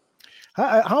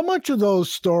 How much of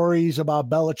those stories about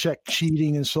Belichick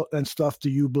cheating and stuff do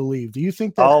you believe? Do you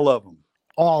think that all of them?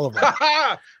 All of them.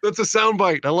 That's a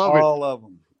soundbite. I love it. All of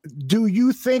them. Do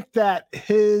you think that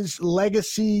his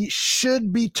legacy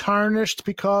should be tarnished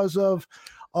because of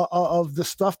the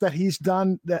stuff that he's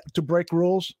done to break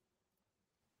rules?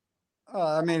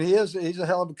 He's a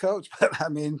hell of a coach, but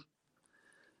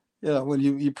when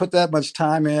you put that much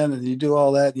time in and you do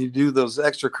all that, and you do those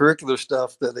extracurricular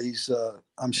stuff that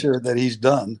I'm sure that he's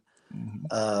done.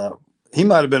 He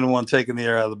might have been the one taking the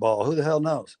air out of the ball. Who the hell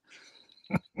knows?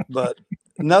 But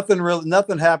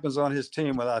nothing happens on his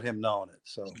team without him knowing it.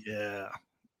 So yeah,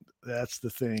 that's the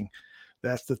thing.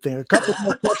 A couple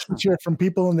more questions here from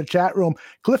people in the chat room.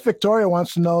 Cliff Victoria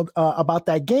wants to know about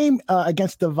that game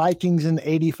against the Vikings in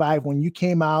 '85 when you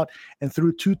came out and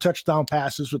threw 2 touchdown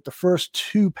passes with the first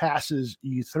 2 passes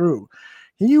you threw.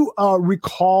 Can you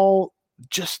recall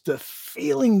just the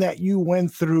feeling that you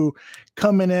went through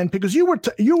coming in? Because you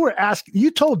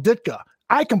told Ditka,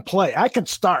 I can play, I can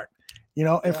start.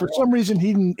 And for some reason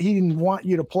he didn't want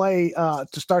you to play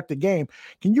to start the game.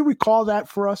 Can you recall that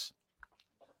for us?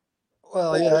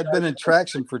 Well, yeah, I'd been in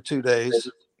traction for 2 days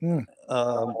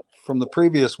from the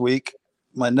previous week.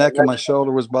 My neck and my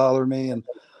shoulder was bothering me,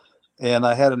 and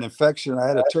I had an infection. I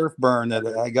had a turf burn that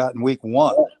I got in week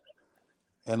 1,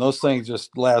 and those things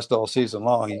just last all season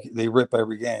long. They rip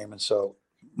every game, and so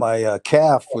my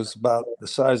calf was about the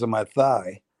size of my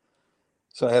thigh.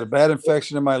 So I had a bad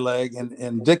infection in my leg,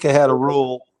 and Ditka had a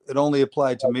rule. It only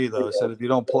applied to me, though. It said if you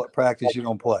don't practice, you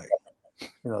don't play.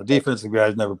 Defensive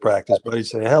guys never practice, but he'd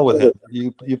say, hell with it.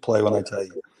 You play when I tell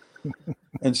you.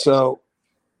 And so,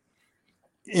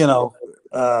 the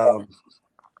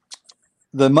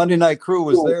Monday night crew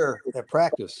was there at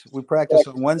practice. We practiced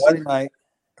on Wednesday night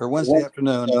or Wednesday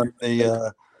afternoon.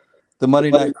 The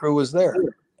Monday night crew was there.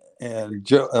 And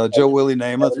Joe Willie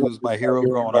Namath, who was my hero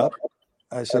growing up,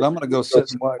 I said, I'm going to go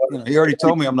sit and watch. He already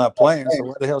told me I'm not playing, so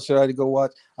why the hell should I go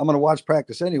watch? I'm going to watch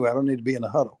practice anyway. I don't need to be in the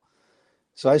huddle.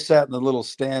 So I sat in the little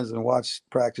stands and watched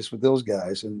practice with those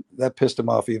guys, and that pissed them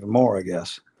off even more, I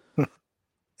guess.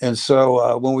 And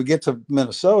so when we get to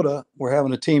Minnesota, we're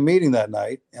having a team meeting that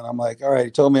night, and I'm like, all right,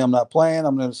 he told me I'm not playing.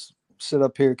 I'm going to sit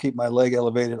up here, keep my leg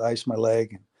elevated, ice my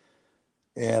leg.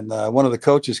 And one of the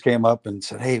coaches came up and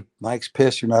said, hey, Mike's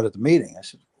pissed you're not at the meeting. I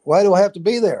said, why do I have to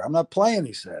be there? I'm not playing,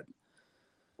 he said.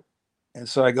 And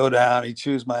so I go down, he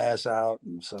chews my ass out.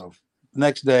 And so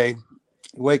next day,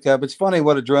 wake up. It's funny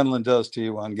what adrenaline does to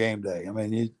you on game day.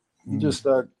 You just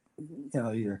start,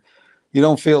 you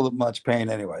don't feel much pain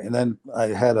anyway. And then I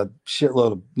had a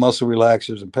shitload of muscle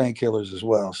relaxers and painkillers as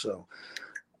well. So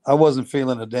I wasn't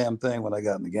feeling a damn thing when I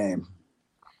got in the game.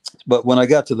 But when I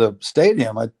got to the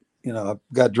stadium, I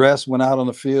got dressed, went out on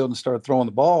the field and started throwing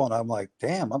the ball. And I'm like,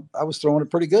 damn, I was throwing it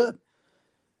pretty good.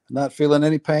 Not feeling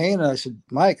any pain. And I said,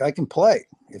 Mike, I can play.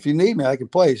 If you need me, I can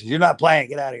play. He said, you're not playing.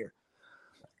 Get out of here.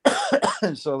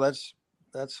 And so that's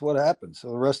what happened. So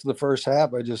the rest of the first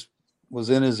half, I just was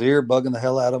in his ear, bugging the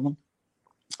hell out of him.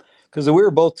 Because we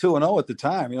were both 2-0 at the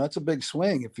time. That's a big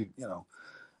swing if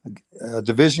a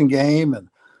division game. And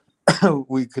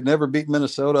we could never beat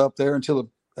Minnesota up there until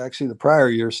the prior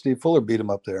year. Steve Fuller beat him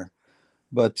up there.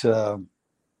 But,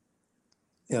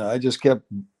 I just kept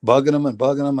bugging him.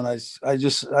 And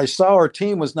I saw our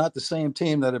team was not the same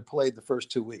team that had played the first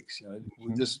 2 weeks.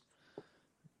 We just,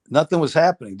 nothing was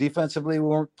happening. Defensively, we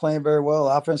weren't playing very well.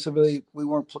 Offensively, we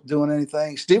weren't doing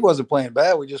anything. Steve wasn't playing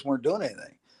bad. We just weren't doing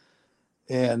anything.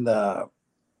 And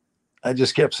I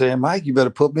just kept saying, Mike, you better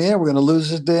put me in. We're going to lose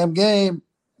this damn game.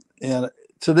 And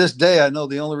to this day, I know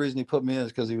the only reason he put me in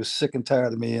is because he was sick and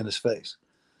tired of me in his face.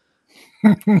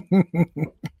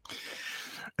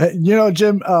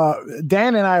 Jim,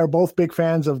 Dan and I are both big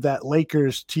fans of that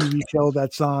Lakers TV show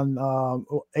that's on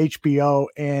HBO.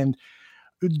 And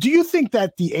do you think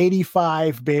that the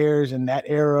 '85 Bears and that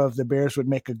era of the Bears would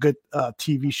make a good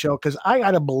TV show? Because I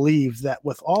got to believe that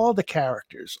with all the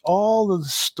characters, all of the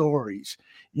stories,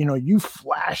 you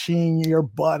flashing your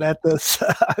butt at this.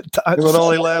 It would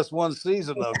only last one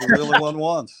season, though. We only won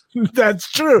once.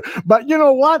 That's true. But you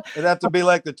know what? It'd have to be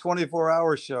like the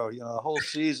 24-hour show, a whole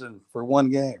season for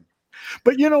one game.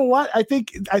 But you know what? I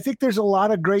think there's a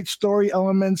lot of great story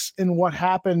elements in what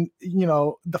happened,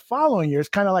 the following year. It's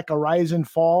kind of like a rise and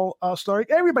fall story.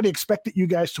 Everybody expected you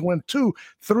guys to win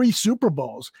 2-3 Super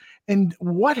Bowls. And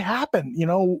what happened?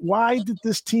 Why did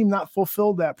this team not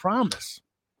fulfill that promise?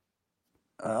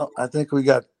 Well, I think we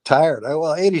got tired.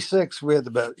 86, we had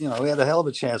the best, we had a hell of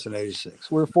a chance in 86.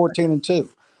 We were 14-2.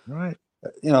 Right.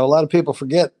 a lot of people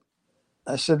forget.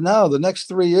 I said, no, the next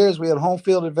 3 years we had home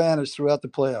field advantage throughout the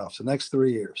playoffs, the next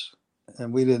 3 years.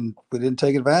 And we didn't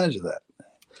take advantage of that.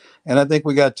 And I think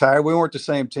we got tired. We weren't the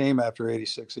same team after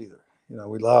 86 either.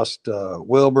 We lost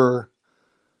Wilbur,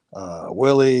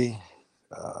 Willie,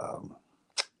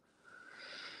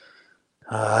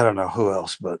 I don't know who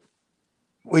else, but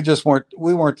we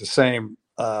weren't the same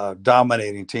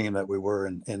dominating team that we were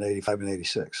in 85 and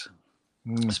 86,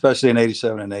 especially in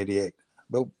 87 and 88.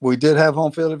 But we did have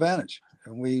home field advantage.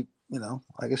 And we,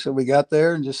 like I said, we got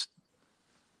there and just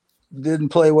didn't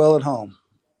play well at home.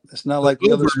 It's not like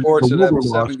the other sports that have a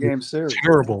 7-game series.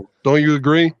 Terrible. Don't you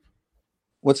agree?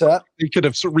 What's that? He could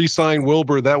have re-signed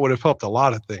Wilbur. That would have helped a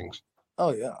lot of things.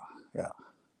 Oh, yeah.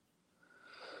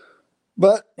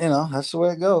 But, that's the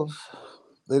way it goes.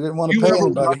 They didn't want to pay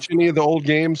anybody. Do you watch any of the old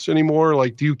games anymore?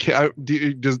 Like,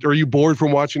 are you bored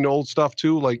from watching the old stuff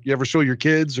too? Like, you ever show your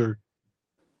kids or?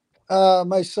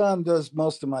 My son does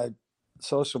most of my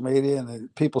social media,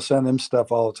 and people send him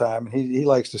stuff all the time. And he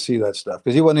likes to see that stuff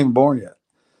because he wasn't even born yet.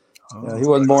 He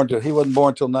wasn't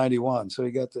born till 91, so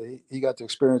he got to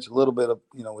experience a little bit of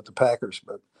with the Packers,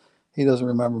 but he doesn't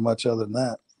remember much other than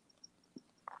that.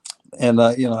 And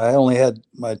I only had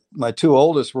my two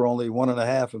oldest were only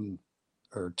 1.5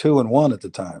 or 2 and 1 at the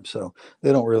time, so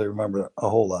they don't really remember a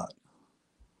whole lot.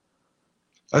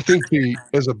 I think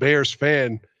as a Bears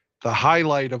fan, the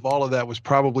highlight of all of that was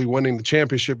probably winning the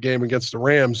championship game against the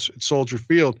Rams at Soldier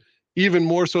Field, even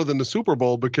more so than the Super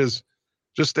Bowl, because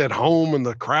just at home and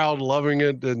the crowd loving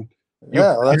it. And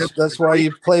that's why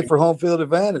you play for home field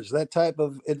advantage, that type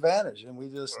of advantage. And we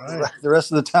just, the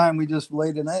rest of the time, we just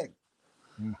laid an egg.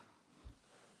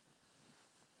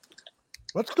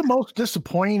 What's the most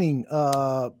disappointing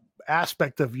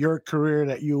aspect of your career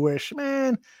that you wish,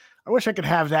 man, I wish I could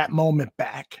have that moment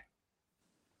back?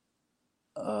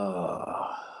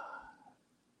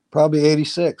 Probably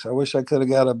 86. I wish I could have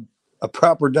got a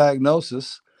proper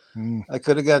diagnosis. I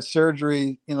could have got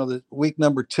surgery, the week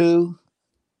number 2.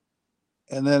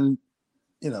 And then,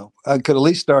 I could at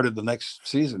least started the next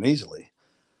season easily.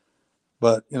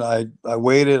 But, I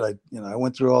waited. I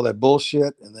went through all that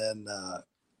bullshit. And then,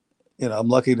 I'm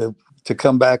lucky to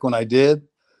come back when I did.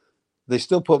 They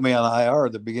still put me on IR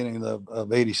at the beginning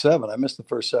of 87. I missed the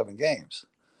first 7 games.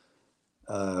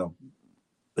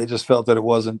 They just felt that it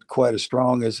wasn't quite as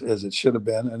strong as it should have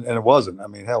been. And it wasn't. I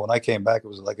mean, hell, when I came back, it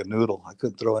was like a noodle. I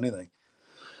couldn't throw anything.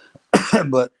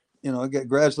 But, it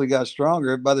gradually got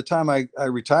stronger. By the time I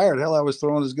retired, hell, I was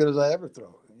throwing as good as I ever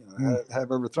throw.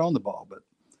 Have ever thrown the ball. But,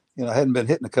 I hadn't been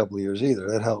hitting a couple of years either.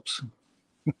 That helps.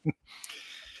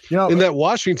 In that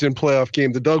Washington playoff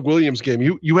game, the Doug Williams game,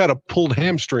 you had a pulled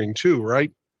hamstring too,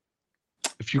 right?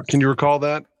 Can you recall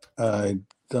that? I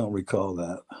don't recall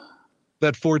that.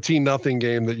 That 14-0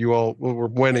 game that you all were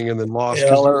winning and then lost.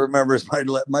 Yeah, all I remember is my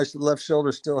left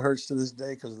shoulder still hurts to this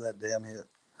day because of that damn hit.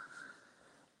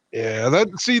 Yeah,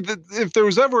 if there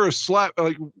was ever a slap,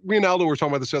 like me and Aldo were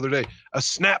talking about this the other day, a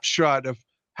snapshot of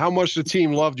how much the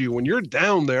team loved you when you're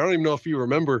down there. I don't even know if you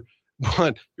remember,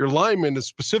 but your lineman,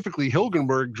 specifically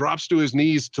Hilgenberg, drops to his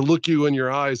knees to look you in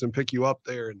your eyes and pick you up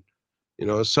there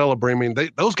and celebrate. I mean,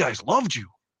 those guys loved you.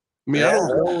 I mean, I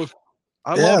don't know if.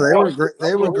 They were great.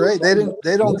 They were great. They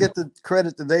don't get the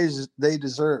credit that they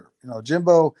deserve.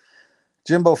 Jimbo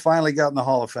finally got in the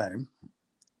Hall of Fame.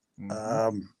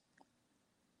 Mm-hmm.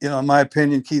 In my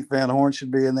opinion, Keith Van Horn should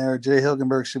be in there. Jay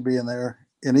Hilgenberg should be in there,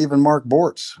 and even Mark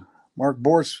Bortz. Mark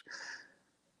Bortz,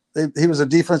 he was a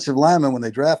defensive lineman when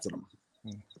they drafted him,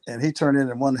 and he turned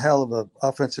into one hell of an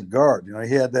offensive guard.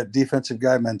 He had that defensive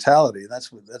guy mentality, and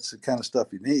that's the kind of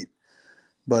stuff you need.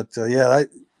 But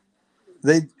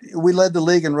we led the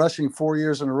league in rushing 4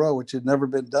 years in a row, which had never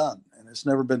been done, and it's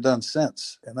never been done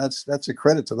since. And that's a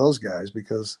credit to those guys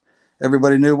because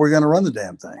everybody knew we're going to run the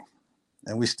damn thing,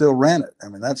 and we still ran it. I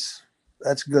mean, that's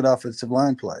good offensive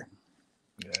line play.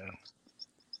 Yeah.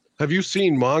 Have you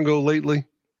seen Mongo lately?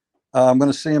 I'm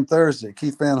going to see him Thursday.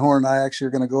 Keith Van Horn and I actually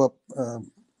are going to go up.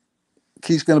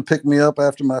 Keith's going to pick me up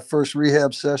after my first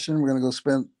rehab session. We're going to go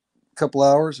spend a couple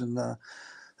hours, and then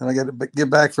I got to get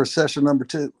back for session number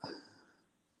 2.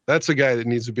 That's a guy that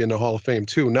needs to be in the Hall of Fame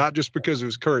too, not just because of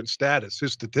his current status,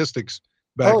 his statistics.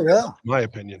 In my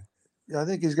opinion. Yeah, I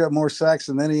think he's got more sacks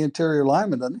than any interior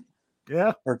lineman, doesn't he?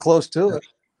 Yeah, or close to it.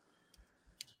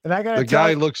 And I got the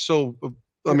guy looks so.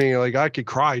 I mean, like I could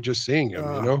cry just seeing him.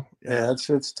 Yeah,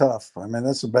 it's tough. I mean,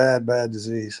 that's a bad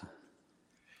disease.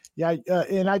 Yeah,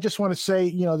 and I just want to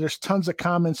say, there's tons of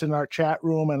comments in our chat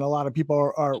room, and a lot of people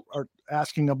are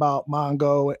asking about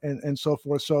Mongo and so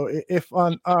forth. So if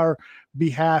on our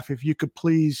behalf, if you could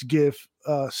please give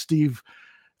Steve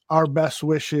our best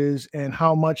wishes and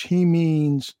how much he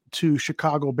means to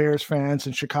Chicago Bears fans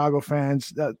and Chicago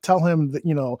fans. Tell him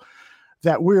that,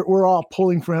 that we're all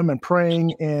pulling for him and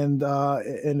praying, and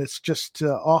it's just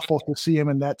awful to see him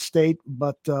in that state.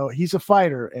 But he's a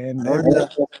fighter, and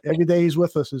every day he's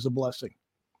with us is a blessing.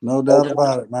 No doubt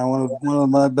about it, man. One of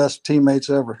my best teammates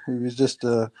ever. He was just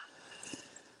a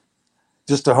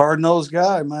hard-nosed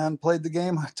guy, man. Played the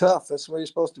game tough. That's the way you're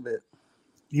supposed to be.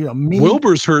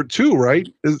 Wilbur's hurt too, right?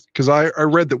 Because I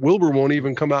read that Wilbur won't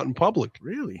even come out in public.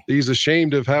 Really? He's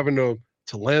ashamed of having to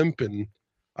limp, and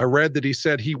I read that he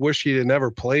said he wished he had never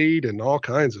played and all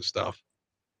kinds of stuff.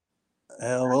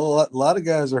 Well, a lot of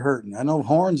guys are hurting. I know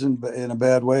Horn's in a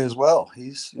bad way as well.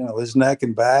 He's, his neck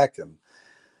and back, and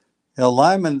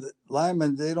linemen,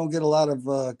 they don't get a lot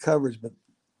of coverage, but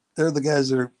they're the guys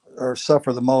that are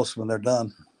suffer the most when they're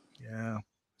done. Yeah,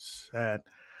 sad.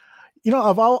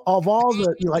 Of all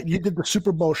the, you did the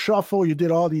Super Bowl shuffle, you did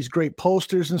all these great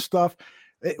posters and stuff.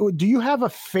 Do you have a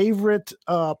favorite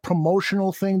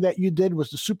promotional thing that you did? Was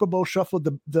the Super Bowl shuffle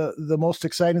the most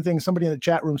exciting thing? Somebody in the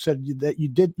chat room said that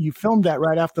you filmed that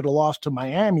right after the loss to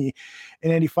Miami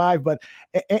in '85. But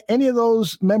any of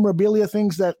those memorabilia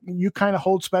things that you kind of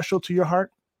hold special to your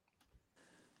heart?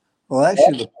 Well,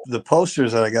 actually, the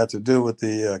posters that I got to do with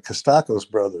the Kostakos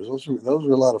brothers, those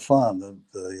were a lot of fun.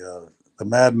 The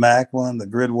Mad Mac one, the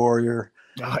Grid Warrior.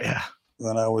 Oh yeah.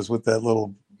 When I was with that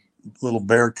little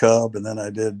bear cub, and then I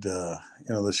did the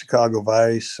Chicago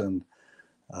Vice and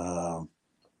the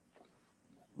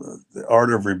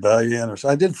Art of Rebellion.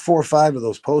 I did 4 or 5 of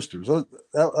those posters.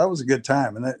 That was a good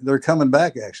time, and they're coming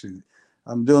back. Actually,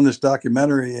 I'm doing this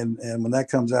documentary, and when that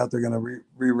comes out, they're going to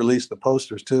re-release the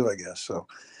posters too, I guess. So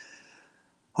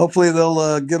hopefully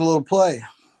they'll get a little play.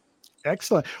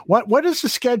 Excellent. What is the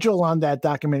schedule on that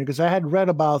documentary? Because I had read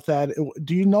about that.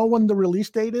 Do you know when the release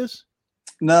date is?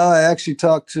 No, I actually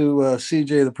talked to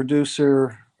CJ, the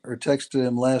producer, or texted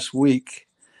him last week.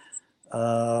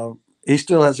 He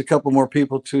still has a couple more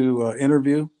people to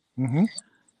interview. Mm-hmm.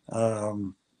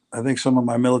 I think some of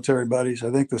my military buddies. I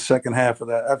think the second half of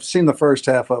that, I've seen the first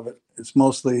half of it. It's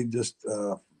mostly just,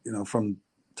 from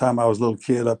the time I was a little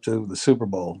kid up to the Super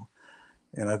Bowl.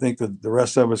 And I think that the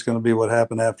rest of it's going to be what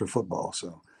happened after football.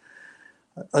 So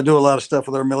I do a lot of stuff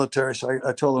with our military. So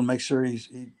I told him to make sure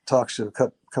he talks to a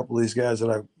couple of these guys that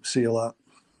I see a lot.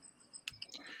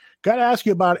 Got to ask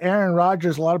you about Aaron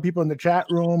Rodgers. A lot of people in the chat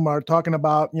room are talking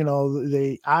about,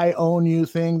 the "I own you"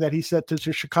 thing that he said to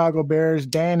the Chicago Bears.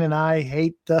 Dan and I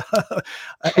hate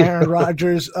Aaron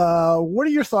Rodgers. What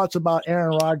are your thoughts about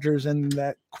Aaron Rodgers and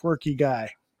that quirky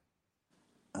guy?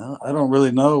 I don't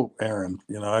really know Aaron.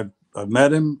 I've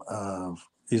met him.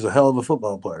 He's a hell of a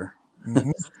football player.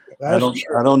 Mm-hmm. I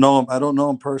don't know him. I don't know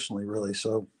him personally, really.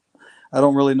 So I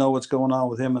don't really know what's going on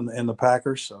with him in the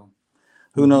Packers. So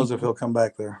who knows if he'll come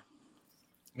back there.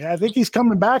 Yeah, I think he's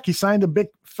coming back. He signed a big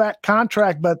fat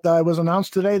contract, but it was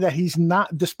announced today that he's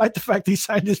not, despite the fact he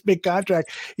signed this big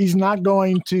contract, he's not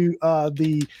going to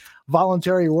the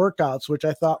voluntary workouts, which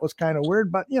I thought was kind of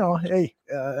weird. But, hey,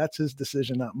 that's his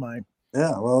decision, not mine.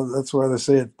 Yeah, well, that's why they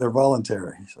say they're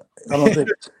voluntary. So I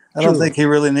don't think he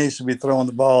really needs to be throwing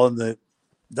the ball in the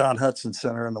Don Hudson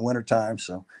Center in the wintertime.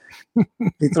 So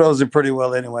he throws it pretty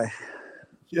well anyway.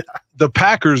 Yeah. The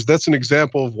Packers, that's an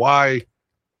example of why,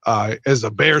 as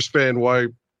a Bears fan, why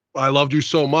I loved you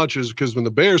so much is because when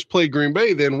the Bears played Green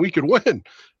Bay, then we could win.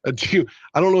 I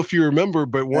don't know if you remember,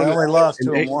 but I only lost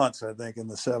to them once, I think, in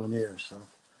the 7 years. So.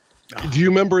 Do you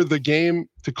remember the game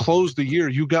to close the year?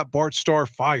 You got Bart Starr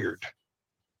fired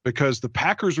because the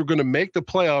Packers were going to make the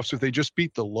playoffs if they just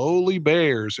beat the lowly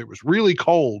Bears. It was really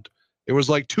cold. It was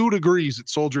like 2 degrees at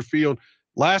Soldier Field.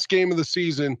 Last game of the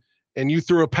season, and you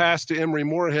threw a pass to Emery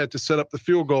Moorhead to set up the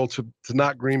field goal to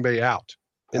knock Green Bay out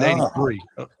in '83.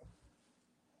 I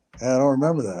don't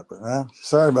remember that, but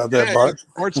sorry about that, Bart.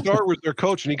 Bart Starr was their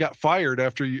coach, and he got fired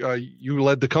after you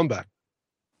led the comeback.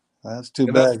 That's too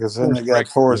bad because then they got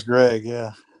Forrest Gregg,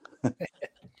 yeah.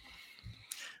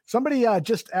 Somebody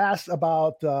just asked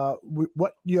about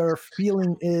what your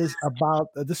feeling is about,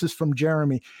 this is from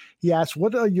Jeremy. He asked,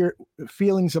 what are your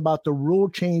feelings about the rule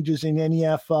changes in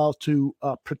NFL to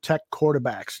protect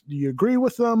quarterbacks? Do you agree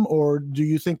with them, or do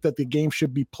you think that the game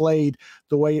should be played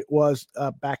the way it was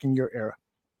back in your era?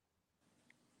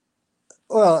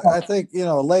 Well, I think,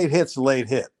 late hit's a late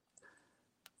hit.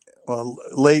 Well,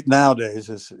 late nowadays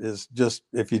is just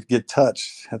if you get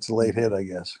touched, that's a late hit, I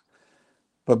guess.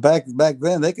 But back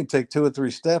then, they could take 2 or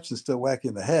 3 steps and still whack you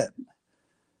in the head.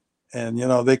 And,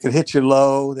 they could hit you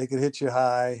low. They could hit you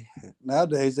high.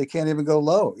 Nowadays, they can't even go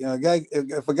low.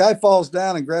 If a guy falls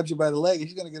down and grabs you by the leg,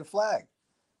 he's going to get a flag.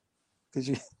 because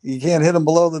you can't hit them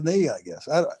below the knee, I guess.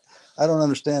 I don't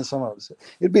understand some of it.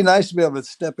 It'd be nice to be able to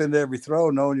step into every throw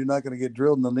knowing you're not going to get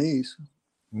drilled in the knees.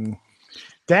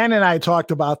 Dan and I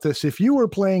talked about this. If you were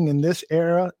playing in this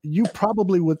era, you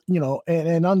probably would,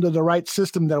 and under the right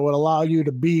system that would allow you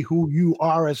to be who you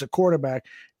are as a quarterback,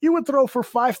 you would throw for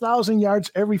 5,000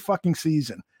 yards every fucking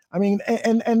season. I mean,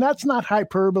 and that's not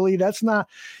hyperbole. That's not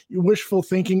wishful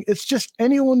thinking. It's just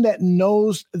anyone that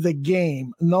knows the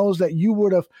game knows that you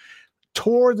would have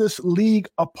tore this league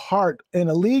apart, in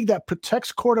a league that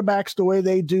protects quarterbacks the way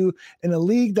they do, in a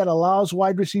league that allows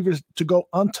wide receivers to go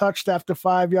untouched after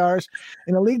 5 yards,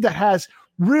 in a league that has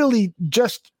really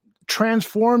just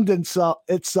transformed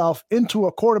itself into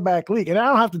a quarterback league. And I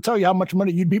don't have to tell you how much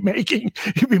money you'd be making.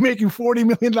 You'd be making $40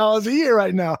 million a year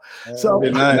right now. So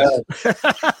nice.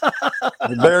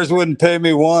 The Bears wouldn't pay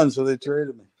me one, so they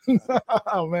traded me.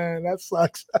 Oh man, that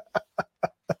sucks.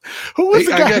 Who was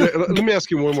the guy? Let me ask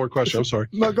you one more question. I'm sorry.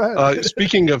 No, go ahead.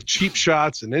 Speaking of cheap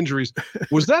shots and injuries,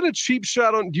 was that a cheap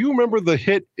shot do you remember the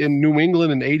hit in New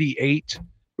England in '88?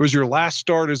 It was your last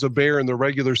start as a Bear in the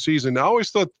regular season. I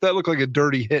always thought that looked like a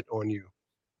dirty hit on you.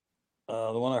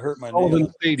 The one I hurt my knee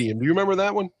on. Stadium. Do you remember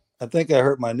that one? I think I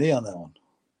hurt my knee on that one.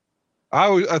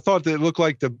 I thought that it looked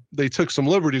like they took some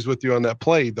liberties with you on that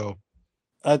play, though.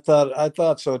 I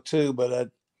thought so too,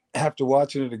 but after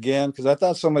watching it again, because I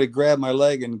thought somebody grabbed my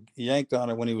leg and yanked on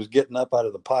it when he was getting up out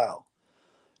of the pile.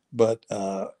 But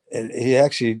he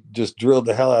actually just drilled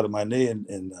the hell out of my knee,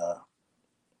 and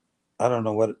I don't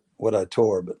know what I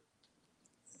tore, but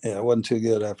yeah, it wasn't too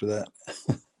good after that.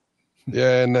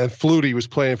 Yeah, and Flutie was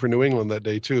playing for New England that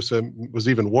day too, so it was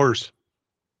even worse.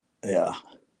 Yeah.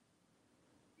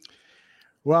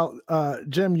 Well,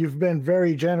 Jim, you've been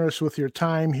very generous with your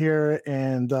time here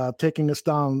and taking us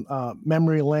down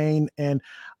memory lane. And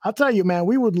I'll tell you, man,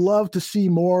 we would love to see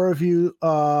more of you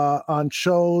on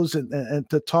shows and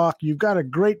to talk. You've got a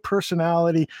great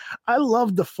personality. I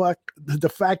love the fact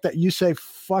that you say,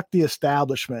 fuck the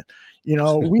establishment.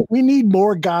 We need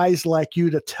more guys like you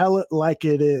to tell it like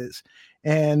it is.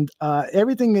 And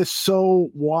everything is so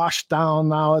washed down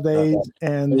nowadays.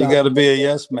 And you got to be a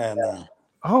yes man now.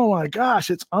 Oh my gosh,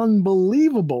 it's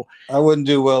unbelievable. I wouldn't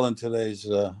do well in today's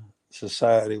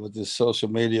society with this social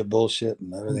media bullshit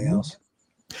and everything else.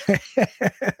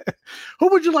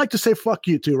 Who would you like to say fuck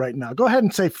you to right now? Go ahead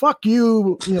and say fuck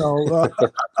you,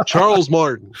 Charles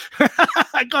Martin. Go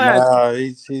ahead. No,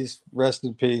 he's rest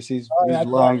in peace. He's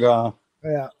long gone.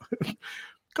 Yeah.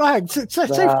 Go ahead. Say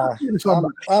fuck you to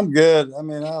somebody. I'm good. I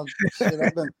mean,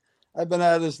 I've been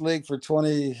out of this league for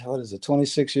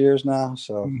 26 years now.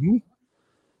 So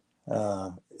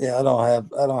yeah, I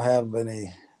don't have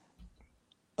any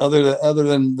other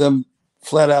than them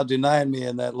flat out denying me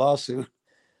in that lawsuit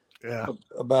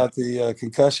about the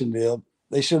concussion deal.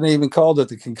 They shouldn't have even called it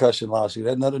the concussion lawsuit. It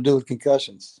had nothing to do with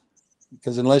concussions,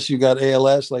 because unless you got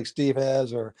ALS like Steve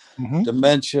has, or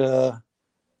dementia,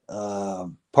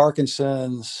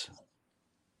 Parkinson's,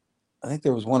 I think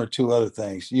there was one or two other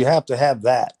things. You have to have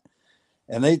that.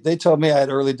 And they told me I had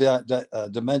early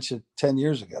dementia 10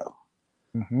 years ago.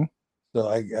 So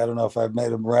I don't know if I've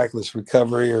made a miraculous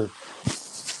recovery, or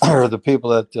the people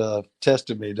that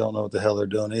tested me don't know what the hell they're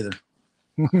doing either.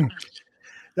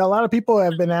 Now, a lot of people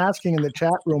have been asking in the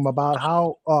chat room about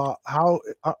how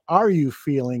are you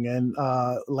feeling? And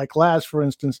like Laz, for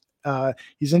instance,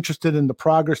 he's interested in the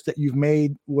progress that you've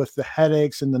made with the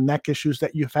headaches and the neck issues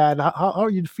that you've had. How are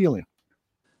you feeling?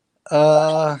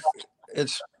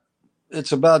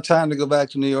 It's about time to go back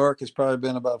to New York. It's probably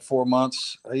been about 4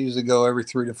 months. I usually go every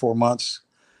 3 to 4 months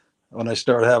when I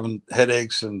start having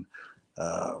headaches and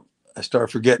I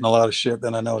start forgetting a lot of shit.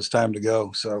 Then I know it's time to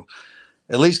go. So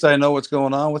at least I know what's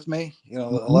going on with me. A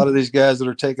lot of these guys that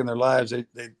are taking their lives,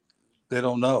 they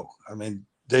don't know. I mean,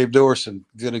 Dave Dorson,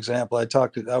 good example.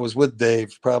 I was with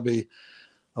Dave probably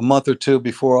a month or two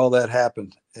before all that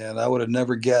happened, and I would have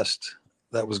never guessed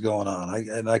that was going on.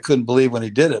 I couldn't believe when he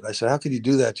did it. I said, how could you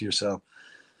do that to yourself?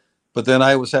 But then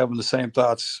I was having the same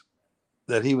thoughts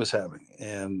that he was having,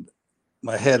 and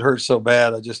my head hurt so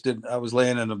bad. I was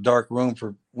laying in a dark room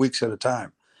for weeks at a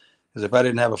time, because if I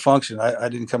didn't have a function, I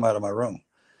didn't come out of my room.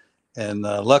 And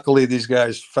luckily these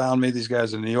guys found me. These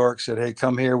guys in New York said, hey,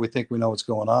 come here. We think we know what's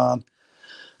going on.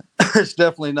 It's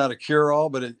definitely not a cure-all,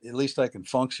 but at least I can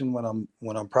function when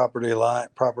I'm properly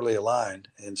aligned.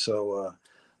 And so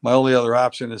my only other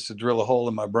option is to drill a hole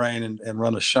in my brain and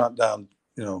run a shunt down,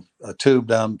 a tube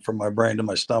down from my brain to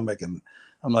my stomach. And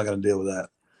I'm not going to deal with that.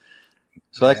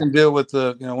 So I can deal with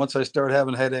once I start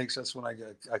having headaches, that's when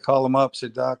I call them up, say,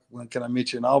 Doc, when can I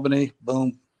meet you in Albany?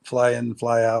 Boom, fly in,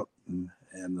 fly out.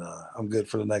 And I'm good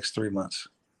for the next 3 months.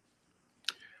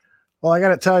 Well, I got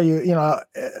to tell you,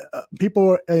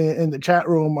 people in the chat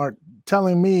room are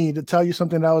telling me to tell you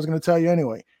something that I was going to tell you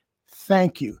anyway.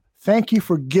 Thank you. Thank you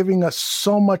for giving us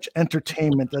so much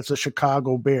entertainment as a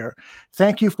Chicago Bear.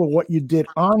 Thank you for what you did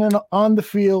on the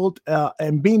field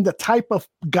and being the type of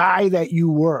guy that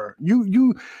you were.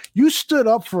 You stood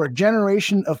up for a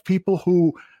generation of people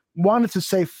who wanted to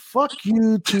say fuck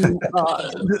you to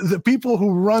the people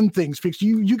who run things, because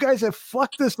you guys have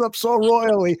fucked this up so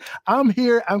royally. I'm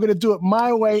here. I'm going to do it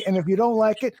my way. And if you don't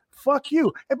like it, fuck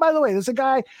you. And by the way, there's a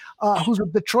guy who's a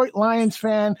Detroit Lions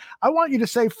fan. I want you to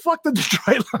say fuck the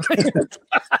Detroit Lions.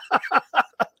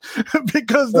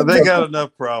 Because they got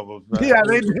enough problems. Man. Yeah,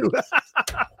 they do.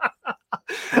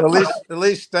 At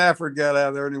least Stafford got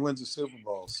out there and he wins the Super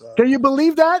Bowl. So can you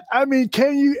believe that? I mean,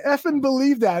 can you effing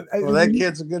believe that? Well, that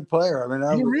kid's a good player. I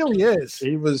mean, he really is.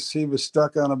 He was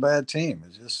stuck on a bad team.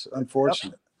 It's just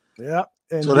unfortunate. Yep.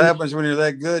 That's what happens when you're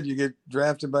that good. You get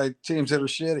drafted by teams that are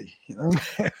shitty.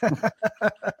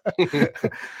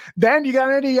 Dan, you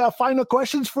got any final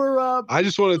questions for? I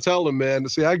just want to tell them, man.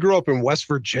 See, I grew up in West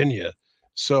Virginia,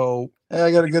 so hey,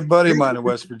 I got a good buddy of mine in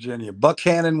West Virginia,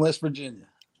 Buckhannon, West Virginia.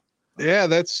 Yeah,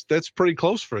 that's pretty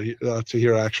close for to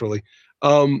here actually,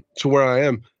 to where I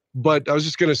am. But I was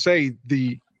just gonna say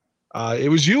it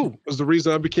was the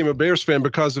reason I became a Bears fan,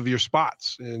 because of your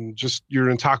spots and just you're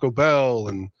in Taco Bell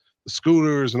and the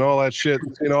scooters and all that shit.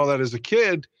 And all that as a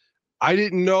kid, I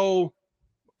didn't know.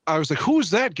 I was like,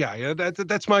 who's that guy?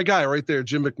 That's my guy right there,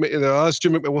 Jim McMahon. That's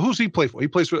Jim McMahon. Well, who's he play for? He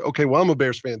plays for. Okay, well, I'm a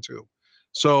Bears fan too.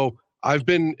 So I've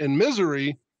been in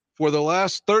misery for the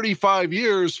last 35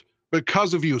 years.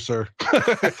 Because of you, sir.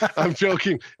 I'm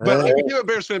joking. But I became a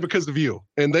Bears fan because of you.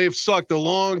 And they've sucked a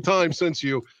long time since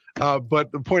you. But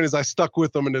the point is I stuck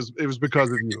with them, and it was because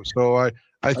of you. So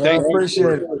I thank you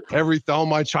for all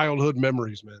my childhood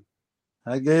memories, man.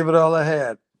 I gave it all I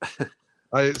had.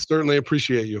 I certainly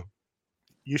appreciate you.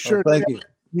 You sure thank you.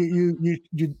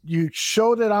 You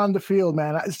showed it on the field,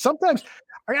 man. Sometimes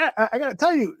I got to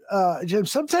tell you, Jim,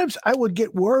 sometimes I would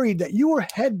get worried that you were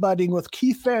headbutting with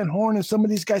Keith Van Horn and some of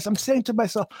these guys. I'm saying to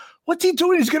myself, what's he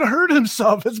doing? He's going to hurt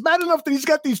himself. It's bad enough that he's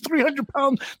got these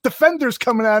 300-pound defenders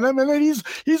coming at him, and then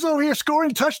he's over here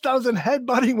scoring touchdowns and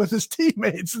headbutting with his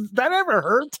teammates. Does that ever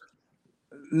hurt?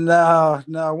 No.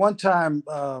 One time,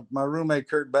 my roommate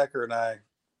Kurt Becker and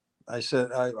I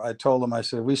said, I told him, I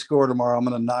said, we score tomorrow, I'm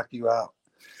going to knock you out.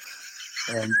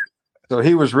 And so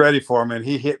he was ready for me, and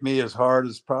he hit me as hard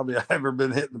as probably I've ever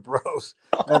been hit in the pros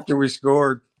after we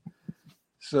scored.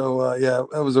 So, yeah,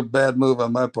 that was a bad move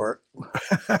on my part.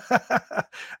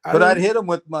 But I'd hit him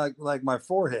with my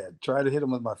forehead. Try to hit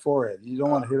him with my forehead. You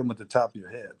don't want to hit him with the top of your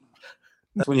head.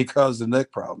 That's when you cause the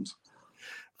neck problems.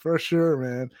 For sure,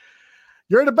 man.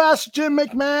 You're the best, Jim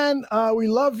McMahon. We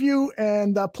love you,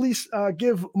 and please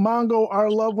give Mongo our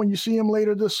love when you see him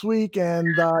later this week. And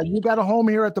you got a home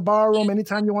here at the bar room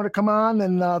anytime you want to come on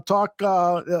and talk,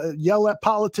 yell at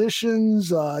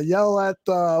politicians, yell at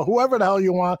whoever the hell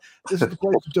you want. This is the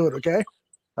place to do it, okay?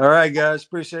 All right, guys.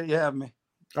 Appreciate you having me.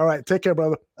 All right. Take care,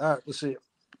 brother. All right. We'll see you.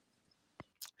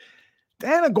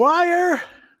 Dan Aguirre,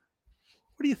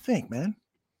 what do you think, man?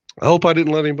 I hope I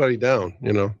didn't let anybody down,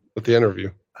 with the interview.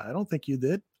 I don't think you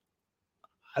did.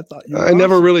 I thought I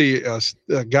never really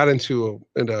got into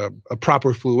a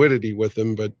proper fluidity with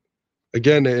him, but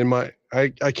again,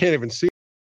 I can't even see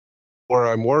where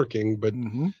I'm working, but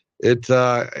I'm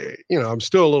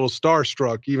still a little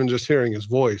starstruck even just hearing his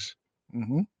voice.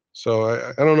 Mm-hmm.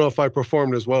 So I don't know if I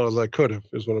performed as well as I could have,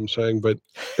 is what I'm saying, but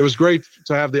it was great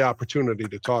to have the opportunity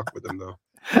to talk with him, though.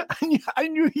 I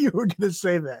knew you were going to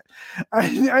say that.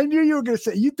 I knew you were going to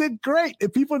say you did great.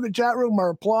 If people in the chat room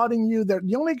are applauding you, the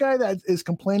only guy that is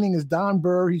complaining is Don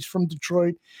Burr. He's from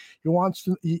Detroit. He wants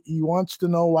to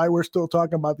know why we're still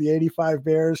talking about the '85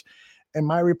 Bears. And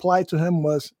my reply to him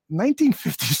was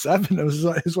 1957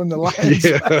 is when the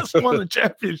Lions won the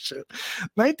championship.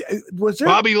 Was there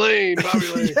Bobby Lane?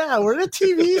 Yeah, were there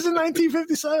TVs in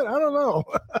 1957? I don't know.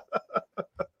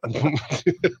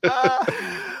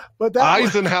 But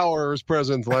Eisenhower was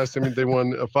president the last time they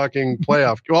won a fucking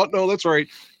playoff. Well, no, that's right.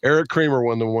 Eric Kramer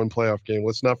won the one playoff game.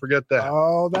 Let's not forget that.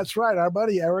 Oh, that's right. Our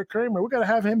buddy Eric Kramer. We're going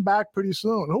to have him back pretty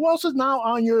soon. Who else is now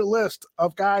on your list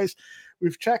of guys?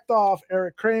 We've checked off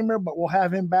Eric Kramer, but we'll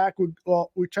have him back.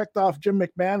 We checked off Jim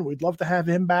McMahon. We'd love to have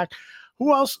him back.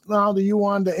 Who else now do you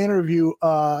want to interview?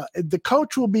 The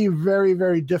coach will be very,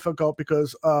 very difficult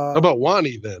because how about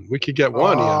Wani then? We could get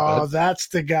Wani. Oh, that's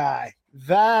the guy.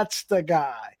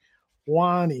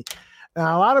 Wani.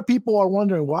 Now, a lot of people are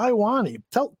wondering why Wani.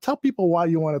 Tell people why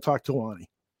you want to talk to Wani.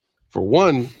 For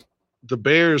one, the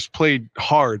Bears played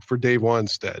hard for Dave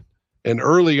Wanstead. And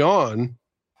early on,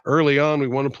 early on, we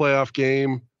won a playoff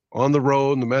game on the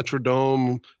road in the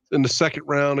Metrodome in the second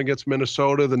round against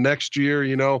Minnesota. The next year,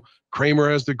 Kramer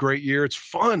has the great year. It's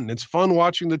fun. It's fun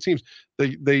watching the teams.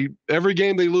 They every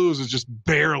game they lose is just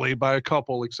barely by a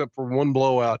couple, except for one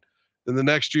blowout. Then the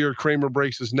next year, Kramer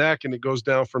breaks his neck, and it goes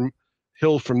down from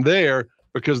there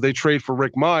because they trade for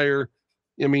Rick Meyer.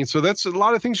 I mean, so that's a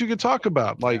lot of things you could talk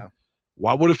about. Like,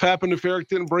 what would have happened if Eric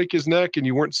didn't break his neck and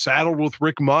you weren't saddled with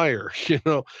Rick Meyer?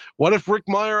 What if Rick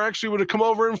Meyer actually would have come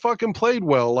over and fucking played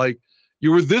well? Like,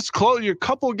 you were this close. You're a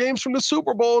couple of games from the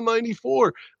Super Bowl in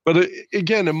 '94. But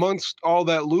again, amongst all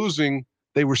that losing,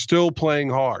 they were still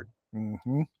playing hard.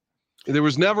 Mm-hmm. There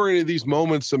was never any of these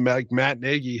moments that Matt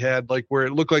Nagy had, like where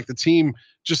it looked like the team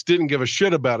just didn't give a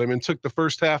shit about him and took the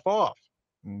first half off.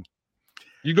 Mm.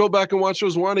 You go back and watch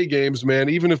those Wani games, man.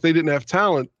 Even if they didn't have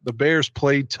talent, the Bears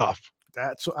played tough.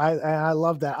 I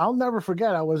love that. I'll never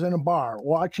forget. I was in a bar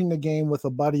watching the game with a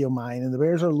buddy of mine, and the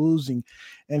Bears are losing,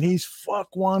 and he's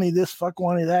fuck Wani this, fuck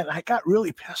Wani that. And I got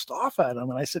really pissed off at him,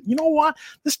 and I said, you know what?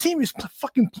 This team is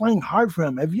fucking playing hard for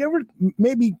him. Have you ever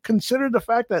maybe considered the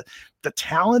fact that the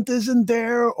talent isn't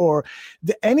there, or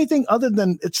anything other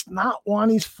than it's not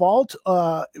Wani's fault?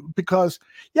 Because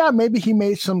maybe he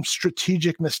made some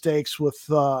strategic mistakes with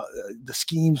the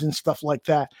schemes and stuff like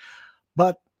that,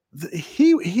 but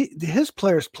his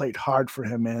players played hard for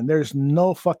him, man. There's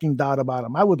no fucking doubt about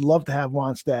him. I would love to have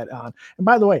Wannstedt on. And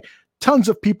by the way, tons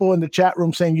of people in the chat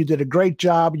room saying you did a great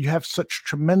job. You have such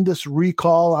tremendous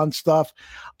recall on stuff.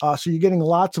 So you're getting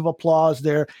lots of applause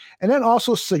there. And then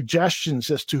also suggestions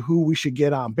as to who we should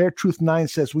get on. Bear Truth 9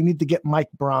 says we need to get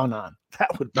Mike Brown on.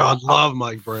 That would be I love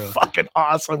Mike Brown. Fucking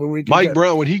awesome. Mike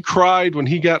Brown, when he cried, when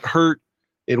he got hurt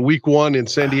in week 1 in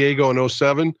San Diego in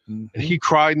 07, and he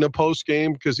cried in the post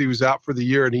game because he was out for the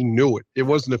year and he knew it. It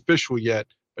wasn't official yet,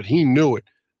 but he knew it.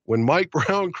 When Mike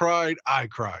Brown cried, I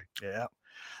cried. Yeah.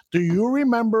 Do you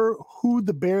remember who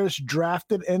the Bears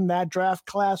drafted in that draft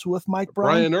class with Mike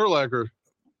Brown? Brian Urlacher.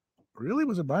 Really?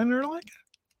 Was it Brian Urlacher?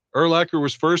 Urlacher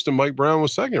was first and Mike Brown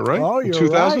was second, right? Oh, you're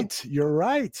right. You're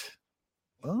right.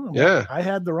 Oh, yeah. I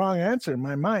had the wrong answer in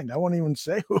my mind. I won't even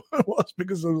say who it was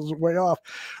because it was way off.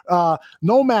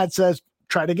 Nomad says,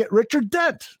 try to get Richard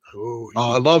Dent.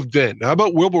 I love Dent. How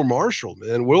about Wilbur Marshall,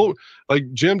 man?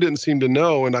 Jim didn't seem to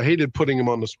know, and I hated putting him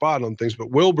on the spot on things, but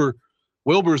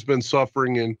Wilbur's been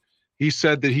suffering, and he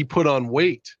said that he put on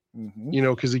weight,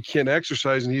 because he can't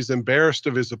exercise, and he's embarrassed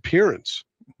of his appearance,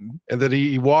 and that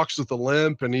he walks with a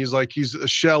limp, and he's a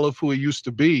shell of who he used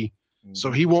to be.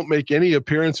 So he won't make any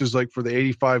appearances like for the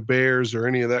 85 Bears or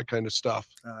any of that kind of stuff.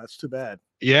 That's too bad.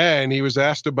 Yeah, and he was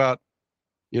asked about,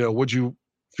 if you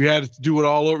had to do it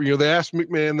all over, they asked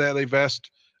McMahon that, they've asked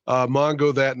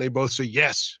Mongo that, and they both say,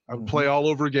 yes, I would play all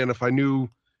over again if I knew.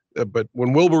 But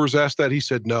when Wilbur was asked that, he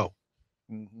said no.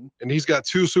 And he's got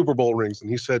 2 Super Bowl rings,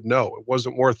 and he said no, it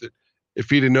wasn't worth it. If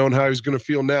he'd have known how he was going to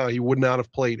feel now, he would not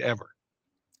have played ever.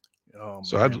 Oh,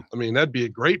 so that'd be a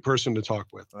great person to talk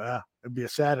with. Yeah, it'd be a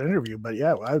sad interview, but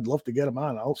yeah, I'd love to get him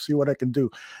on. I'll see what I can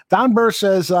do. Don Burr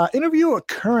says, interview a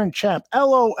current champ.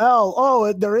 LOL.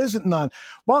 Oh, there isn't none.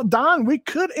 Well, Don, we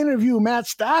could interview Matt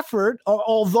Stafford,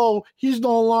 although he's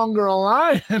no longer a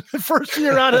Lion. First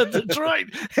year out of Detroit,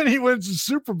 and he wins the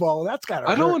Super Bowl. That's got to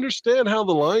hurt. I don't understand how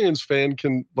the Lions fan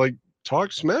can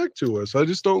talk smack to us. I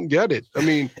just don't get it. I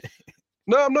mean,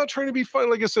 no, I'm not trying to be funny.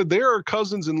 Like I said, there are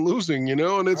cousins in losing, and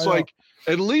it's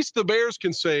at least the Bears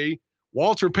can say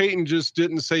Walter Payton just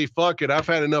didn't say, fuck it, I've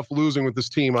had enough losing with this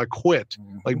team, I quit,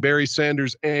 like Barry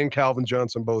Sanders and Calvin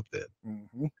Johnson both did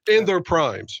in their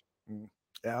primes.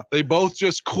 Yeah, they both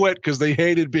just quit because they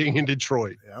hated being in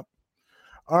Detroit. Yep.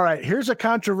 All right, here's a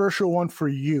controversial one for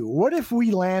you. What if we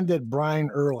landed Brian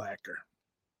Urlacher?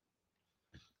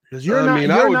 Because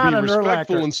I would be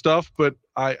respectful and stuff, but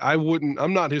I wouldn't.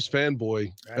 I'm not his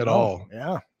fanboy at all.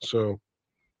 Yeah. So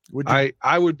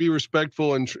I would be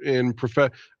respectful and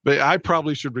but I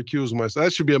probably should recuse myself.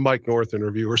 That should be a Mike North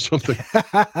interview or something.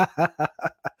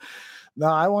 No,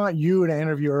 I want you to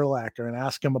interview Urlacher and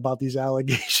ask him about these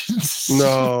allegations.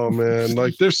 No, man,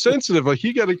 they're sensitive.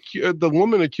 The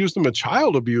woman accused him of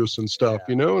child abuse and stuff,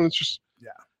 and it's just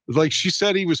she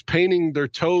said he was painting their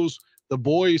toes, the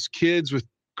boys' kids with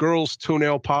girls'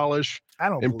 toenail polish,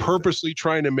 and purposely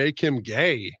trying to make him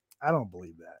gay. I don't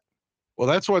believe that. Well,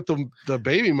 that's what the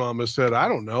baby mama said. I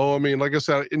don't know. I mean, like I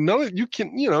said, you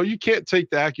can't take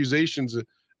the accusations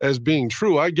as being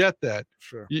true. I get that.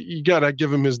 Sure. You got to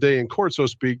give him his day in court, so to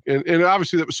speak. And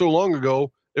obviously that was so long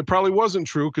ago, it probably wasn't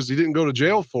true because he didn't go to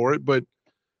jail for it,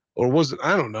 or was it?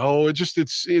 I don't know.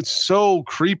 It's so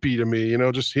creepy to me,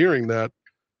 just hearing that.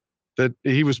 that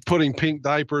he was putting pink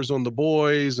diapers on the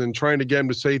boys and trying to get him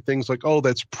to say things like, "Oh,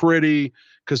 that's pretty,"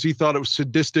 because he thought it was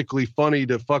sadistically funny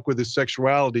to fuck with his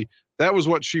sexuality. That was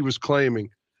what she was claiming.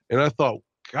 And I thought,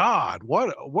 God,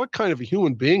 what kind of a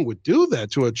human being would do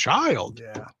that to a child?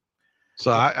 Yeah.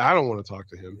 So I don't want to talk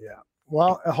to him. Yeah.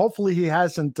 Well, hopefully he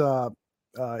hasn't.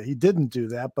 He didn't do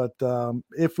that. But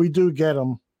if we do get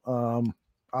him,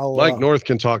 I'll. Mike North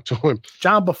can talk to him.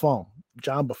 John Buffon.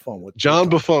 John Buffon. John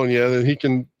Buffon. Yeah, then he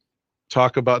can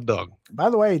talk about Doug. By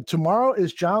the way, tomorrow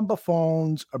is John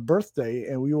Buffon's birthday,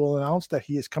 and we will announce that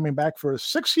he is coming back for his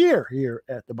 6th year here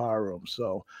at the Bar Room.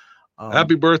 So,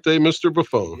 happy birthday, Mr.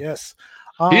 Buffon. Yes.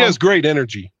 He has great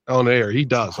energy on air. He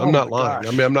does. I'm not lying.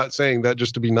 Gosh. I mean, I'm not saying that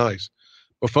just to be nice.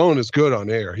 Buffon is good on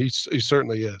air. He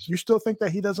certainly is. You still think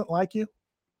that he doesn't like you?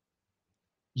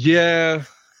 Yeah.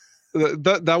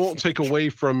 That won't take away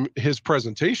from his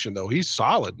presentation, though. He's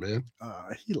solid, man.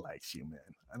 He likes you, man.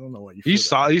 I don't know what you. He's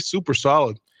solid. He's super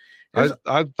solid.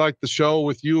 I like the show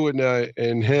with you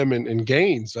and him and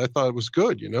Gaines. I thought it was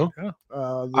good. You know.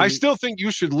 Yeah. I still think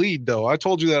you should lead, though. I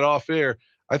told you that off air.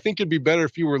 I think it'd be better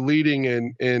if you were leading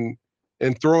and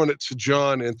throwing it to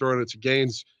John and throwing it to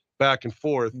Gaines back and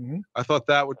forth. Mm-hmm. I thought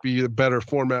that would be a better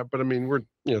format. But I mean, we're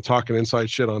talking inside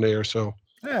shit on air, so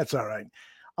that's all right.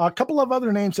 A couple of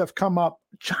other names have come up.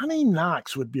 Johnny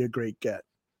Knox would be a great get.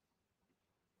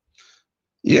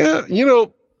 Yeah,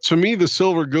 to me, the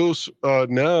silver goose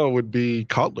now would be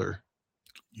Cutler.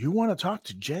 You want to talk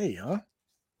to Jay, huh?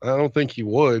 I don't think he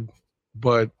would,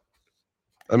 but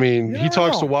I mean, he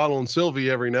talks to Waddle and Sylvie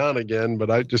every now and again,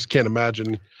 but I just can't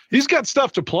imagine. He's got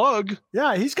stuff to plug.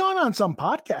 Yeah, he's gone on some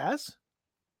podcasts.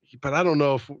 But I don't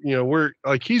know if, we're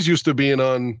like, he's used to being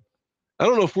on, I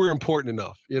don't know if we're important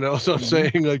enough, so I'm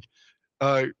saying like,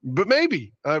 but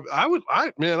maybe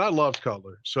I loved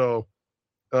Cutler. So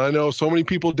I know so many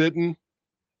people didn't.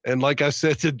 And like I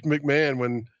said to McMahon,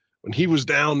 when he was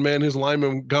down, man, his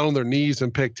linemen got on their knees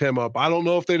and picked him up. I don't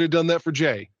know if they'd have done that for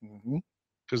Jay.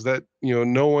 Because that,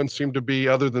 no one seemed to be,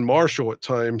 other than Marshall at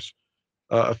times,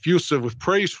 effusive with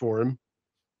praise for him.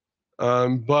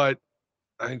 But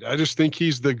I just think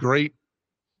he's the great,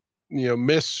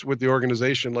 miss with the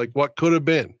organization, like what could have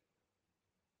been.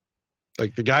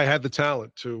 Like the guy had the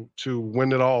talent to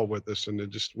win it all with us, and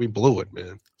we blew it,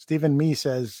 man. Stephen Mee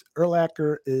says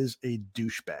Urlacher is a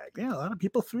douchebag. Yeah, a lot of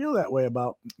people feel that way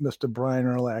about Mr. Brian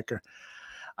Urlacher.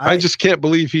 I just can't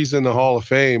believe he's in the Hall of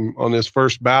Fame on his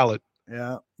first ballot.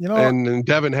 Yeah. And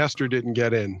Devin Hester didn't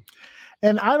get in.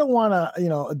 And I don't want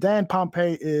to, Dan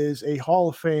Pompei is a Hall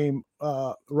of Fame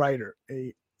writer.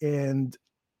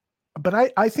 But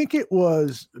I think it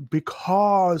was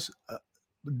because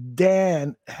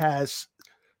Dan has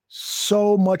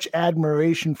so much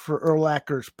admiration for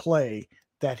Urlacher's play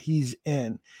that he's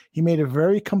in. He made a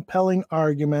very compelling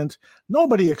argument.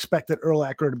 Nobody expected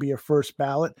Urlacher to be a first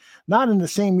ballot. Not in the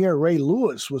same year Ray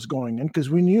Lewis was going in, because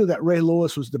we knew that Ray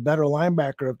Lewis was the better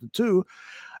linebacker of the two.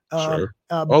 Sure.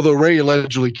 Although Ray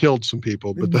allegedly killed some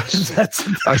people, but that's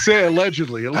I say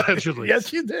allegedly.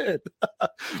 Yes, you did.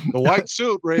 The white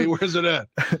suit, Ray, where's it at?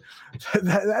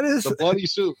 that is the bloody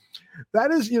suit.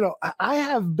 That is, I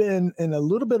have been in a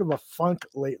little bit of a funk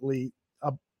lately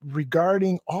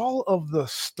regarding all of the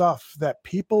stuff that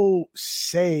people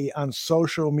say on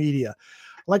social media.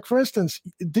 Like, for instance,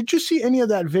 did you see any of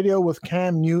that video with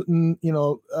Cam Newton,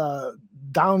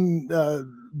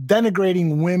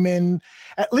 denigrating women,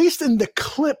 at least in the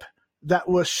clip that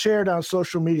was shared on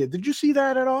social media? Did you see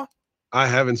that at all? I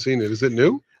haven't seen it. Is it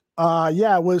new?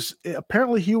 Yeah, it was.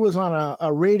 Apparently he was on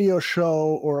a radio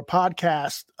show or a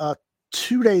podcast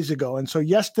 2 days ago. And so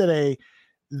yesterday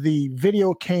the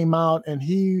video came out and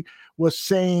he was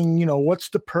saying, what's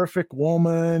the perfect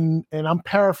woman? And I'm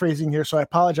paraphrasing here, so I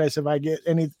apologize if I get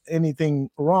anything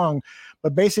wrong.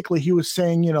 But basically he was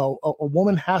saying, a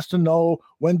woman has to know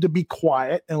when to be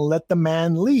quiet and let the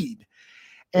man lead.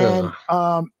 And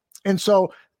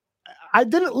so I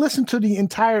didn't listen to the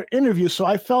entire interview, so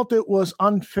I felt it was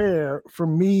unfair for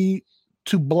me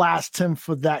to blast him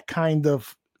for that kind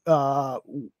of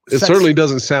it certainly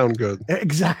doesn't sound good.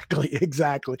 Exactly.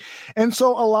 And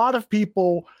so a lot of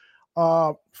people,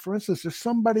 for instance, there's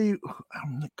somebody,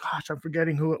 I'm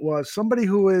forgetting who it was. Somebody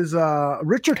who is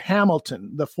Richard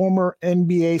Hamilton, the former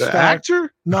NBA star.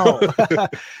 Actor? No,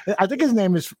 I think his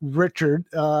name is Richard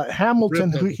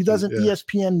Hamilton. He does an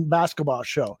ESPN basketball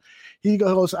show. He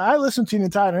goes, I listened to the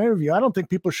entire interview. I don't think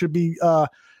people should be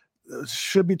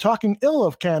talking ill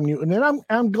of Cam Newton. And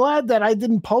I'm glad that I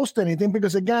didn't post anything,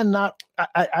 because again,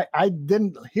 I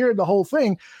didn't hear the whole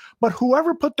thing. But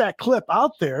whoever put that clip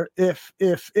out there, if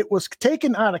it was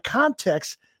taken out of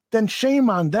context, then shame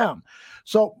on them.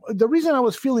 So the reason I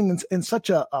was feeling in such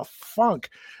a funk,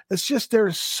 it's just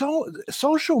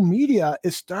social media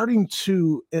is starting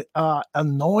to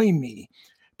annoy me,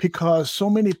 because so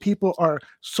many people are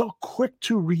so quick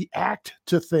to react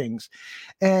to things.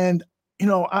 And,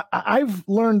 I've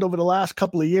learned over the last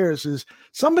couple of years is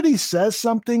somebody says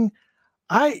something,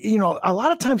 a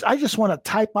lot of times I just want to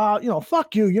type out,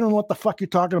 fuck you. You don't know what the fuck you're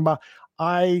talking about.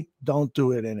 I don't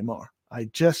do it anymore. I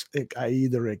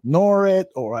either ignore it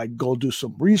or I go do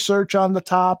some research on the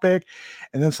topic.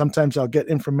 And then sometimes I'll get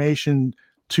information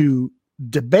to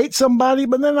debate somebody,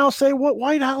 but then I'll say,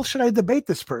 why the hell should I debate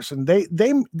this person?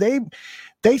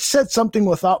 They said something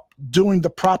without doing the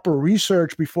proper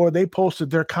research before they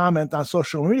posted their comment on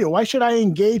social media. Why should I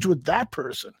engage with that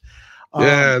person?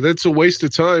 Yeah, that's a waste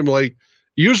of time. Like,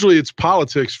 usually it's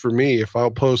politics for me. If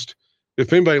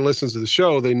anybody listens to the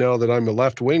show, they know that I'm a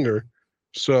left winger.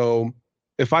 So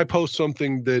if I post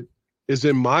something that is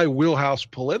in my wheelhouse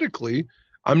politically,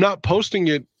 I'm not posting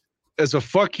it as a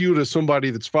fuck you to somebody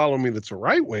that's following me that's a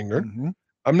right winger. Mm-hmm.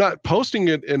 I'm not posting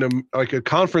it in a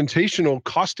confrontational,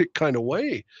 caustic kind of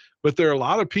way. But there are a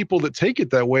lot of people that take it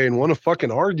that way and want to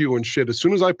fucking argue and shit as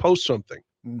soon as I post something.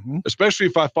 Mm-hmm. Especially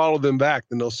if I follow them back,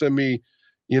 then they'll send me,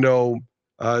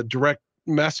 direct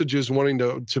messages wanting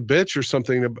to bitch or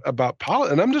something about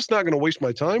politics. And I'm just not going to waste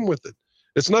my time with it.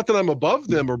 It's not that I'm above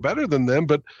them or better than them,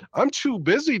 but I'm too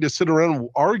busy to sit around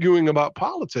arguing about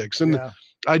politics. And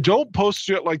I don't post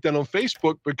shit like that on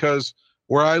Facebook because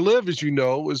where I live, as you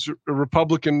know, is a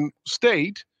Republican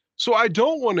state. So I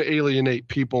don't want to alienate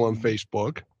people on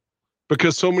Facebook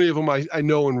because so many of them I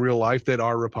know in real life that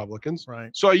are Republicans.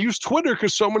 Right. So I use Twitter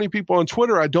because so many people on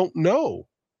Twitter I don't know,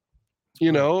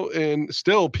 and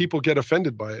still people get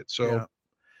offended by it. So.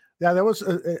 Yeah, there was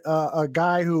a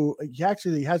guy who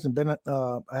he hasn't been.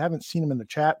 I haven't seen him in the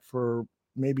chat for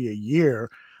maybe a year,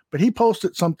 but he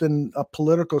posted a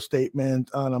political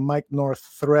statement on a Mike North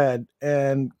thread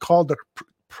and called the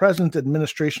present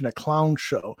administration a clown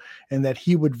show, and that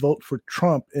he would vote for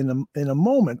Trump in a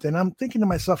moment. And I'm thinking to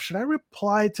myself, should I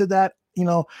reply to that?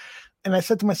 And I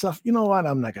said to myself, you know what?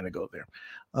 I'm not going to go there.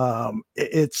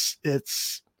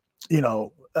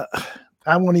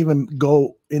 I won't even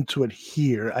go into it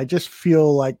here. I just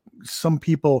feel like some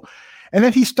people, and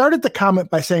then he started the comment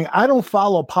by saying, I don't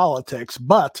follow politics,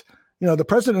 but the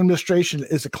present administration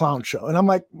is a clown show. And I'm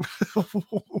like,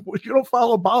 you don't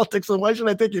follow politics, so why should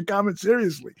I take your comment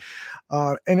seriously?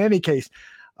 In any case,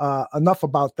 enough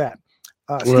about that.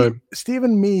 Right.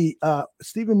 Stephen Mee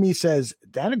says,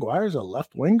 Dan Aguirre's a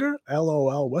left winger?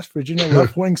 LOL. West Virginia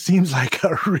left wing seems like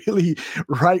a really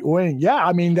right wing. Yeah,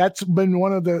 I mean, that's been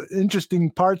one of the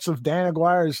interesting parts of Dan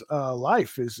Aguirre's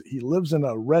life is he lives in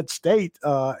a red state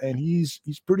and he's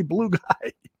pretty blue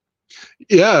guy.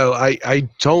 Yeah, I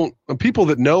don't. People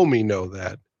that know me know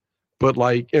that. But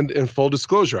in full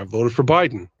disclosure, I voted for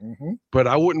Biden. Mm-hmm. But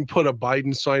I wouldn't put a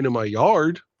Biden sign in my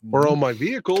yard or on my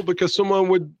vehicle because someone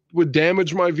would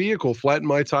damage my vehicle, flatten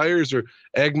my tires, or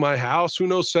egg my house. Who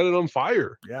knows? Set it on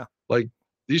fire. Yeah. Like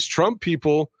these Trump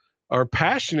people are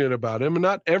passionate about him, and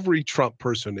not every Trump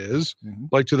person is. Mm-hmm.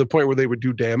 Like to the point where they would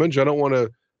do damage. I don't want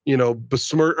to,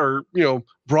 besmirch or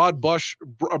broad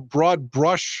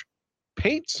brush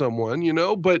paint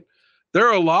someone, but there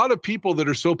are a lot of people that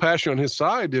are so passionate on his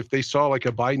side. If they saw like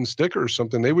a Biden sticker or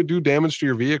something, they would do damage to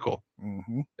your vehicle.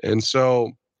 Mm-hmm. And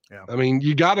so, yeah. I mean,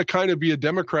 you got to kind of be a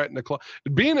Democrat in the club.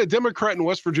 Being a Democrat in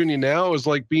West Virginia now is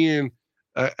like being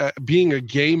a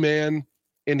gay man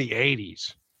in the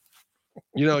 80s.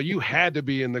 You had to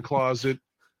be in the closet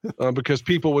because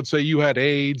people would say you had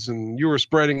AIDS and you were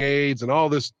spreading AIDS and all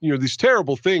this, these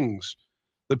terrible things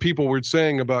that people were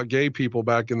saying about gay people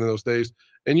back in those days.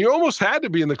 And you almost had to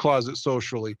be in the closet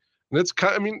socially. And it's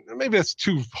maybe that's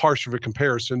too harsh of a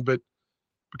comparison, but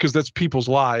because that's people's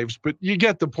lives, but you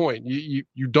get the point.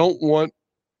 You don't want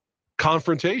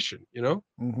confrontation,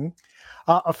 Mm-hmm.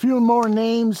 A few more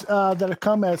names that have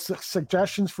come as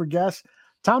suggestions for guests.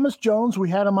 Thomas Jones, we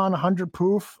had him on 100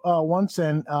 Proof once,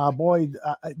 and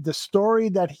the story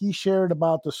that he shared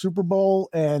about the Super Bowl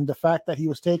and the fact that he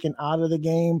was taken out of the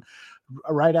game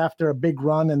right after a big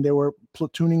run and they were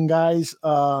platooning guys.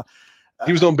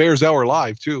 He was on Bears Hour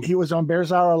Live too. He was on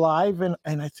Bears Hour Live and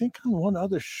I think on one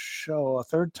other show a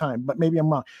third time, but maybe I'm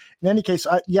wrong. In any case,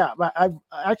 I've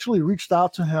actually reached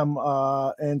out to him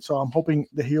and so I'm hoping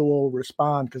that he will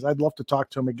respond because I'd love to talk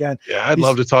to him again. Yeah, I'd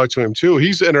love to talk to him too.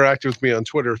 He's interacted with me on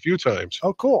Twitter a few times.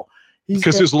 Oh, cool.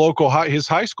 Because his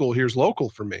high school here is local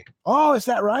for me. Oh, is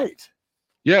that right?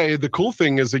 Yeah, the cool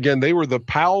thing is, again, they were the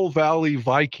Powell Valley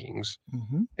Vikings,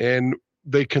 mm-hmm. and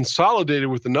they consolidated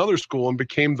with another school and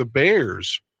became the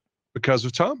Bears. because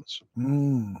of Thomas.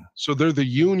 Mm. So they're the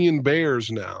Union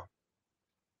Bears now.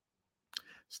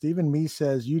 Stephen Me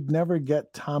says, you'd never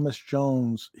get Thomas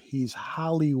Jones. He's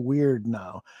Holly weird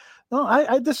now. No,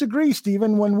 I disagree,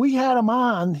 Stephen. When we had him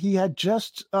on, he had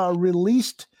just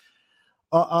released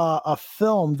a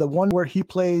film, the one where he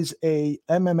plays a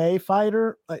MMA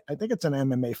fighter. I think it's an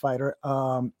MMA fighter.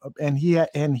 And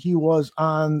he was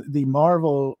on the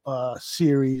Marvel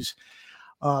series.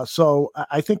 So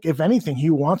I think if anything, he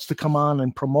wants to come on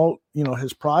and promote,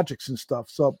 his projects and stuff.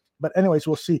 So, but anyways,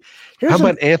 we'll see. How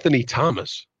about Anthony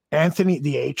Thomas? Anthony,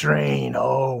 the A-Train.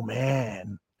 Oh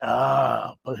man.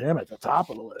 Put him at the top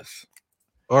of the list.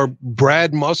 Or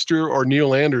Brad Muster or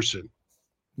Neil Anderson.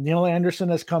 Neil Anderson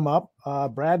has come up.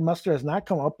 Brad Muster has not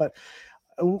come up, but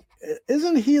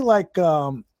isn't he like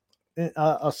a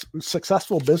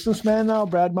successful businessman now,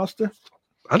 Brad Muster?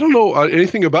 I don't know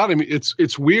anything about him.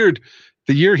 It's weird.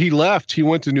 The year he left, he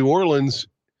went to New Orleans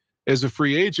as a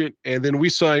free agent, and then we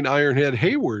signed Ironhead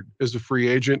Hayward as a free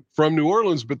agent from New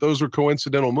Orleans, but those were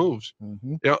coincidental moves.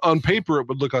 Mm-hmm. On paper, it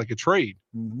would look like a trade.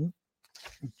 Mm-hmm.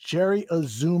 Jerry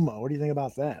Azuma, what do you think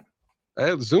about that?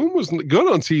 Zoom was good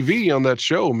on TV on that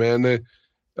show, man.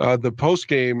 The post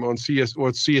game on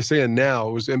CSN now,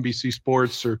 it was NBC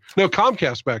Sports or no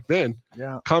Comcast back then.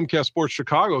 Yeah, Comcast Sports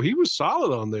Chicago. He was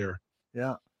solid on there.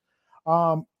 Yeah.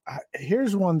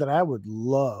 Here's one that I would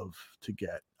love to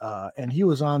get, and he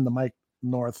was on the Mike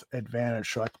North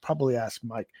Advantage, so I could probably ask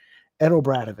Mike. Ed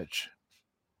O'Bradovich.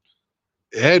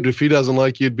 Ed, if he doesn't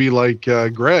like you'd be like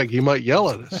Greg. He might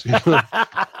yell at us.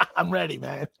 I'm ready,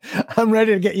 man. I'm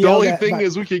ready to get the yelled only thing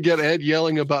is we could get Ed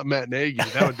yelling about Matt Nagy.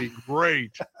 That would be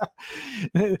great.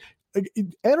 Ed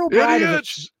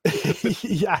O'Bradovich.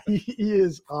 Yeah, he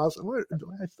is awesome.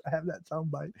 Do I have that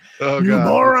soundbite? Oh, you God,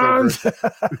 morons.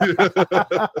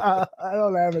 I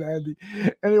don't have it, Andy.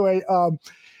 Anyway,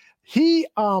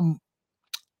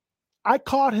 I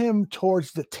caught him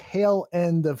towards the tail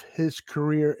end of his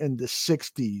career in the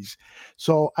 60s.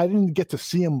 So I didn't get to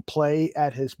see him play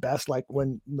at his best, like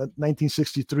when the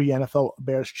 1963 NFL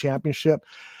Bears championship.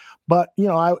 But,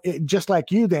 just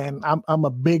like you, Dan, I'm a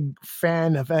big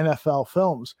fan of NFL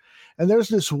films. And there's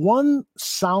this one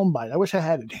soundbite. I wish I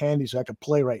had it handy so I could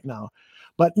play right now.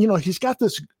 But, he's got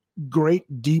this great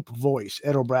deep voice,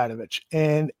 Ed O'Bradovich.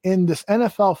 And in this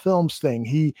NFL films thing,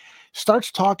 he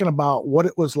starts talking about what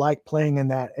it was like playing in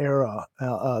that era,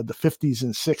 the 50s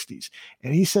and 60s.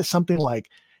 And he says something like,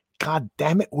 God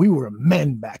damn it, we were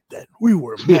men back then. We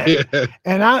were men.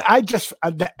 And I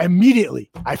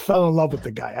immediately I fell in love with the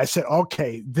guy. I said,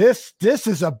 okay, this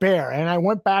is a bear. And I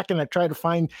went back and I tried to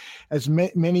find as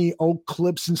many old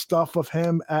clips and stuff of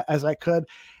him as I could.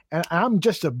 And I'm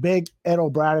just a big Ed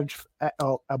O'Bradovich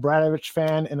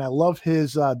fan, and I love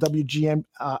his WGN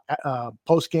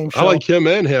post-game show. I like him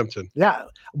and Hampton. Yeah.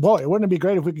 Boy, wouldn't it be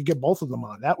great if we could get both of them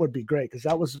on? That would be great, because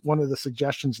that was one of the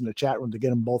suggestions in the chat room to get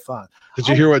them both on. Did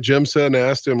you hear what Jim said and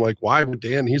asked him, like, why would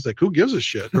Dan? He's like, who gives a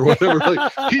shit or whatever.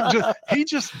 Like, he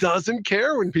just doesn't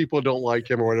care when people don't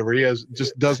like him or whatever. He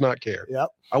just does not care. Yep.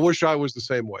 I wish I was the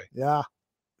same way. Yeah.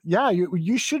 Yeah,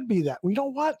 you should be that. You know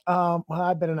what? Well,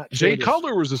 I better not. Jay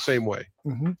Cutler was the same way.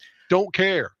 Mm-hmm. Don't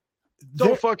care.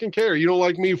 Don't fucking care. You don't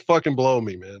like me? Fucking blow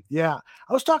me, man. Yeah,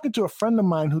 I was talking to a friend of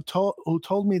mine who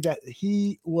told me that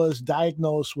he was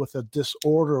diagnosed with a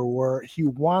disorder where he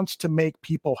wants to make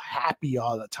people happy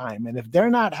all the time, and if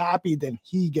they're not happy, then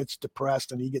he gets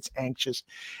depressed and he gets anxious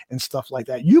and stuff like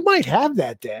that. You might have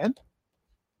that, Dan.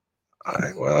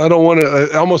 I don't want to.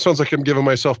 It almost sounds like I'm giving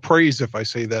myself praise if I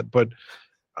say that, but.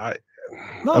 I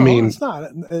mean, it's not.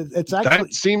 It's actually.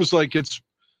 That seems like it's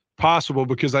possible,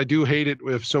 because I do hate it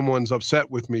if someone's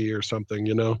upset with me or something,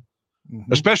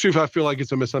 Mm-hmm. Especially if I feel like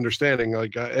it's a misunderstanding.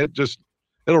 Like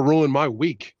it'll ruin my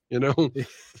week,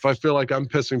 if I feel like I'm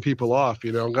pissing people off,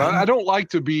 I don't like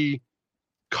to be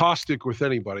caustic with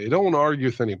anybody. I don't want to argue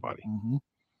with anybody. Mm-hmm.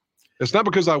 It's not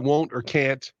because I won't or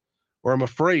can't or I'm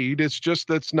afraid. It's just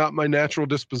that's not my natural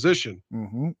disposition.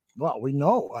 Mm-hmm. Well, we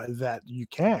know that you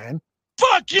can.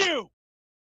 Fuck you!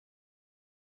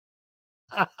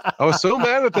 I was so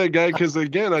mad at that guy because,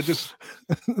 again, I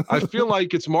feel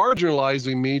like it's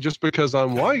marginalizing me just because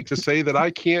I'm white to say that I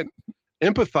can't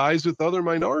empathize with other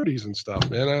minorities and stuff,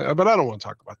 man. But I don't want to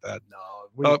talk about that.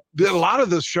 No, a lot of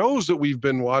the shows that we've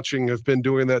been watching have been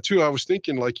doing that too. I was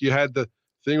thinking, like, you had the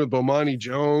thing with Bomani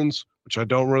Jones, which I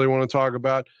don't really want to talk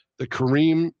about. The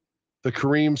Kareem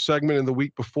segment in the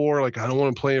week before, like, I don't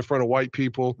want to play in front of white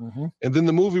people. Mm-hmm. And then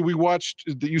the movie we watched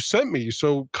that you sent me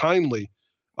so kindly,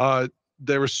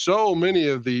 there were so many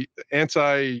of the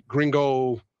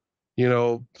anti-gringo,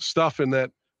 stuff in that,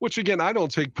 which again, I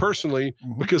don't take personally,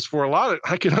 mm-hmm. because for a lot of,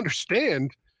 I can understand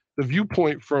the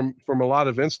viewpoint from a lot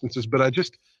of instances, but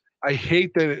I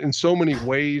hate that in so many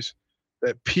ways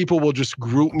that people will just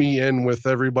group me in with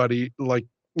everybody, like,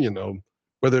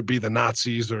 whether it be the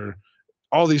Nazis or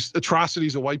all these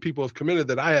atrocities that white people have committed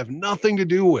that I have nothing to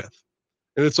do with.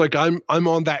 And it's like, I'm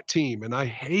on that team, and I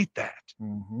hate that.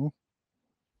 Mm-hmm.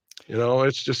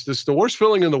 It's the worst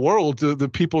feeling in the world. The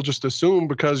people just assume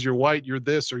because you're white, you're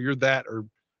this or you're that or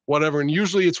whatever. And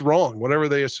usually it's wrong, whatever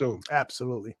they assume.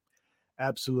 Absolutely.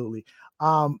 I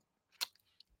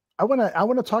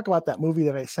want to talk about that movie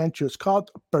that I sent you. It's called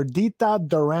Perdita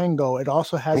Durango. It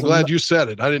also has. I'm glad you said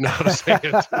it. I didn't know how to say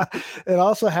it. It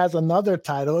also has another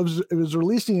title. It was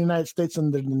released in the United States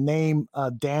under the name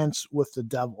Dance with the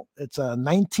Devil. It's a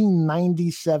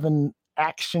 1997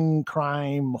 action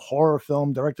crime horror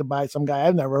film directed by some guy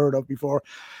I've never heard of before,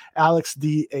 Alex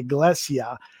de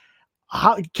Iglesia.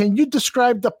 How can you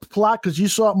describe the plot? Because you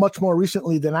saw it much more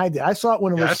recently than I did. I saw it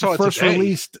when it was first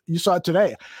released. You saw it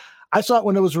today. I saw it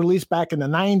when it was released back in the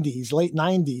 90s, late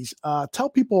 90s. Tell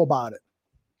people about it.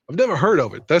 I've never heard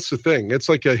of it. That's the thing. It's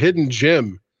like a hidden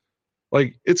gem.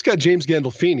 Like, it's got James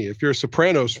Gandolfini. If you're a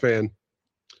Sopranos fan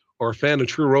or a fan of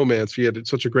True Romance, he had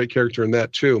such a great character in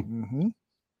that too. Mm-hmm.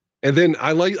 And then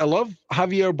I love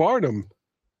Javier Bardem.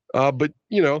 But,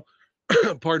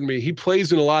 pardon me, he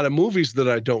plays in a lot of movies that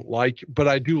I don't like, but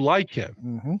I do like him.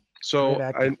 Mm-hmm. So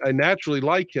I naturally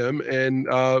like him. And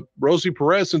Rosie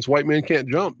Perez, since White Man Can't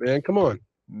Jump, man, come on.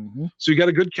 Mm-hmm. So you got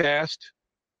a good cast.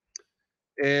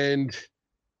 And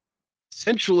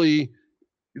essentially,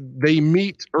 they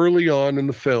meet early on in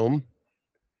the film.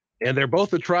 And they're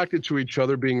both attracted to each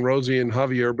other, being Rosie and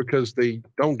Javier, because they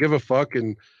don't give a fuck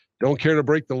and don't care to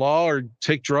break the law or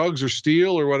take drugs or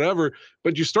steal or whatever.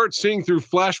 But you start seeing through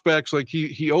flashbacks, like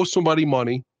he owes somebody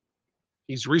money.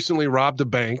 He's recently robbed a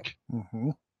bank.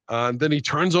 Mm-hmm. And then he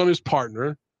turns on his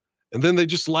partner, and then they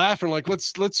just laugh and like,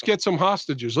 let's get some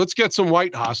hostages. Let's get some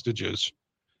white hostages.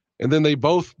 And then they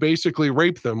both basically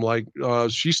rape them. Like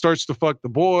she starts to fuck the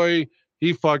boy,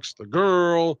 he fucks the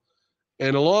girl.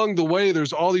 And along the way,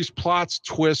 there's all these plots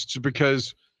twists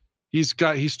because he's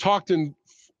talked in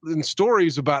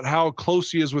stories about how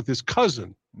close he is with his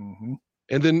cousin. Mm-hmm.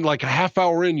 And then like a half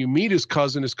hour in, you meet his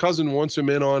cousin. His cousin wants him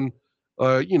in on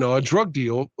a drug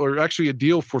deal, or actually a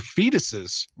deal for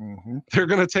fetuses. Mm-hmm. They're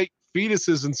going to take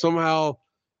fetuses and somehow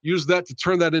use that to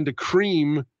turn that into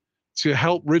cream to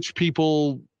help rich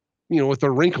people, with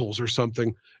their wrinkles or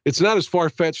something. It's not as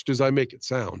far-fetched as I make it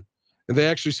sound. And they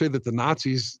actually say that the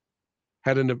Nazis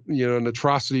had an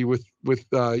atrocity with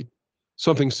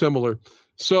something similar.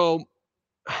 So,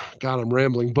 God, I'm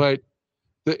rambling, but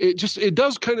it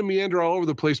does kind of meander all over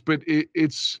the place, but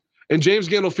it's. And James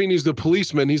Gandolfini's the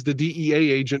policeman. He's the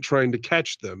DEA agent trying to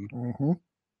catch them. Mm-hmm.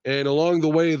 And along the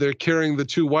way, they're carrying the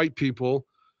two white people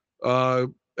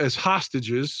as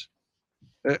hostages.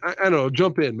 I don't know.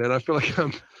 Jump in, man. I feel like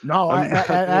I'm. No, I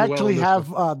actually have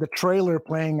the trailer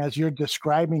playing as you're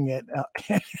describing it.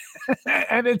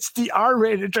 And it's the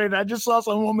R-rated trailer. I just saw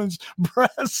some woman's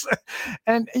breasts.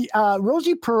 And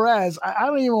Rosie Perez, I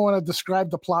don't even want to describe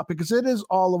the plot because it is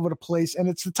all over the place. And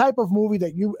it's the type of movie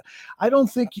that I don't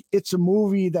think it's a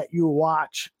movie that you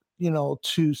watch,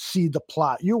 to see the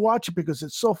plot. You watch it because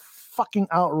it's so fucking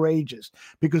outrageous,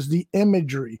 because the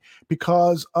imagery,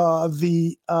 because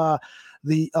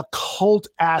the occult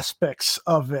aspects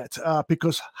of it,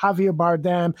 because Javier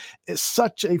Bardem is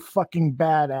such a fucking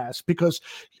badass, because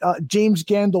James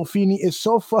Gandolfini is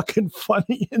so fucking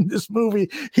funny in this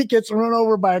movie. He gets run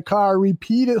over by a car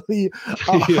repeatedly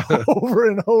over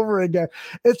and over again.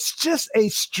 It's just a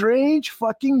strange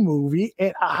fucking movie,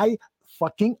 and I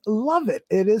fucking love it.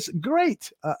 It is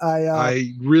great.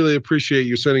 I really appreciate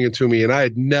you sending it to me, and I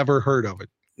had never heard of it.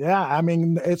 Yeah, I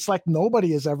mean, it's like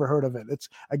nobody has ever heard of it. It's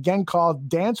again called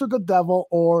Dance with the Devil,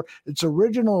 or its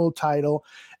original title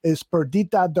is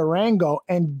Perdita Durango.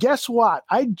 And guess what?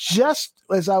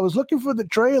 As I was looking for the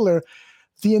trailer,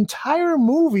 the entire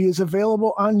movie is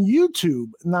available on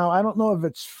YouTube. Now, I don't know if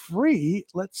it's free.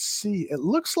 Let's see. It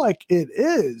looks like it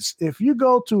is. If you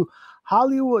go to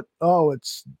Hollywood,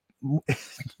 it's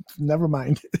never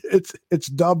mind. It's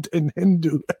dubbed in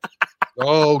Hindu.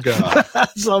 Oh, God.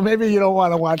 So maybe you don't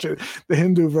want to watch it, the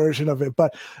Hindu version of it,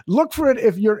 but look for it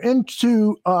if you're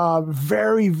into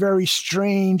very, very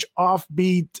strange,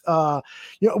 offbeat.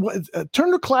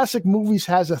 Turner Classic Movies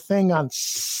has a thing on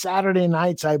Saturday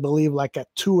nights, I believe, like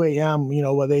at 2 a.m.,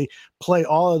 where they play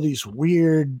all of these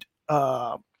weird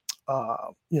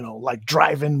like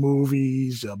drive-in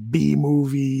movies, B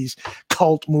movies,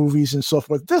 cult movies, and so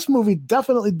forth. This movie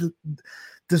definitely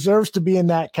deserves to be in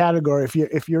that category.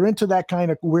 If you're into that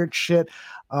kind of weird shit,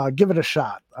 give it a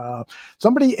shot.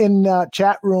 Somebody in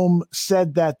chat room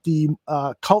said that the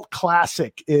cult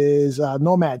classic is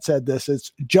Nomad said this.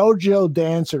 It's JoJo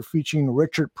Dancer featuring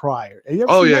Richard Pryor.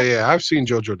 Oh yeah, I've seen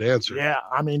JoJo Dancer. Yeah,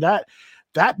 I mean that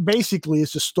basically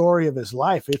is the story of his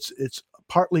life. It's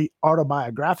partly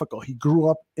autobiographical. He grew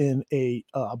up in a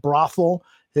brothel.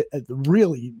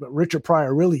 Really, Richard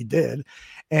Pryor really did.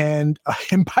 And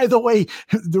by the way,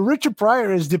 the Richard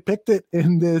Pryor is depicted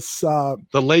in this the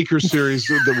Lakers series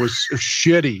that was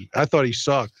shitty. I thought he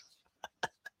sucked.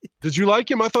 Did you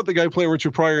like him? I thought the guy playing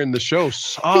Richard Pryor in the show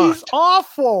sucked. He's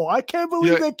awful. I can't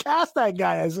believe they cast that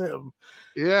guy as him.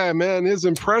 Yeah, man, his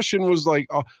impression was like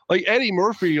Eddie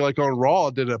Murphy, like on Raw,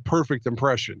 did a perfect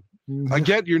impression. I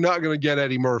get you're not going to get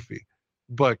Eddie Murphy,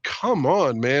 but come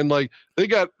on, man. Like they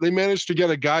managed to get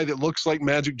a guy that looks like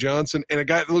Magic Johnson and a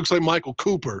guy that looks like Michael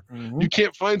Cooper. You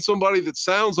can't find somebody that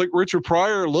sounds like Richard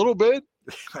Pryor a little bit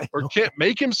or can't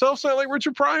make himself sound like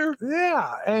Richard Pryor.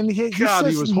 Yeah. And he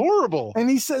was horrible. And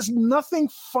he says nothing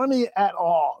funny at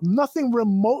all. Nothing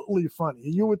remotely funny.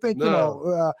 You would think,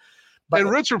 and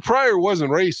Richard Pryor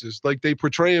wasn't racist. Like they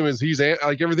portray him as he's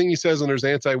like everything he says on there's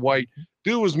anti-white.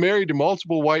 Dude was married to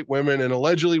multiple white women and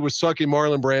allegedly was sucking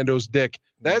Marlon Brando's dick.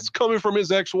 That's coming from his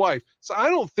ex-wife. So I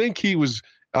don't think he was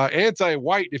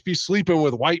anti-white if he's sleeping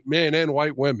with white men and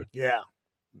white women. Yeah,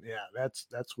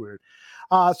 that's weird.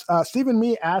 Stephen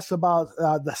Mee asked about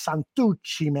the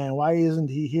Santucci man. Why isn't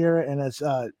he here? And as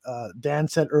Dan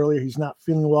said earlier, he's not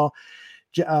feeling well.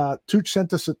 Tooch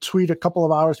sent us a tweet a couple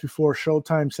of hours before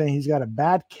showtime saying he's got a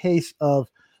bad case of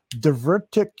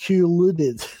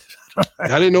diverticulitis.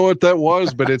 I didn't know what that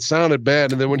was, but it sounded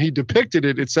bad. And then when he depicted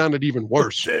it, it sounded even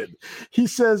worse. He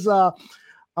says,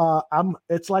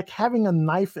 it's like having a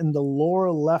knife in the lower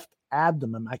left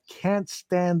abdomen. I can't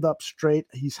stand up straight.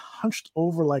 He's hunched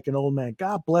over like an old man.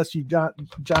 God bless you, John.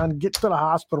 Get to the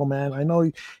hospital, man. I know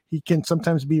he can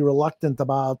sometimes be reluctant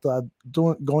about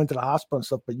going to the hospital and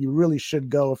stuff, but you really should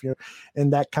go if you're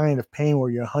in that kind of pain where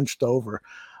you're hunched over.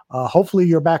 Hopefully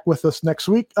you're back with us next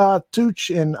week, Tooch,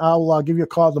 and I'll give you a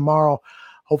call tomorrow.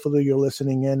 Hopefully you're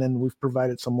listening in and we've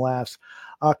provided some laughs.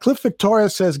 Cliff Victoria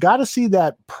says, got to see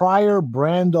that Pryor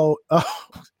Brando.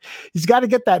 He's got to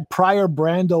get that Pryor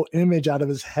Brando image out of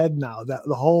his head now. That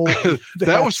the whole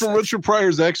that was from Richard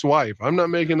Pryor's ex-wife. I'm not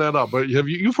making that up, but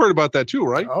you've heard about that too,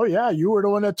 right? Oh yeah, you were the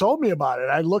one that told me about it.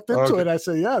 I looked into it. I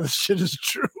said, yeah, this shit is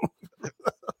true.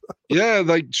 Yeah,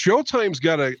 like Showtime's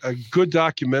got a good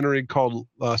documentary called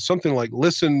something like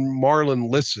Listen, Marlon,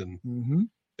 Listen. Mm-hmm.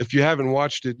 If you haven't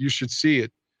watched it, you should see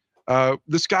it.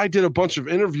 This guy did a bunch of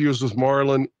interviews with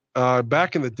Marlon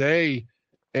back in the day,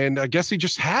 and I guess he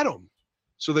just had them.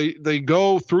 So they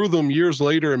go through them years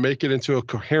later and make it into a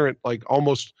coherent, like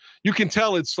almost, you can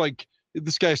tell it's like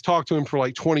this guy's talked to him for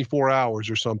like 24 hours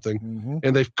or something,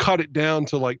 and they've cut it down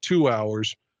to like 2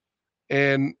 hours.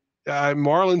 And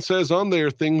Marlon says on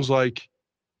there things like,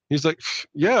 he's like,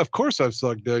 yeah, of course I've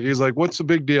sucked dick. He's like, what's the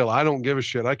big deal? I don't give a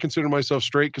shit. I consider myself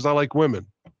straight because I like women.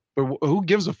 But who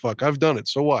gives a fuck? I've done it.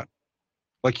 So what?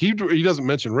 Like he doesn't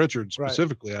mention Richard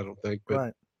specifically, right. I don't think. But,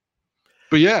 right.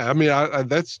 But yeah, I mean,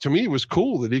 that's to me was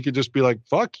cool that he could just be like,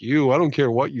 fuck you. I don't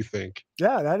care what you think.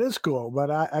 Yeah, that is cool.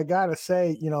 But I got to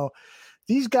say,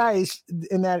 these guys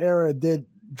in that era did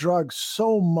drugs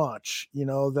so much,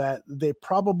 that they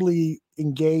probably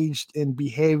engaged in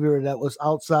behavior that was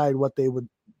outside what they would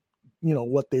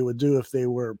do if they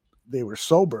were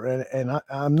sober. And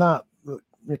I'm not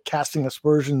casting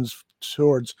aspersions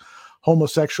towards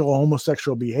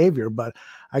homosexual behavior, but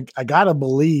I gotta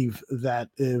believe that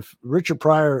if Richard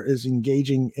Pryor is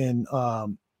engaging in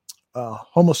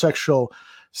homosexual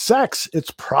sex,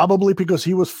 it's probably because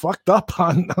he was fucked up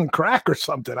on crack or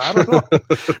something. I don't know,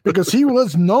 because he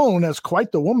was known as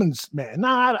quite the woman's man.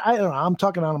 I don't know. I'm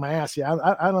talking out of my ass here.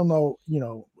 I don't know,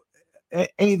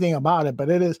 anything about it, but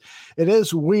it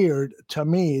is weird to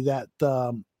me that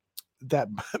that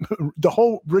the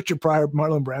whole Richard Pryor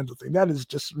Marlon Brando thing, that is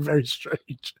just very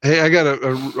strange. Hey, I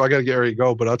gotta get ready to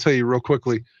go, but I'll tell you real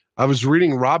quickly. I was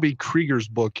reading Robbie Krieger's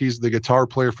book. He's the guitar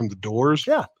player from The Doors.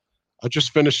 Yeah. I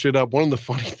just finished it up. One of the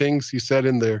funny things he said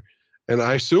in there, and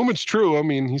I assume it's true. I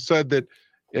mean, he said that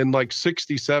in like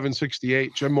 67,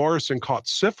 68, Jim Morrison caught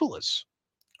syphilis.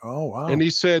 Oh, wow. And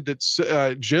he said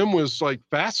that Jim was like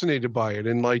fascinated by it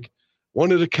and like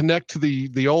wanted to connect to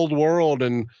the old world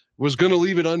and was going to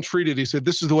leave it untreated. He said,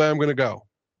 this is the way I'm going to go.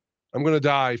 I'm going to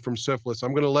die from syphilis.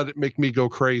 I'm going to let it make me go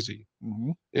crazy.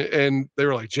 Mhm. And they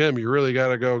were like, Jim, you really got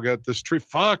to go get this treat.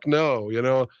 Fuck no.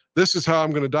 This is how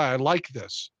I'm going to die. I like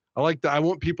this. I like that. I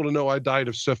want people to know I died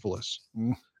of syphilis.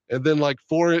 Mm. And then like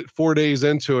 4 days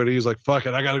into it, he's like, fuck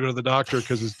it. I got to go to the doctor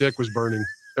because his dick was burning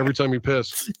every time he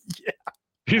pissed. Yeah.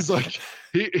 He's like,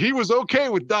 he was okay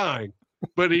with dying,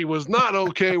 but he was not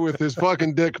okay with his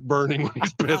fucking dick burning when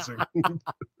he's pissing.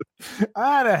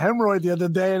 I had a hemorrhoid the other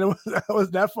day, and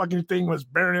that fucking thing was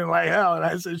burning like hell. And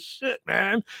I said, "Shit,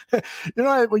 man."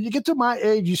 When you get to my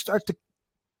age, you start to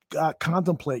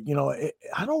contemplate.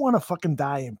 I don't want to fucking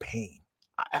die in pain.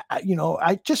 I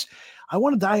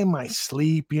want to die in my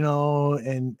sleep.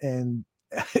 And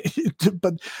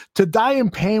but to die in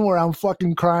pain where I'm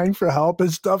fucking crying for help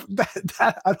and stuff,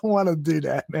 that I don't want to do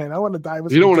that, man. I want to die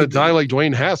with. You don't want to die like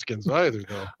Dwayne Haskins either,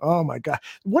 though. Oh my God!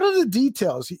 What are the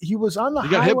details? He was on the highway.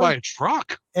 He got hit by a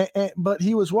truck, but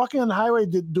he was walking on the highway.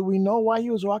 Do we know why he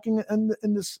was walking in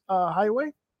this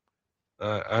highway?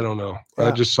 I don't know. Yeah.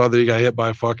 I just saw that he got hit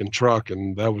by a fucking truck,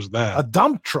 and that was that. A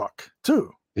dump truck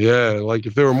too. Yeah, like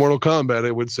if they were Mortal Kombat,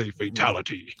 it would say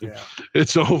fatality. Yeah.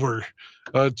 It's over.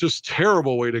 Just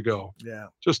terrible way to go. Yeah.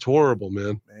 Just horrible,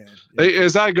 man. Yeah. Hey,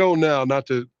 as I go now, not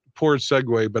to poor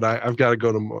segue, but I've got to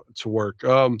go to work.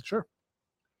 Sure.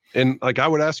 And like I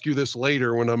would ask you this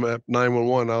later when I'm at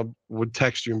 911. I would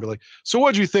text you and be like, "So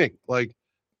what'd you think? Like,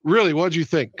 really, what'd you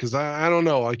think?" Because I don't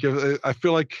know. Like, I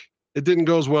feel like it didn't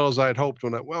go as well as I had hoped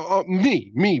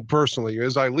me personally,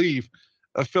 as I leave.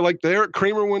 I feel like the Eric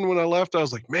Kramer one, when I left, I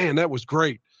was like, man, that was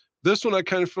great. This one, I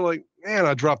kind of feel like, man,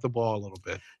 I dropped the ball a little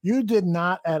bit. You did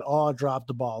not at all drop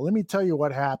the ball. Let me tell you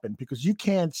what happened, because you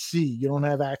can't see. You don't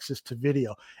have access to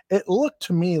video. It looked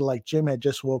to me like Jim had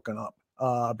just woken up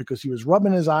because he was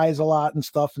rubbing his eyes a lot and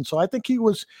stuff. And so I think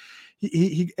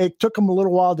it took him a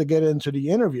little while to get into the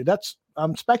interview.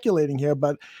 I'm speculating here,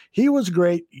 but he was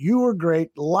great. You were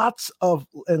great. Lots of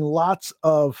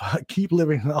keep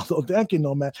living, Ronaldo. Thank you,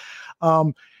 Nomad.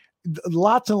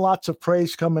 Lots and lots of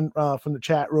praise coming from the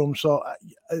chat room. So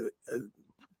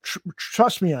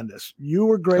trust me on this. You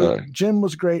were great. Jim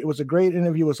was great. It was a great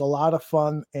interview. It was a lot of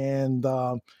fun. And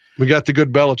we got the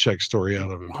good Belichick story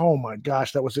out of him. Oh my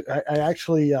gosh, that was I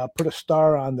actually put a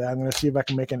star on that. I'm going to see if I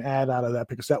can make an ad out of that,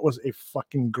 because that was a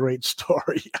fucking great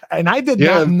story. And I did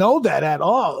not know that at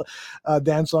all,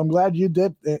 Dan. So I'm glad you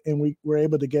did, and we were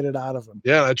able to get it out of him.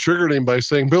 Yeah, I triggered him by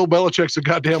saying Bill Belichick's a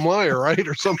goddamn liar, right,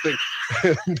 or something.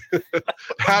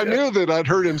 I knew that I'd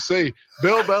heard him say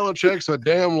Bill Belichick's a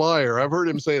damn liar. I've heard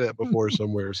him say that before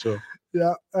somewhere. So.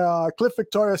 Yeah. Cliff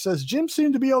Victoria says Jim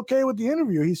seemed to be okay with the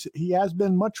interview. He has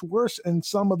been much worse in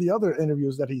some of the other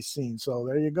interviews that he's seen. So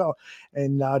there you go.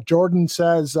 And Jordan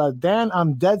says, Dan,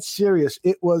 I'm dead serious.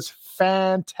 It was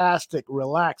fantastic.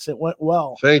 Relax. It went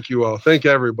well. Thank you all. Thank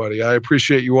everybody. I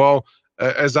appreciate you all.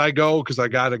 As I go, because I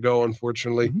got to go,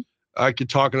 unfortunately. Mm-hmm. I could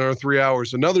talk another 3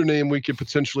 hours. Another name we could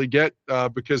potentially get,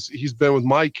 because he's been with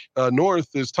Mike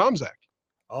North, is Tom Zach.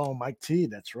 Oh, Mike T.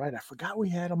 That's right. I forgot we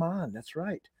had him on. That's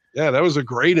right. Yeah, that was a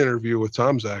great interview with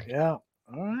Tom Zach. Yeah.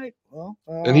 All right. Well,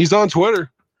 and he's on Twitter.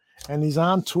 And he's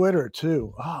on Twitter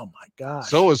too. Oh my gosh.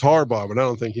 So is Harbaugh, but I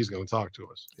don't think he's going to talk to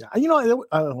us. Yeah.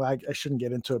 I shouldn't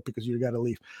get into it because you got to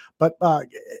leave. But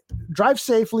drive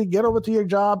safely, get over to your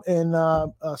job, and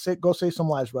go save some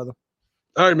lives, brother.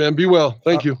 All right, man. Be well.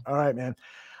 Thank you. All right, man.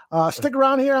 Stick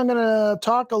around here. I'm going to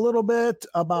talk a little bit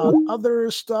about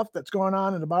other stuff that's going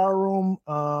on in the bar room.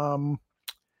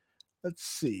 Let's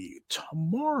see.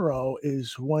 Tomorrow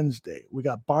is Wednesday. We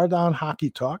got Bar Down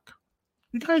Hockey Talk.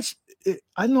 You guys,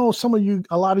 I know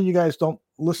a lot of you guys don't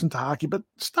listen to hockey, but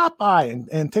stop by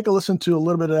and take a listen to a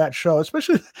little bit of that show,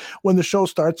 especially when the show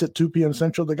starts at 2 p.m.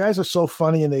 Central. The guys are so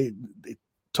funny, and they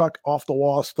talk off the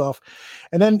wall stuff.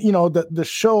 And then, the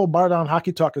show Bar Down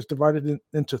Hockey Talk is divided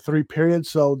into 3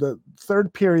 periods. So the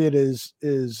third period is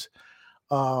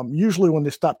usually when they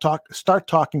start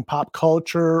talking pop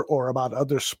culture or about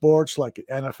other sports like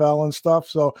NFL and stuff.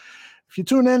 So if you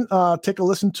tune in, take a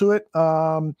listen to it.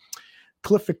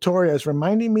 Cliff Victoria is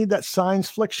reminding me that Science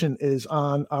Fiction is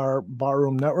on our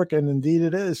Barroom Network, and indeed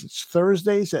it is. It's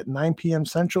Thursdays at 9 p.m.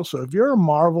 Central. So if you're a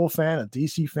Marvel fan, a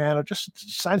DC fan, or just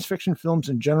science fiction films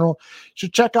in general, you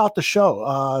should check out the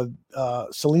show.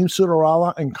 Salim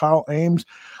Sudharwala and Carl Ames,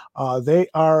 they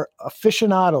are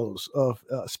aficionados of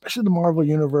especially the Marvel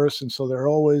universe, and so they're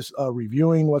always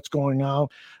reviewing what's going on.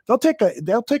 They'll take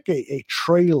a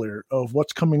trailer of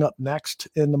what's coming up next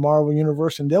in the Marvel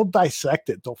universe, and they'll dissect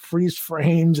it. They'll freeze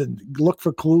frames and look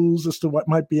for clues as to what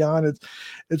might be on it.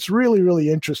 It's really, really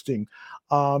interesting.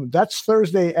 That's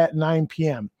Thursday at 9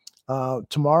 p.m.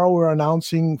 Tomorrow we're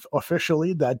announcing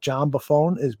officially that John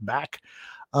Buffone is back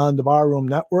on the Barroom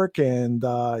Network, and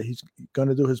he's going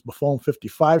to do his Buffon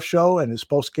 55 show and his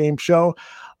post-game show.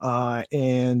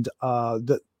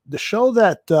 The show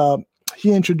that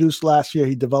he introduced last year,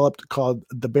 he developed, called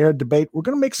The Bear Debate. We're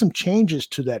going to make some changes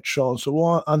to that show, so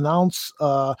we'll announce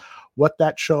what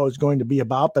that show is going to be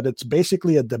about. But it's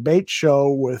basically a debate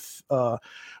show with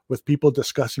people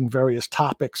discussing various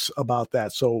topics about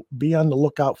that. So be on the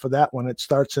lookout for that when it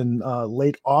starts in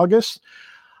late August.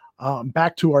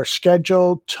 Back to our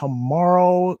schedule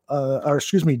tomorrow,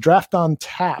 Draft on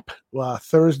Tap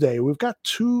Thursday. We've got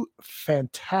two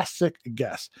fantastic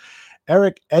guests.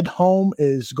 Eric Edholm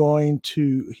is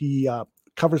he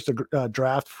covers the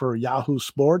draft for Yahoo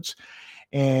Sports.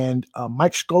 And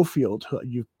Mike Schofield,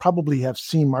 you probably have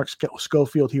seen Mark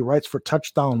Schofield. He writes for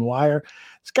Touchdown Wire.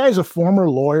 This guy's a former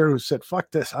lawyer who said,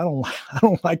 "Fuck this! I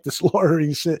don't like this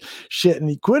lawyering shit," and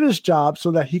he quit his job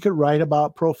so that he could write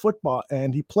about pro football.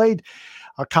 And he played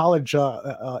in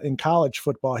college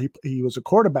football. He was a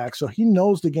quarterback, so he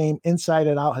knows the game inside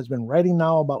and out. Has been writing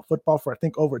now about football for I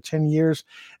think over 10 years,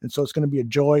 and so it's going to be a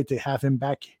joy to have him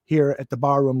back here at the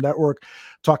Barroom Network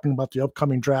talking about the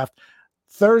upcoming draft.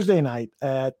 Thursday night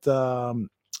at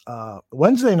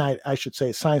Wednesday night, I should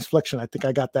say, Science Fiction. I think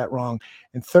I got that wrong.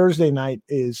 And Thursday night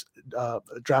is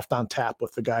Draft on Tap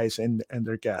with the guys and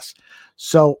their guests.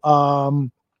 So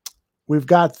we've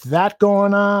got that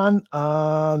going on.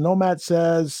 Nomad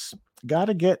says, got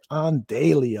to get on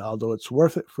daily, although it's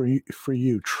worth it for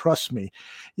you. Trust me.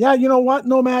 Yeah, you know what,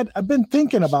 Nomad? I've been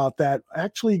thinking about that.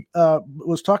 Actually,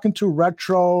 was talking to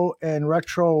Retro, and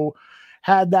Retro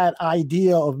had that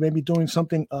idea of maybe doing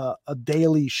something, a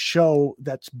daily show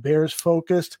that's Bears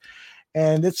focused.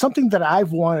 And it's something that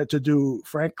I've wanted to do,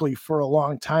 frankly, for a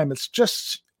long time. It's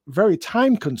just very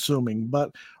time consuming,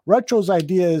 but Retro's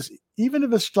idea is, even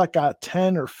if it's like a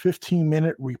 10 or 15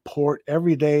 minute report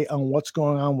every day on what's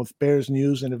going on with Bears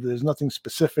news, and if there's nothing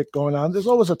specific going on, there's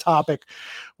always a topic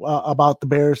about the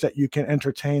Bears that you can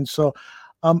entertain. So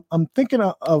I'm thinking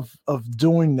of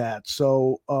doing that.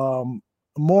 So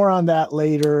more on that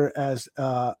later as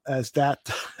that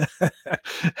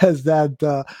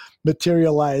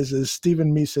materializes.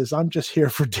 Stephen Me says, "I'm just here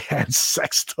for Dan's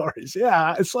sex stories."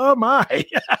 Yeah, so am I.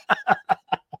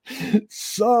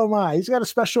 So am I. He's got a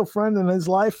special friend in his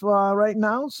life right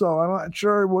now, so I'm not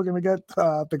sure we're going to get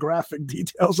the graphic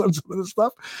details on some of this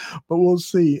stuff, but we'll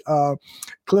see.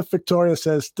 Cliff Victoria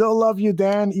says, "Still love you,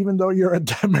 Dan, even though you're a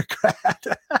Democrat."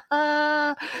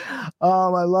 I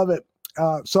love it.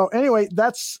 So anyway,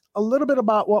 that's a little bit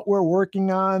about what we're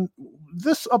working on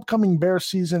this upcoming Bear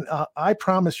season. I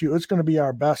promise you, it's going to be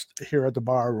our best here at the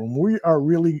Barroom. We are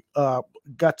really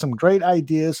got some great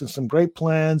ideas and some great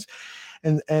plans,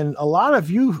 and a lot of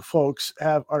you folks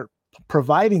are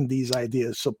providing these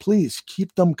ideas. So please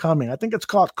keep them coming. I think it's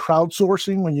called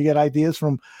crowdsourcing when you get ideas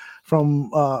from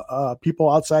people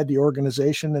outside the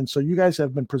organization. And so you guys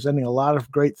have been presenting a lot of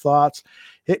great thoughts.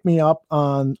 Hit me up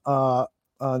on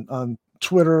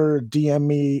Twitter, DM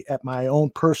me at my own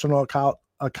personal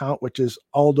account, which is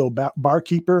Aldo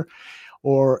Barkeeper,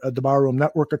 or the Barroom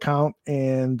Network account,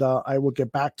 and I will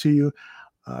get back to you.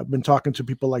 I've been talking to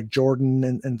people like Jordan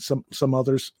and some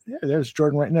others. Yeah, there's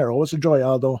Jordan right there. Always a joy,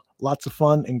 Aldo. Lots of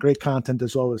fun and great content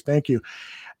as always. Thank you.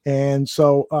 And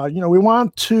so, we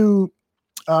want to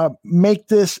make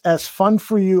this as fun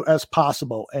for you as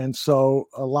possible. And so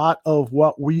a lot of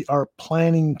what we are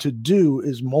planning to do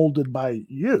is molded by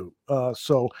you.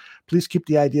 So please keep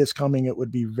the ideas coming. It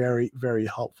would be very, very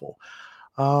helpful.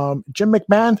 Jim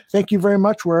McMahon, thank you very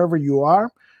much wherever you are.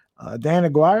 Dan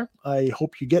Aguirre, I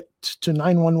hope you get to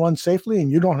 911 safely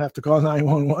and you don't have to call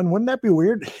 911. Wouldn't that be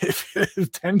weird if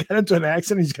Dan got into an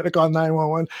accident, he's going to call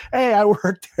 911? Hey, I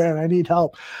work there and I need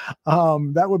help.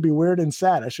 That would be weird and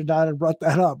sad. I should not have brought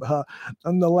that up.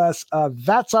 Nonetheless,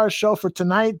 that's our show for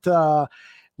tonight.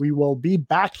 We will be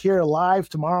back here live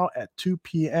tomorrow at 2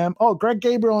 p.m. Oh, Greg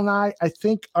Gabriel and I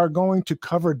think, are going to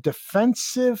cover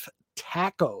defensive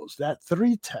tackles, that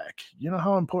 3-tech. You know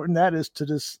how important that is to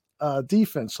this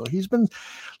defense. So he's been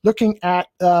looking at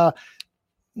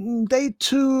day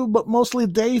 2, but mostly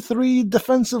day 3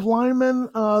 defensive linemen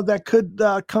that could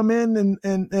come in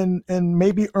and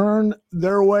maybe earn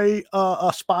their way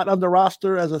a spot on the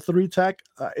roster as a 3-tech.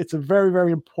 It's a very,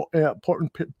 very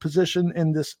important position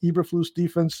in this Eberflus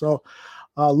defense. So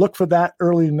look for that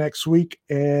early next week.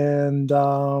 And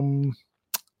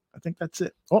I think that's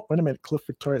it. Oh, wait a minute. Cliff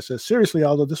Victoria says, seriously,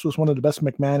 Aldo, this was one of the best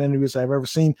McMahon interviews I've ever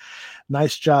seen.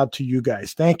 Nice job to you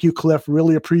guys. Thank you, Cliff.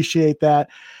 Really appreciate that.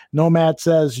 Nomad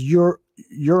says, you're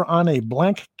on a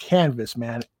blank canvas,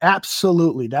 man.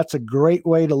 Absolutely. That's a great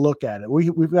way to look at it.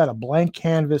 We've got a blank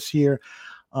canvas here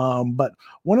But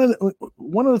one of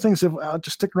the things, if I'll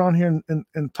just stick around here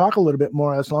and talk a little bit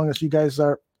more, as long as you guys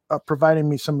are providing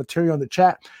me some material in the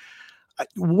chat.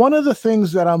 One of the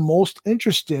things that I'm most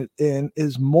interested in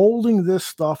is molding this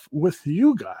stuff with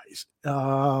you guys,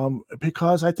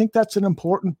 because I think that's an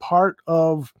important part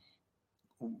of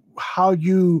how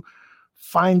you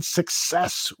find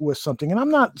success with something. And I'm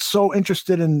not so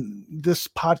interested in this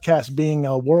podcast being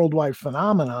a worldwide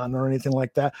phenomenon or anything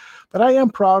like that, but I am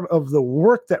proud of the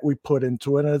work that we put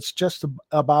into it. And it's just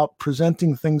about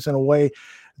presenting things in a way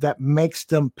that makes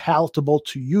them palatable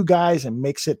to you guys and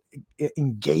makes it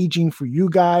engaging for you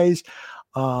guys.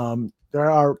 There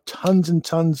are tons and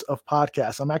tons of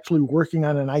podcasts. I'm actually working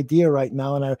on an idea right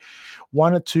now, and I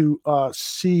wanted to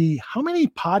see how many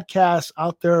podcasts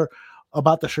out there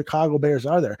about the Chicago Bears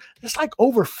are there. There's like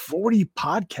over 40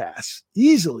 podcasts,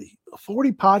 easily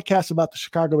 40 podcasts about the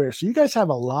Chicago Bears. So you guys have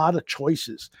a lot of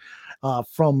choices,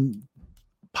 from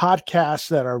podcasts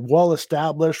that are well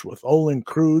established with Olin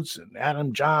Kreutz and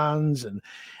Adam Johns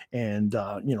and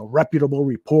reputable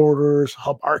reporters.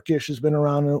 Hub Arkish has been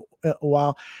around a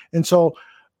while. And so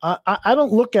I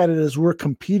don't look at it as we're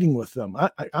competing with them.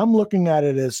 I'm looking at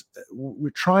it as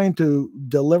we're trying to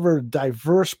deliver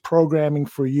diverse programming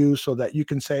for you so that you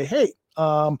can say, hey,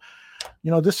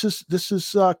 this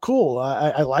is cool.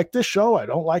 I like this show. I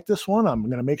don't like this one. I'm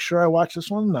going to make sure I watch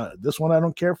this one. This one I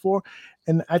don't care for.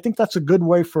 And I think that's a good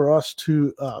way for us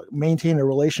to maintain a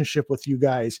relationship with you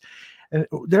guys. And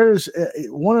there's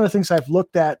one of the things I've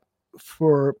looked at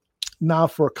for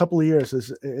a couple of years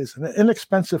is an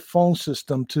inexpensive phone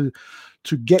system to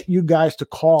get you guys to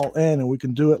call in, and we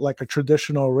can do it like a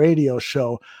traditional radio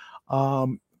show.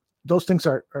 Those things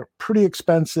are pretty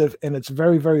expensive, and it's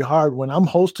very, very hard when I'm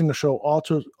hosting a show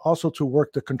also to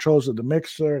work the controls of the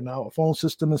mixer and now a phone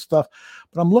system and stuff.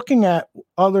 But I'm looking at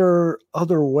other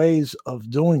ways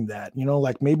of doing that.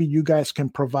 Like maybe you guys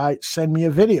can send me a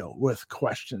video with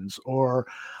questions, or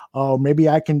maybe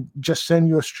I can just send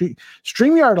you a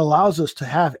StreamYard allows us to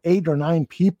have 8 or 9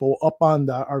 people up on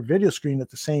our video screen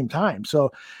at the same time.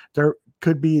 So there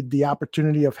could be the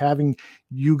opportunity of having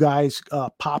you guys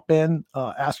pop in,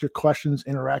 ask your questions,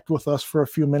 interact with us for a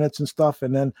few minutes and stuff,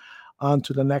 and then on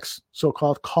to the next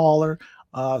so-called caller.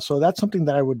 So that's something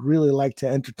that I would really like to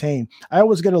entertain. I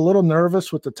always get a little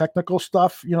nervous with the technical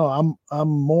stuff. I'm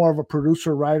more of a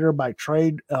producer, writer by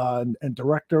trade, and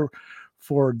director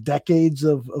for decades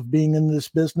of being in this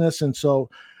business. And so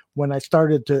when I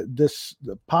started the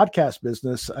podcast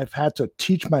business, I've had to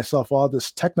teach myself all this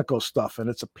technical stuff, and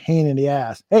it's a pain in the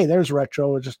ass. Hey, there's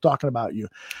Retro. We're just talking about you.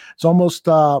 It's almost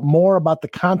more about the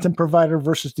content provider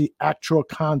versus the actual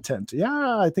content.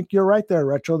 Yeah, I think you're right there,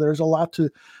 Retro. There's a lot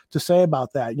to say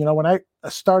about that. When I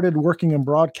started working in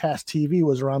broadcast TV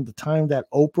was around the time that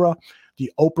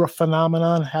the Oprah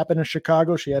phenomenon happened in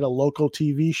Chicago. She had a local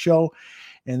TV show,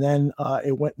 and then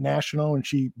it went national, and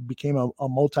she became a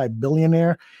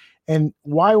multi-billionaire. And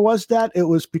why was that? It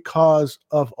was because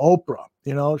of Oprah.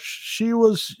 She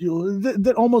was,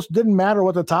 that almost didn't matter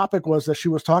what the topic was that she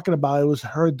was talking about. It was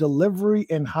her delivery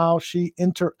and how she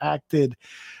interacted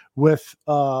with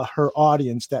her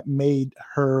audience that made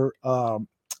her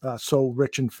so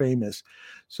rich and famous.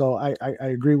 So I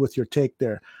agree with your take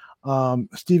there.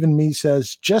 Stephen Me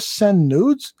says, just send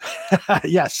nudes.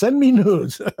 Yeah, send me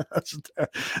nudes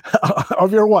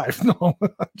of your wife. No,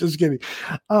 just kidding.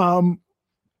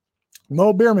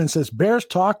 Mo Bierman says, Bears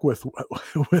talk with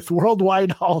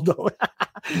Worldwide Aldo.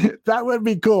 That would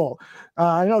be cool.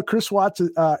 I know Chris Watts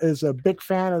is a big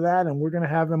fan of that, and we're going to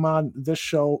have him on this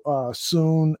show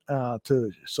soon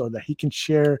so that he can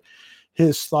share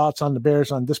his thoughts on the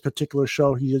Bears on this particular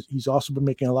show. He's also been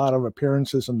making a lot of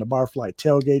appearances on the Barfly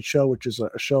Tailgate Show, which is a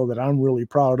show that I'm really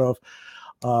proud of.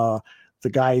 The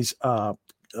guys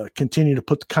continue to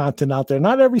put the content out there,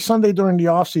 not every Sunday during the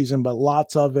off season, but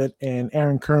lots of it. And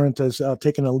Aaron Current has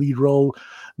taken a lead role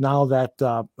now that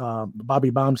Bobby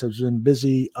Bombs has been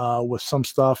busy with some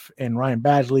stuff, and Ryan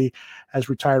Badgley has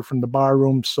retired from the bar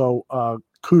room. So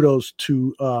kudos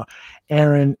to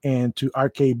Aaron and to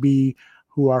RKB,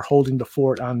 who are holding the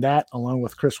fort on that, along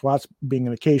with Chris Watts being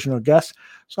an occasional guest.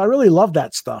 So I really love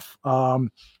that stuff.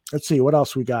 Let's see what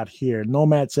else we got here.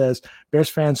 Nomad says, Bears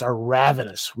fans are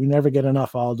ravenous. We never get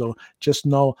enough, Aldo. Just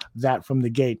know that from the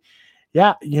gate.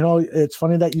 Yeah, it's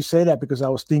funny that you say that, because I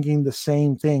was thinking the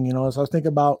same thing, as I was thinking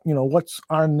about, what's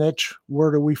our niche,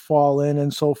 where do we fall in,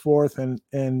 and so forth.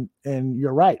 And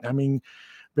you're right. I mean,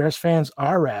 Bears fans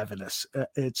are ravenous.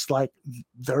 It's like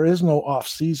there is no off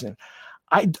season.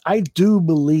 I do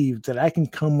believe that I can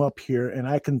come up here and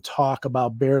I can talk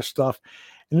about Bear stuff,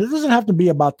 and it doesn't have to be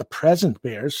about the present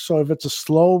Bears. So if it's a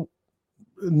slow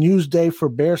news day for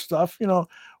Bear stuff,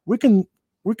 we can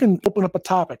open up a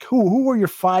topic. Who were your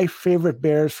 5 favorite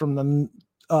Bears from the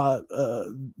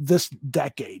this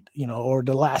decade, or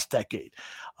the last decade?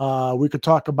 We could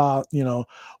talk about,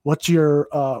 what's your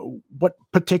what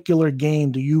particular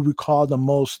game do you recall the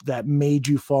most that made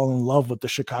you fall in love with the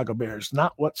Chicago Bears?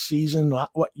 Not what season, not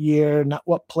what year, not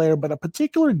what player, but a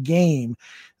particular game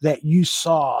that you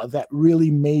saw that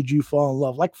really made you fall in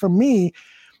love. Like for me,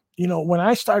 when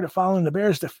I started following the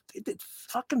Bears, they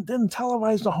fucking didn't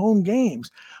televise the home games.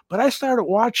 But I started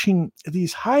watching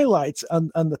these highlights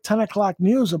on the 10 o'clock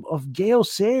news of Gale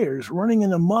Sayers running in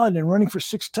the mud and running for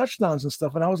 6 touchdowns and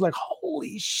stuff. And I was like,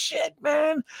 holy shit,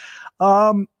 man.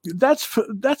 That's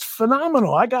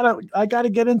phenomenal. I gotta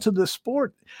get into the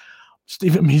sport.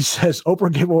 Stephen Me says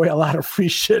Oprah gave away a lot of free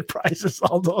shit prizes,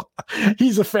 although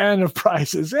he's a fan of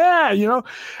prizes. Yeah, and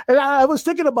I was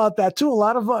thinking about that too. A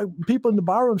lot of people in the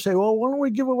barroom say, well, why don't we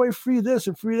give away free this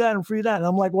and free that and free that? And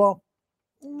I'm like, well,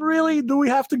 really? Do we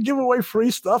have to give away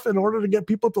free stuff in order to get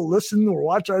people to listen or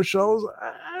watch our shows?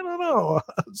 I don't know.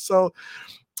 So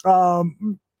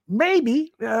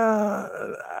maybe.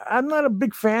 I'm not a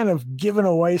big fan of giving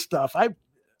away stuff.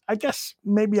 I guess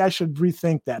maybe I should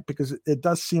rethink that, because it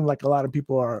does seem like a lot of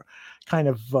people are kind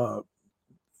of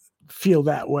feel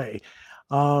that way.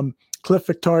 Cliff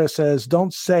Victoria says,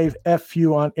 don't say F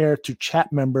you on air to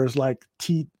chat members like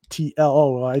TTL.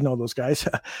 Oh, I know those guys.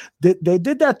 They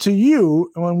did that to you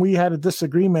when we had a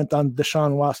disagreement on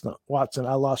Deshaun Watson.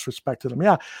 I lost respect to them.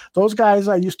 Yeah, those guys,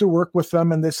 I used to work with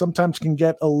them, and they sometimes can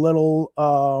get a little,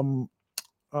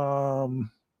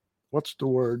 what's the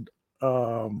word?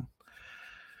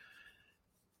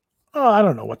 I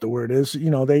don't know what the word is.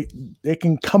 They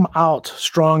can come out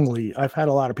strongly. I've had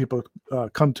a lot of people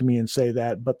come to me and say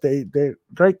that, but they're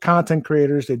great content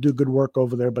creators. They do good work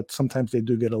over there, but sometimes they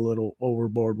do get a little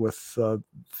overboard with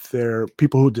their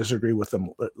people who disagree with them.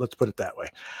 Let's put it that way.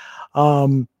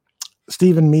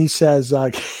 Stephen Me says,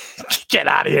 get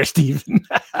out of here, Stephen.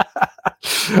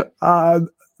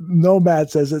 Nomad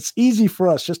says, it's easy for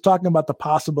us just talking about the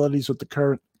possibilities with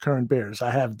the current Bears.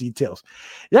 I have details.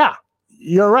 Yeah.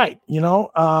 You're right.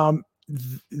 The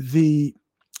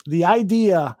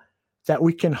idea that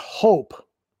we can hope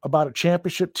about a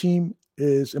championship team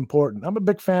is important. I'm a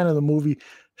big fan of the movie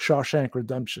Shawshank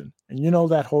Redemption. And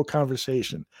that whole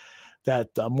conversation that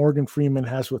Morgan Freeman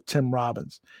has with Tim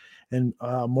Robbins. And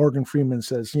Morgan Freeman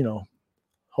says,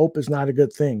 hope is not a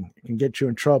good thing. It can get you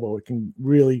in trouble. It can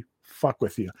really fuck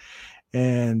with you.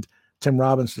 And Tim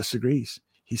Robbins disagrees.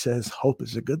 He says hope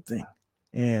is a good thing.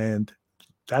 And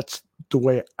that's the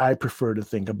way I prefer to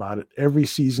think about it. Every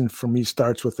season for me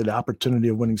starts with the opportunity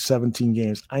of winning 17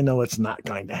 games. I know it's not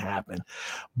going to happen,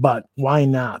 but why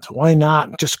not? Why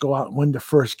not just go out and win the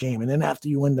first game? And then after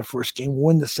you win the first game,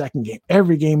 win the second game.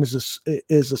 Every game is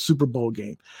a Super Bowl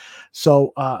game.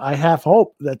 So I have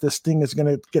hope that this thing is going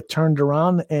to get turned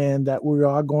around and that we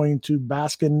are going to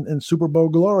bask in Super Bowl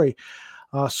glory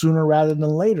sooner rather than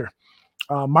later.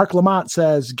 Mark Lamont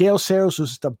says, Gale Sayers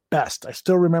was the best. I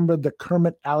still remember the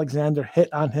Kermit Alexander hit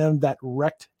on him that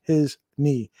wrecked his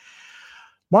knee.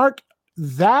 Mark,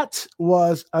 that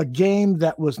was a game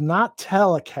that was not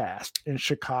telecast in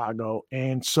Chicago.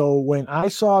 And so when I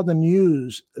saw the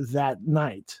news that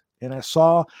night and I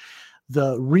saw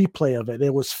the replay of it,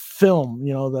 it was film,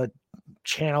 the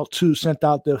Channel 2 sent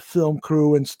out the film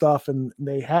crew and stuff, and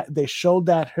they showed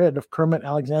that hit of Kermit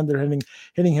Alexander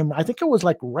hitting him. I think it was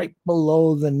like right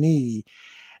below the knee.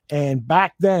 And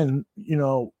back then,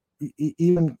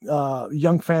 even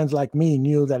young fans like me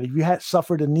knew that if you had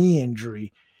suffered a knee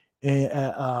injury, it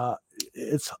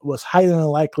was highly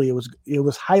unlikely. It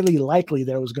was highly likely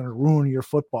that it was going to ruin your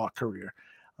football career,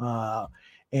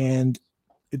 and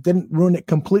it didn't ruin it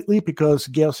completely because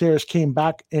Gale Sayers came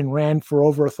back and ran for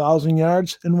over 1,000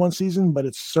 yards in one season, but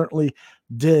it certainly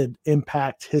did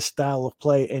impact his style of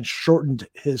play and shortened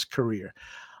his career.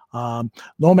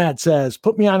 Nomad says,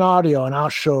 put me on audio and I'll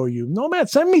show you. Nomad,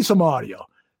 send me some audio.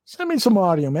 Send me some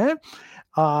audio, man.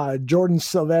 Jordan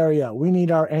Silveria, we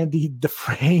need our Andy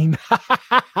Dufresne.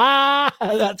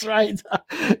 That's right.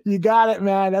 You got it,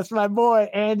 man. That's my boy,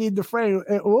 Andy Dufresne.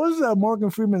 What was Morgan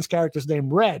Freeman's character's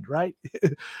name? Red, right?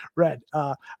 Red.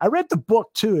 I read the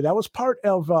book too. That was part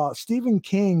of Stephen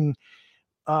King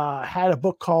had a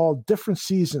book called Different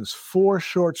Seasons, 4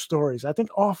 short stories. I think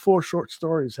all 4 short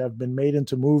stories have been made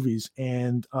into movies.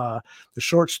 And the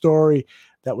short story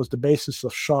that was the basis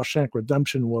of Shawshank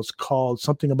Redemption was called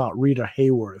something about Rita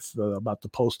Hayworth, about the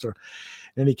poster.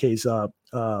 In any case,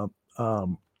 good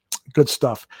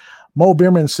stuff. Mo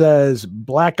Bierman says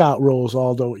blackout rules,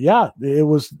 although, yeah, it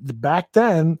was back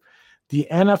then. the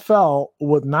NFL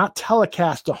would not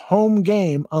telecast a home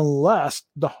game unless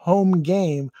the home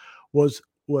game was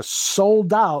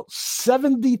sold out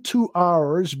 72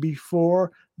 hours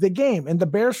before the game. And the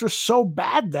Bears were so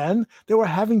bad then, they were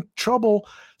having trouble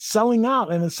selling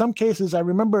out. And in some cases, I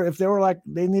remember if they were like,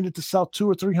 they needed to sell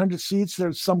 200 or 300 seats,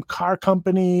 there's some car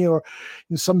company or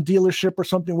some dealership or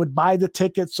something would buy the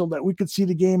tickets so that we could see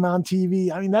the game on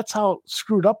TV. I mean, that's how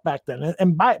screwed up back then.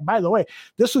 And by the way,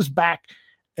 this was back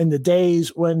in the days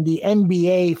when the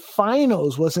NBA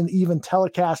finals wasn't even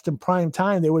telecast in prime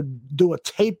time. They would do a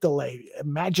tape delay.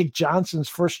 Magic Johnson's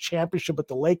first championship with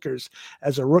the Lakers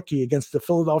as a rookie against the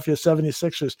Philadelphia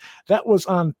 76ers, that was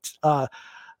on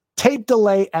tape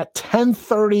delay at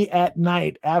 10:30 at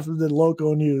night after the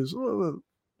local news.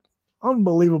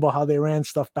 Unbelievable how they ran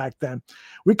stuff back then.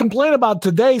 We complain about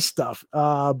today's stuff,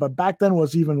 but back then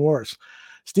was even worse.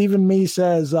 Stephen Mee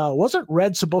says, wasn't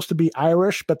Red supposed to be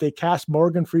Irish, but they cast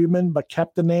Morgan Freeman but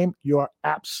kept the name? You are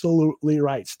absolutely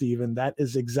right, Stephen. That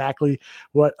is exactly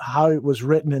how it was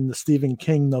written in the Stephen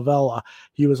King novella.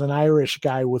 He was an Irish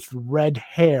guy with red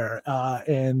hair.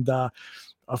 And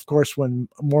of course, when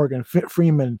Morgan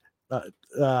Freeman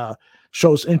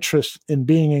shows interest in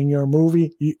being in your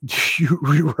movie, you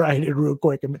rewrite it real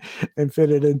quick and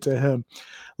fit it into him.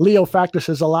 Leo Factor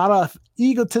says a lot of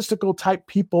egotistical type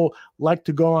people like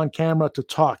to go on camera to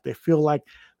talk. They feel like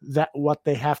that what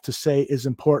they have to say is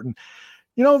important.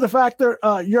 The Factor,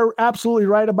 you're absolutely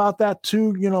right about that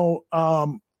too.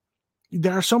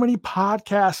 There are so many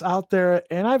podcasts out there,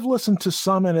 and I've listened to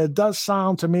some, and it does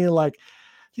sound to me like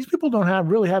these people don't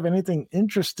really have anything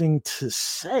interesting to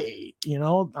say.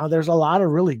 There's a lot of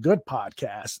really good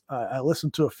podcasts. I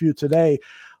listened to a few today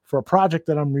for a project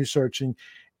that I'm researching.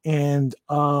 And,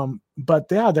 but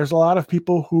yeah, there's a lot of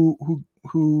people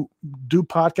who do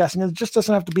podcasting. It just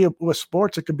doesn't have to be with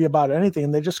sports. It could be about anything.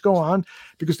 And they just go on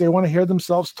because they want to hear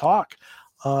themselves talk.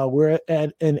 We're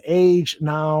at an age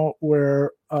now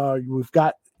where, we've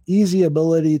got easy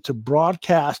ability to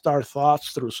broadcast our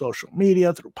thoughts through social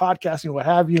media, through podcasting, what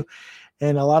have you.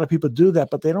 And a lot of people do that,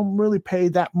 but they don't really pay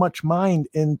that much mind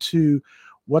into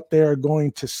what they're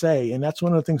going to say. And that's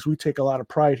one of the things we take a lot of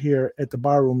pride here at the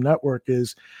Barroom Network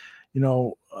is,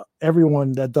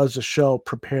 everyone that does the show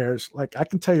prepares. Like I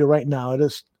can tell you right now, it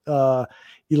is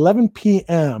 11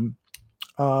 p.m.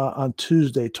 On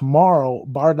Tuesday. Tomorrow,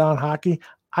 Bar Down Hockey,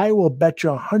 I will bet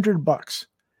you $100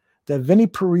 that Vinny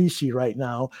Parisi right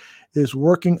now is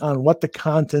working on what the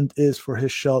content is for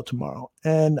his show tomorrow.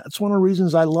 And that's one of the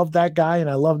reasons I love that guy and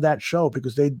I love that show,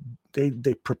 because they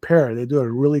prepare. They do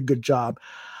a really good job.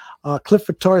 Cliff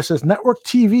Victoria says, network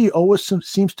TV always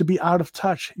seems to be out of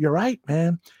touch. You're right,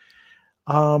 man.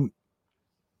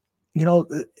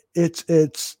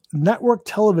 It's network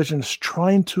television is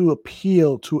trying to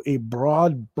appeal to a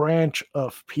broad branch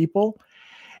of people.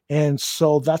 And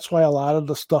so that's why a lot of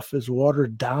the stuff is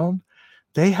watered down.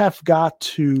 They have got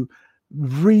to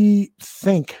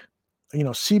rethink,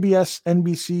 CBS,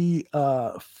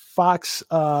 NBC, Fox,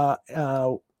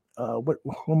 who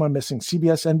am I missing?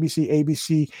 CBS, NBC,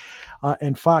 ABC,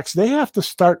 and Fox. They have to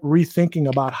start rethinking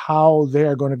about how they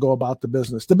are going to go about the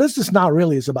business. The business now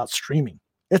really is about streaming.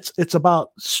 It's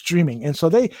about streaming. And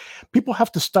so people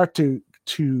have to start to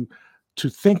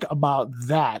think about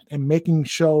that and making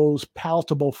shows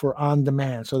palatable for on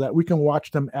demand so that we can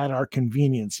watch them at our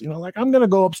convenience. Like I'm going to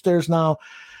go upstairs now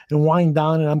and wind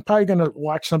down, and I'm probably going to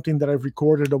watch something that I've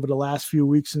recorded over the last few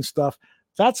weeks and stuff.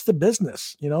 That's the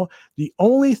business. The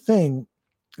only thing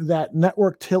that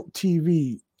network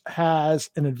TV has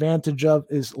an advantage of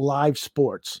is live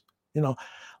sports. A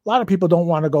lot of people don't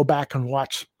want to go back and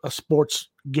watch a sports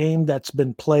game that's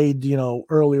been played,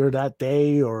 earlier that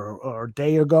day or a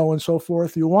day ago and so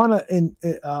forth. You want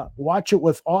to watch it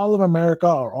with all of America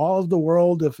or all of the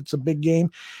world. If it's a big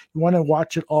game, you want to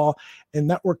watch it all. And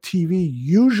network TV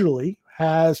usually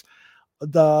has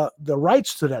the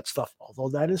rights to that stuff, although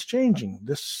that is changing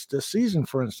this season.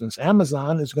 For instance,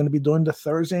 Amazon is going to be doing the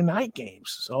Thursday night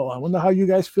games. So I wonder how you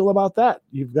guys feel about that.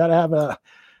 You've got to have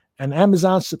an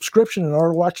Amazon subscription in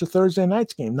order to watch the Thursday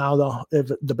night's game. Now, though,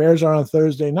 if the Bears are on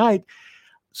Thursday night,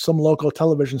 some local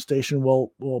television station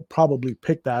will probably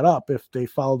pick that up if they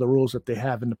follow the rules that they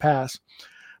have in the past.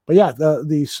 But yeah,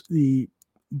 the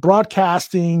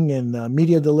broadcasting and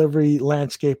media delivery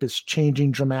landscape is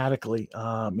changing dramatically.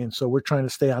 And so we're trying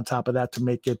to stay on top of that to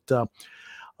make it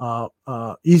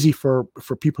easy for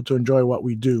people to enjoy what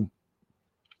we do.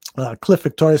 Cliff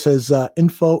Victoria says,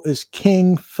 info is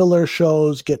king, filler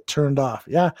shows get turned off.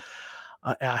 Yeah.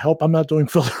 I hope I'm not doing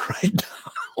filler right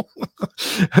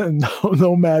now.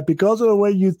 No, Matt, because of the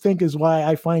way you think is why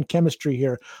I find chemistry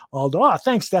here. Although,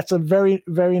 thanks. That's a very,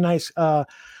 very nice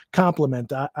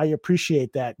compliment. I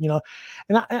appreciate that, and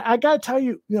I got to tell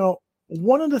you,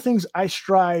 one of the things I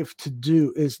strive to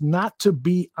do is not to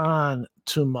be on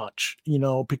too much,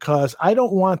 because I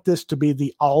don't want this to be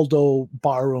the Aldo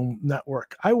Barroom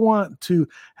Network. I want to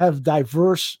have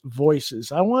diverse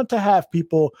voices. I want to have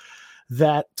people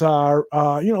that are,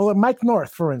 like Mike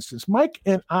North, for instance. Mike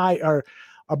and I are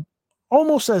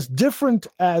almost as different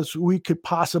as we could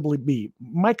possibly be.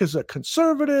 Mike is a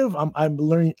conservative. I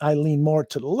lean more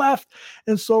to the left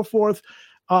and so forth.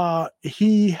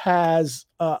 He has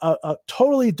a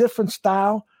totally different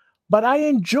style, but I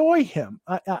enjoy him.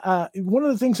 One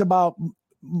of the things about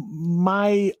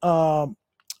my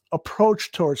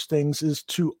approach towards things is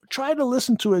to try to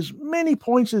listen to as many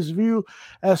points of view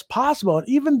as possible. And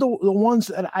even the ones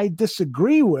that I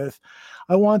disagree with,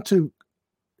 I want to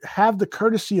have the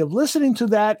courtesy of listening to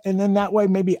that. And then that way,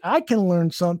 maybe I can learn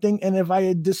something. And if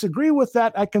I disagree with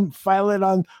that, I can file it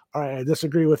on, all right, I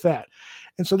disagree with that.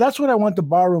 And so that's what I want the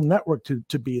Barroom Network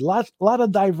to be. A lot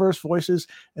of diverse voices.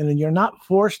 And then you're not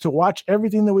forced to watch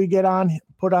everything that we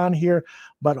put on here,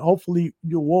 but hopefully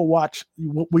we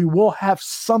will have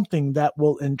something that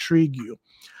will intrigue you.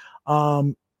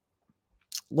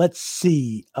 Let's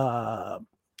see.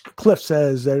 Cliff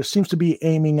says there seems to be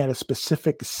aiming at a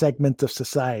specific segment of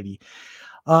society.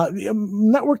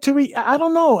 Network TV, I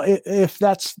don't know if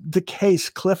that's the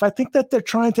case, Cliff. I think that they're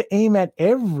trying to aim at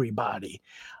everybody.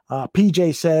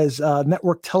 PJ says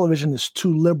network television is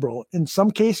too liberal. In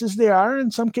some cases they are, in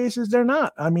some cases they're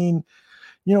not. I mean,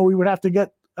 we would have to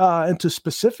get into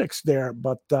specifics there,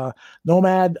 but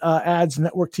Nomad adds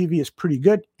network TV is pretty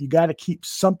good. You got to keep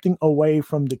something away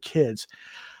from the kids.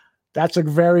 That's a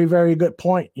very, very good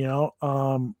point.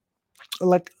 I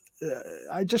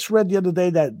just read the other day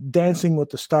that Dancing with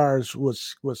the Stars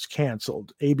was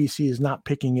canceled. ABC is not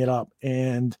picking it up,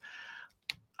 and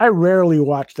I rarely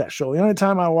watch that show. The only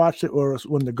time I watched it was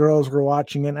when the girls were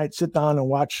watching it. And I'd sit down and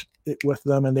watch it with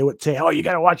them, and they would say, "Oh, you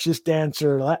got to watch this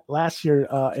dancer." Last year,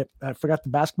 I forgot the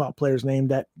basketball player's name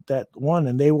that won,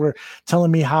 and they were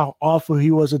telling me how awful he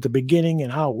was at the beginning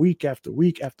and how week after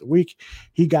week after week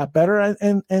he got better,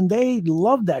 and they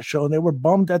loved that show, and they were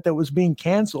bummed that was being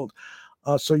canceled.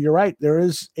 So you're right. There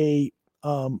is a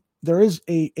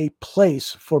place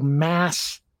for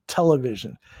mass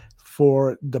television,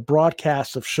 for the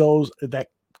broadcast of shows that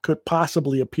could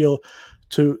possibly appeal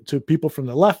to people from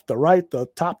the left, the right, the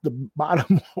top, the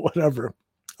bottom, whatever.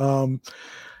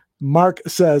 Mark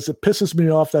says, it pisses me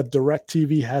off that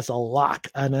DirecTV has a lock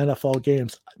on NFL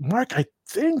games. Mark, I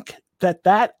think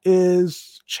that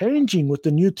is changing with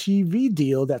the new TV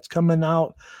deal that's coming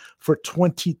out for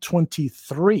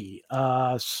 2023.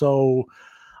 So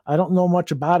I don't know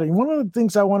much about it. And one of the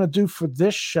things I want to do for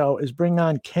this show is bring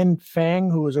on Ken Fang,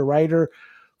 who is a writer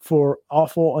for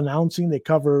Awful Announcing. They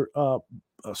cover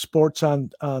sports on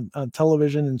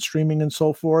television and streaming and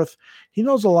so forth. He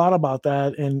knows a lot about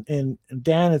that. And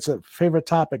Dan, it's a favorite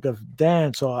topic of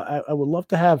Dan. So I would love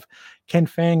to have Ken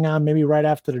Fang on maybe right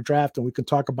after the draft, and we can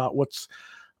talk about what's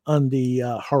on the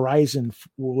horizon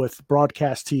with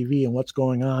broadcast TV and what's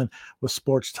going on with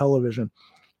sports television.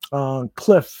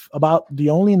 Cliff, about the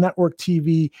only network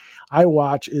TV I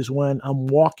watch is when I'm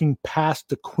walking past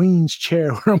the Queen's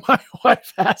chair where my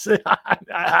wife has it on.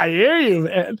 I hear you,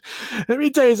 man. Let me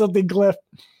tell you something, Cliff.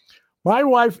 My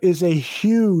wife is a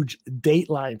huge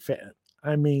Dateline fan.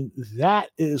 I mean,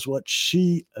 that is what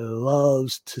she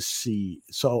loves to see.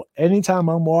 So anytime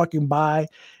I'm walking by,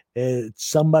 it's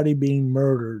somebody being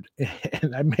murdered.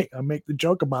 And I make the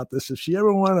joke about this. If she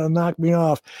ever wanted to knock me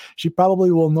off, she probably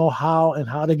will know how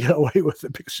to get away with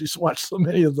it, because she's watched so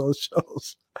many of those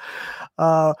shows.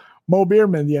 Mo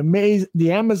Bierman,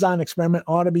 the Amazon experiment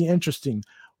ought to be interesting.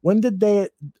 When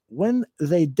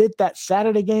they did that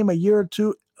Saturday game a year or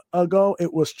two ago,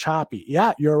 it was choppy.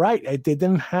 Yeah, you're right. They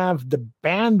didn't have the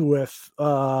bandwidth.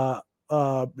 I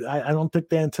don't think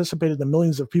they anticipated the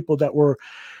millions of people that were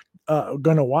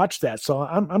going to watch that. So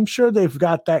I'm sure they've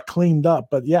got that cleaned up,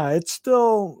 but yeah, it's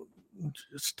still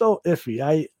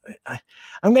iffy.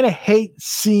 I'm going to hate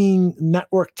seeing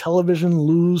network television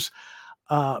lose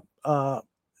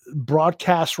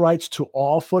broadcast rights to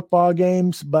all football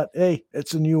games, but hey,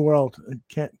 it's a new world.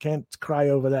 Can't cry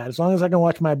over that. As long as I can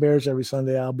watch my Bears every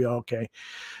Sunday, I'll be okay.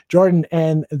 Jordan,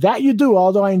 and that you do,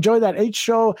 although I enjoy that. Each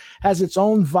show has its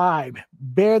own vibe.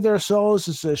 Bare Their Souls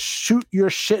is a shoot your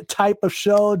shit type of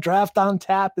show. Draft on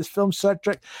Tap is film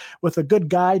centric with a good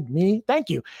guide, me. Thank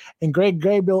you. And Greg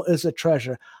Gabriel is a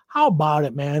treasure. How about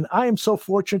it, man? I am so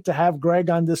fortunate to have Greg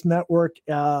on this network.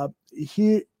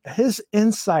 He his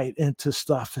insight into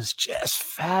stuff is just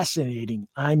fascinating.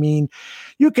 I mean,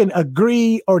 you can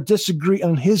agree or disagree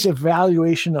on his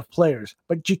evaluation of players,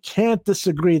 but you can't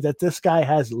disagree that this guy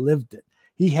has lived it.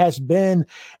 He has been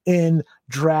in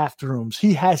draft rooms.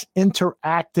 He has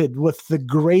interacted with the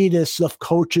greatest of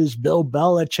coaches, Bill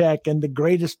Belichick, and the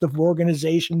greatest of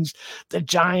organizations, the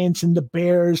Giants and the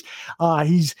Bears.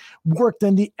 He's worked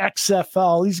in the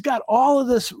XFL. He's got all of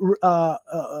this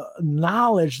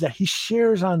knowledge that he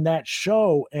shares on that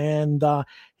show. And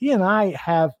he and I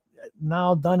have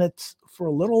now done it for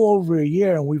a little over a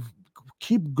year, and we've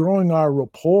keep growing our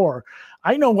rapport.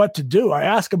 I know what to do. I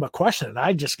ask him a question and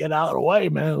I just get out of the way,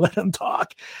 man, and let him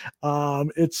talk.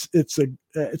 It's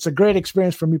a great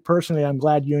experience for me personally. I'm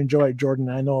glad you enjoy it, Jordan.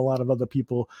 I know a lot of other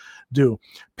people do.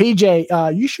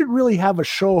 PJ, you should really have a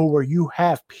show where you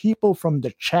have people from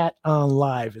the chat on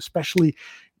live, especially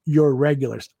your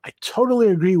regulars. I totally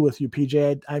agree with you,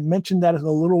 PJ. I mentioned that a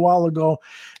little while ago,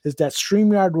 is that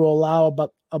StreamYard will allow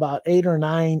about 8 or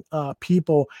 9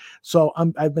 people. So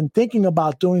I've been thinking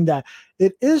about doing that.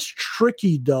 It is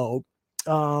tricky though,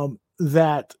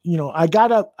 that,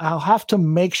 I'll have to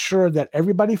make sure that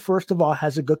everybody, first of all,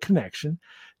 has a good connection,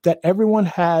 that everyone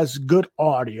has good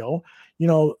audio,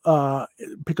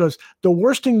 because the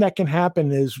worst thing that can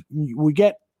happen is we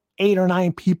get 8 or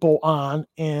 9 people on,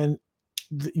 and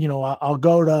I'll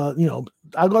go to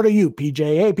you, PJ.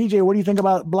 Hey, PJ, what do you think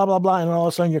about blah, blah, blah? And all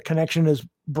of a sudden your connection is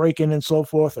breaking and so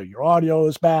forth, or your audio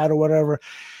is bad or whatever.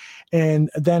 And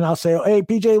then I'll say, hey,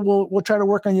 PJ, we'll try to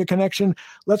work on your connection.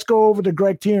 Let's go over to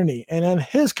Greg Tierney. And then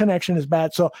his connection is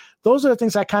bad. So those are the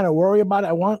things I kind of worry about.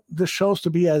 I want the shows to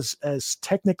be as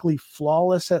technically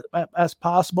flawless as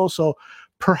possible. So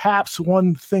perhaps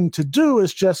one thing to do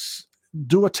is just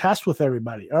do a test with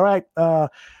everybody. All right.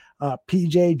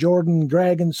 PJ, Jordan,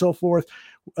 Greg, and so forth.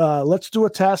 Let's do a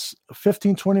test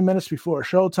 15, 20 minutes before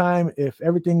showtime. If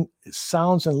everything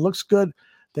sounds and looks good,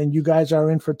 then you guys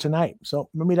are in for tonight. So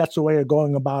maybe that's the way of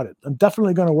going about it. I'm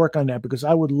definitely going to work on that, because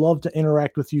I would love to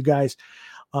interact with you guys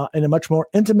in a much more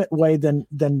intimate way than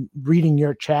reading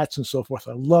your chats and so forth.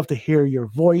 I'd love to hear your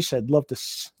voice. I'd love to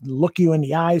look you in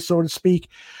the eyes, so to speak,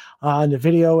 in the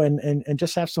video and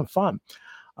just have some fun.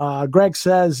 Greg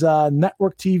says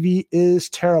network TV is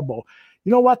terrible.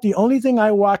 You know what? The only thing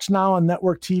I watch now on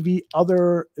network TV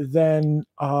other than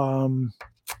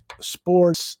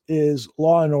sports is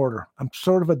Law and Order. I'm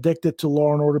sort of addicted to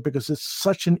Law and Order because it's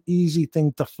such an easy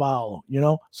thing to follow.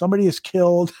 Somebody is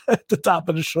killed at the top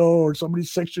of the show, or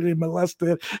somebody's sexually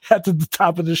molested at the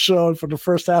top of the show. And for the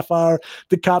first half hour,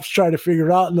 the cops try to figure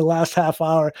it out. In the last half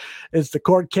hour, it's the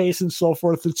court case and so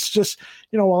forth. It's just,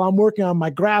 while I'm working on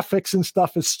my graphics and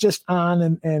stuff, it's just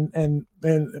on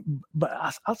but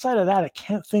outside of that, I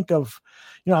can't think of,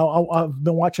 I've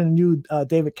been watching a new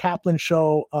David Kaplan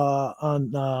show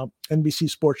on NBC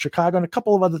Sports Chicago and a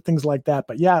couple of other things like that.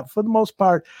 But yeah, for the most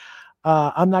part,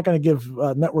 I'm not going to give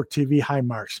network TV high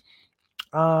marks.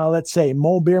 Let's say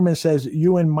Mo Bierman says,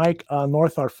 you and Mike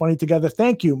North are funny together.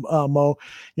 Thank you, Mo.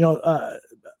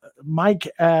 Mike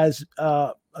has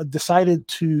decided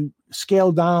to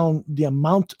scale down the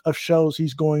amount of shows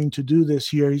he's going to do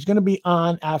this year. He's going to be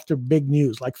on after big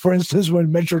news. Like, for instance,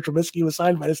 when Mitchell Trubisky was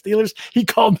signed by the Steelers, he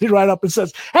called me right up and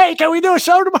says, hey, can we do a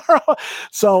show tomorrow?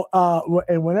 So,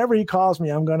 and whenever he calls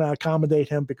me, I'm going to accommodate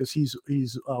him, because he's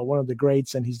one of the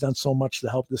greats, and he's done so much to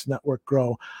help this network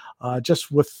grow, just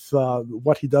with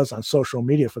what he does on social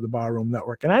media for the Barroom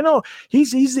Network. And I know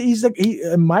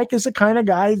Mike is the kind of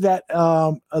guy that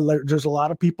there's a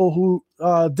lot of people who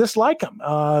dislike him.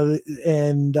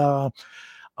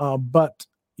 But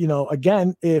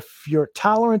again, if you're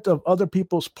tolerant of other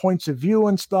people's points of view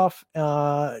and stuff,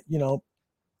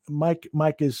 Mike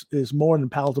is more than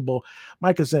palatable.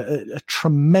 Mike is a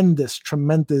tremendous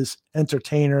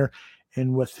entertainer,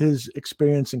 and with his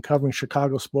experience in covering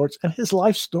Chicago sports, and his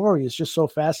life story is just so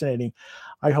fascinating.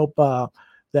 I hope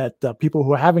that people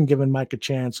who haven't given Mike a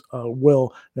chance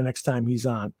will the next time he's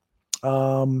on.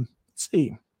 Let's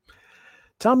see.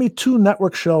 Tell me 2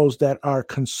 network shows that are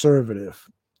conservative.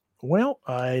 Well,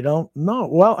 I don't know.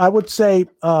 Well, I would say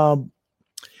I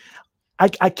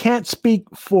can't speak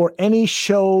for any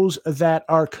shows that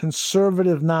are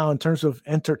conservative now in terms of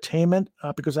entertainment,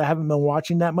 because I haven't been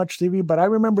watching that much TV. But I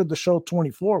remember the show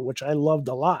 24, which I loved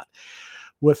a lot,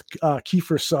 with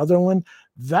Kiefer Sutherland.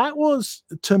 That was,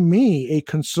 to me, a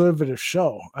conservative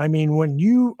show. I mean, when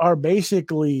you are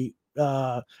basically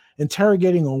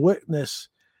interrogating a witness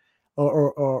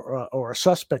or a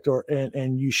suspect,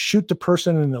 and you shoot the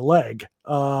person in the leg,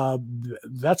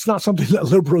 that's not something that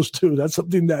liberals do. That's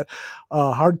something that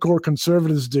hardcore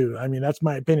conservatives do. I mean, that's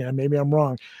my opinion. Maybe I'm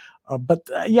wrong, but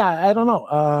yeah, I don't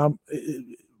know.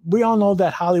 we all know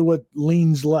that Hollywood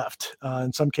leans left,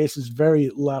 in some cases, very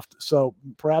left. So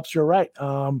perhaps you're right.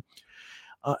 So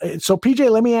PJ,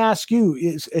 let me ask you,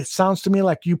 it sounds to me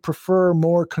like you prefer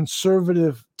more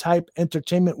conservative type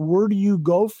entertainment. Where do you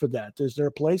go for that? Is there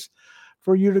a place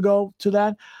for you to go to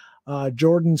that?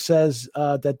 Jordan says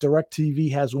that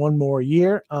DirecTV has one more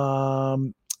year.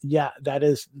 Yeah, that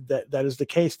is the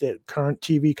case. The current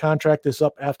TV contract is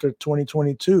up after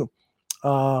 2022.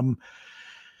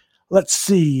 Let's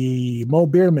see. Mo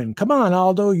Bierman. Come on,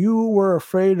 Aldo. You were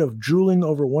afraid of drooling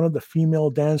over one of the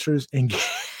female dancers in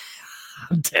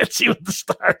Dancing with the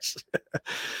Stars.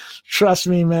 Trust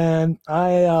me, man.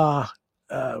 My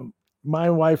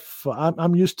wife,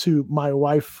 I'm used to my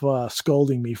wife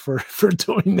scolding me for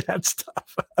doing that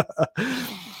stuff.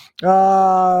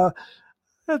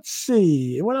 Let's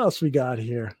see. What else we got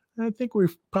here? I think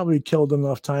we've probably killed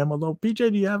enough time. Although,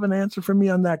 PJ, do you have an answer for me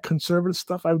on that conservative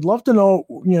stuff? I would love to know.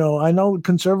 I know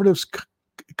conservatives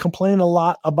complain a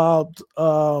lot about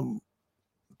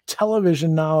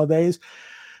television nowadays.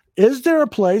 Is there a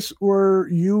place where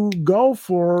you go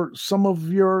for some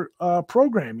of your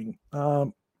programming?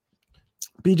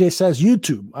 BJ says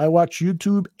YouTube. I watch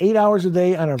YouTube 8 hours a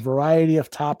day on a variety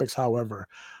of topics, however.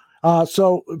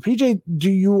 So PJ,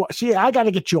 do you see, I got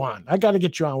to get you on.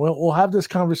 We'll have this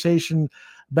conversation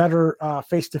better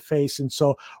face to face. And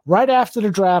so right after the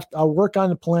draft, I'll work on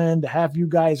the plan to have you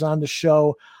guys on the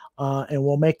show, and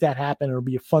we'll make that happen. It'll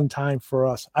be a fun time for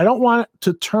us. I don't want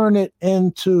to turn it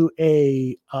into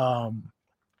a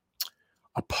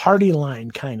party line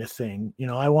kind of thing.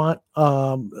 I want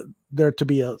there to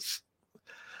be a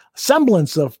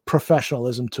semblance of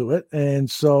professionalism to it. And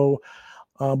so,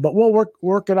 but we'll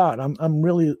work it out. I'm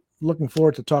really looking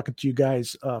forward to talking to you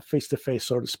guys face to face,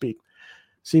 so to speak.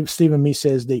 Stephen Me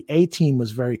says the A-Team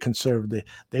was very conservative.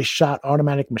 They shot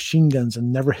automatic machine guns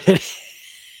and never hit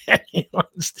anyone.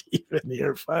 Stephen,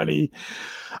 you're funny.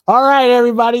 All right,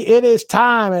 everybody, it is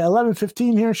time at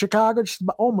 11:15 here in Chicago, just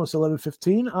almost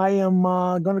 11:15. I am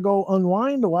going to go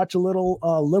unwind to watch a little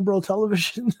liberal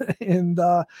television and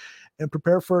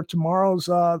prepare for tomorrow's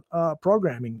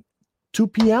programming. 2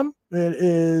 p.m. it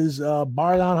is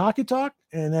Bar Down Hockey Talk,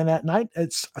 and then at night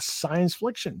it's a science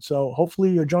fiction. So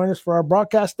hopefully you'll join us for our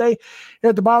broadcast day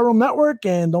here at the Barroom Network.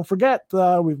 And don't forget,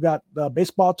 we've got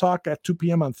baseball talk at 2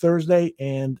 p.m. on Thursday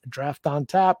and Draft on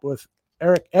Tap with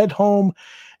Eric Edholm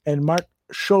and Mark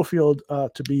Schofield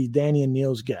to be Danny and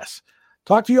Neil's guests.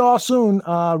 Talk to you all soon.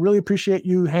 Really appreciate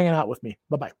you hanging out with me.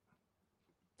 Bye-bye.